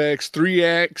practical effects, 3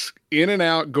 acts, in and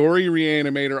out, gory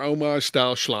reanimator, homage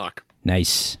style schlock.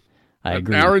 Nice. I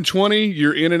agree. An hour and 20,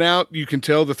 you're in and out. You can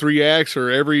tell the 3 acts are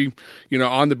every,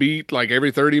 on the beat, like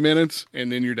every 30 minutes,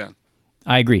 and then you're done.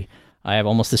 I agree. I have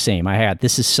almost the same.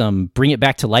 This is some bring it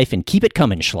back to life and keep it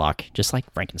coming schlock, just like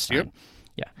Frankenstein. Yep.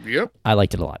 Yeah. Yep. I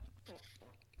liked it a lot.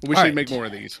 We should make more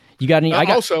of these. You got any?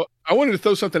 Also, I wanted to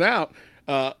throw something out.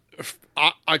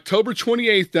 October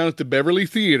 28th down at the Beverly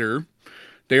Theater,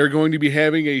 they are going to be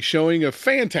having a showing of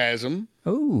Phantasm.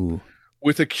 Oh.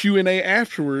 With a Q&A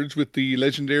afterwards with the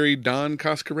legendary Don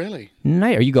Coscarelli.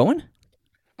 Nice. Are you going?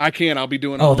 I can. I'll be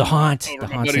doing the haunt. over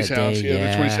The my buddy's that house. day,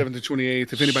 The 27th to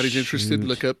 28th. If anybody's interested,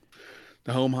 look up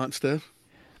the home haunt stuff.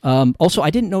 Also, I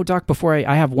didn't know, Doc, before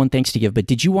I have one thanks to give, but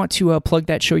did you want to plug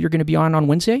that show you're going to be on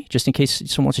Wednesday, just in case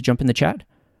someone wants to jump in the chat?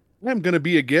 I'm going to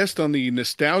be a guest on the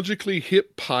Nostalgically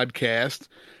Hip podcast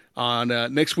on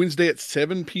next Wednesday at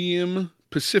 7 p.m.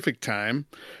 Pacific time.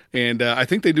 And I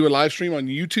think they do a live stream on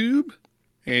YouTube.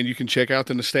 And you can check out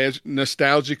the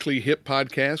Nostalgically Hip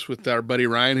podcast with our buddy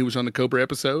Ryan, who was on the Cobra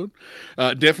episode.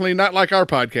 Definitely not like our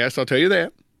podcast, I'll tell you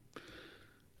that.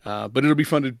 But it'll be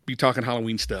fun to be talking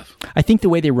Halloween stuff. I think the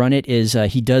way they run it is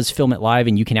he does film it live,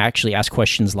 and you can actually ask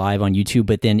questions live on YouTube.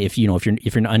 But then if you're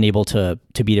unable to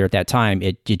be there at that time,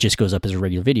 it just goes up as a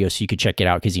regular video, so you could check it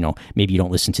out because maybe you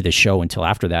don't listen to the show until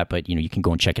after that, but you can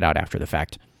go and check it out after the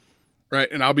fact.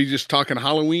 Right, and I'll be just talking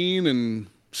Halloween and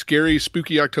scary,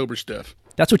 spooky October stuff.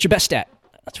 That's what you're best at.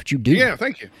 That's what you do. Yeah,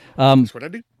 thank you. That's what I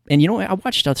do. And I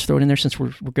watched, let's throw it in there since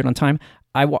we're good on time.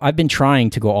 I've been trying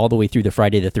to go all the way through the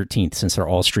Friday the 13th since they're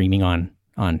all streaming on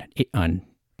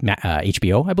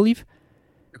HBO, I believe.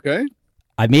 Okay.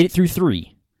 I've made it through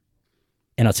 3.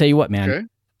 And I'll tell you what, man,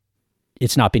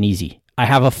 It's not been easy. I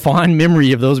have a fond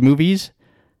memory of those movies.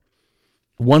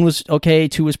 1 was okay,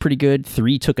 2 was pretty good,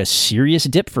 3 took a serious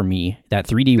dip for me, that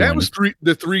 3D one. That was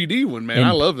the 3D one, man.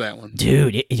 I love that one.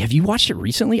 Dude, have you watched it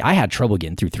recently? I had trouble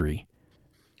getting through 3.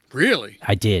 Really?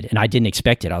 I did, and I didn't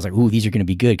expect it. I was like, ooh, these are going to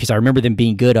be good, because I remember them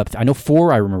being good. I know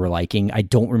 4 I remember liking. I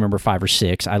don't remember 5 or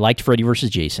 6. I liked Freddy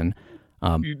vs. Jason.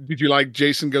 Did you like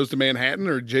Jason Goes to Manhattan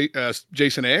or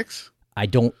Jason X? I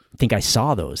don't think I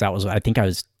saw those. That was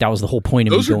the whole point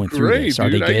of me going through this. Are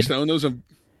they good? I used to own those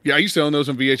I used to own those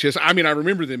on VHS. I mean, I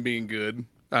remember them being good.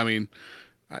 I mean,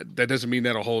 that doesn't mean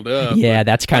that'll hold up. Yeah,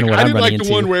 that's kind of what I'm running into. I didn't like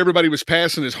the one where everybody was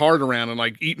passing his heart around and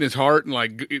like eating his heart, and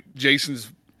like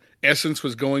Jason's essence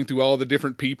was going through all the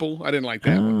different people. I didn't like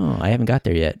that one. I haven't got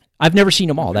there yet. I've never seen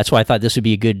them all. That's why I thought this would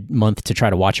be a good month to try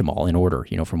to watch them all in order,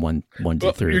 from one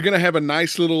to 3. You're going to have a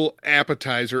nice little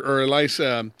appetizer or a nice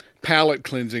palate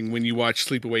cleansing when you watch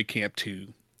Sleepaway Camp 2.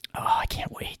 Oh, I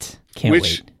can't wait. Can't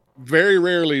wait. Very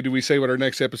rarely do we say what our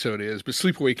next episode is, but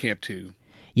Sleepaway Camp 2.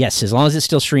 Yes, as long as it's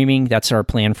still streaming, that's our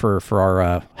plan for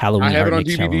our Halloween. I have it on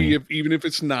DVD. Halloween. Even if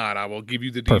it's not, I will give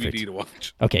you the DVD Perfect. to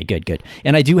watch. Okay, good.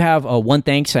 And I do have one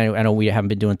thanks. I know we haven't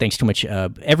been doing thanks too much.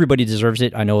 Everybody deserves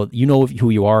it. I know you know who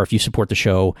you are if you support the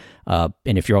show, and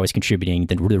if you're always contributing.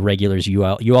 The regulars, you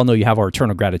all know you have our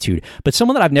eternal gratitude. But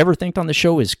someone that I've never thanked on the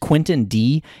show is Quentin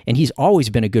D, and he's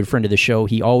always been a good friend of the show.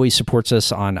 He always supports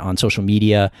us on social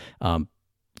media.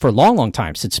 For a long, long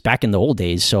time, since back in the old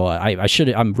days. So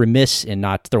I'm remiss in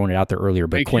not throwing it out there earlier.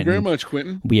 But Thank Quentin, you very much,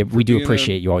 Quentin. We do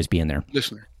appreciate you always being there.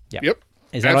 Listener. Yeah. Yep.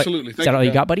 Is that absolutely? Is that all you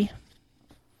got, buddy?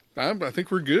 I think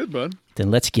we're good, bud.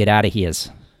 Then let's get out of here.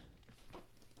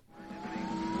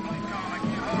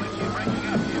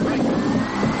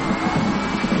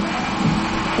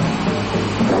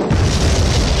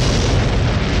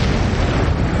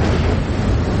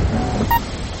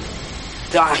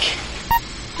 Doc.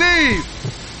 Steve!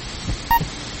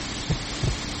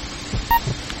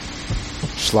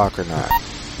 Schlockernaut,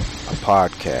 a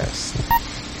podcast,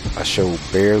 a show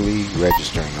barely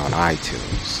registering on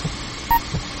iTunes.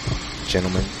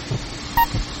 Gentlemen,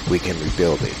 we can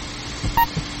rebuild it.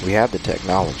 We have the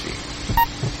technology.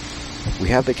 We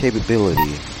have the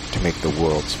capability to make the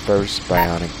world's first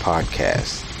bionic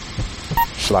podcast.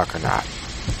 Schlockernaut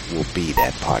will be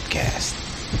that podcast.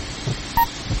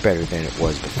 Better than it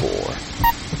was before.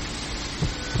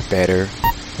 Better,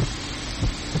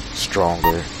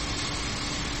 stronger,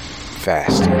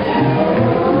 faster.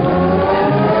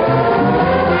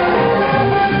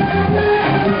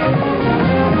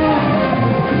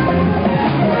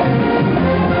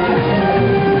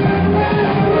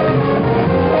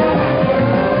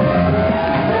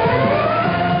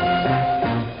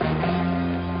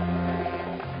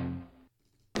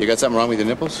 You got something wrong with your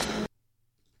nipples?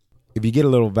 If you get a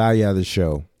little value out of the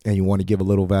show and you want to give a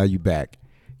little value back,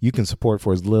 you can support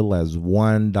for as little as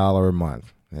 $1 a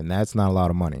month. And that's not a lot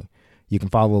of money. You can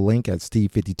follow the link at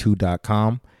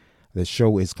steve52.com. The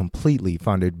show is completely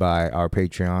funded by our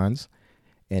Patreons,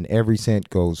 and every cent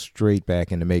goes straight back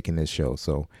into making this show.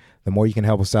 So the more you can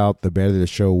help us out, the better the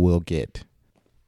show will get.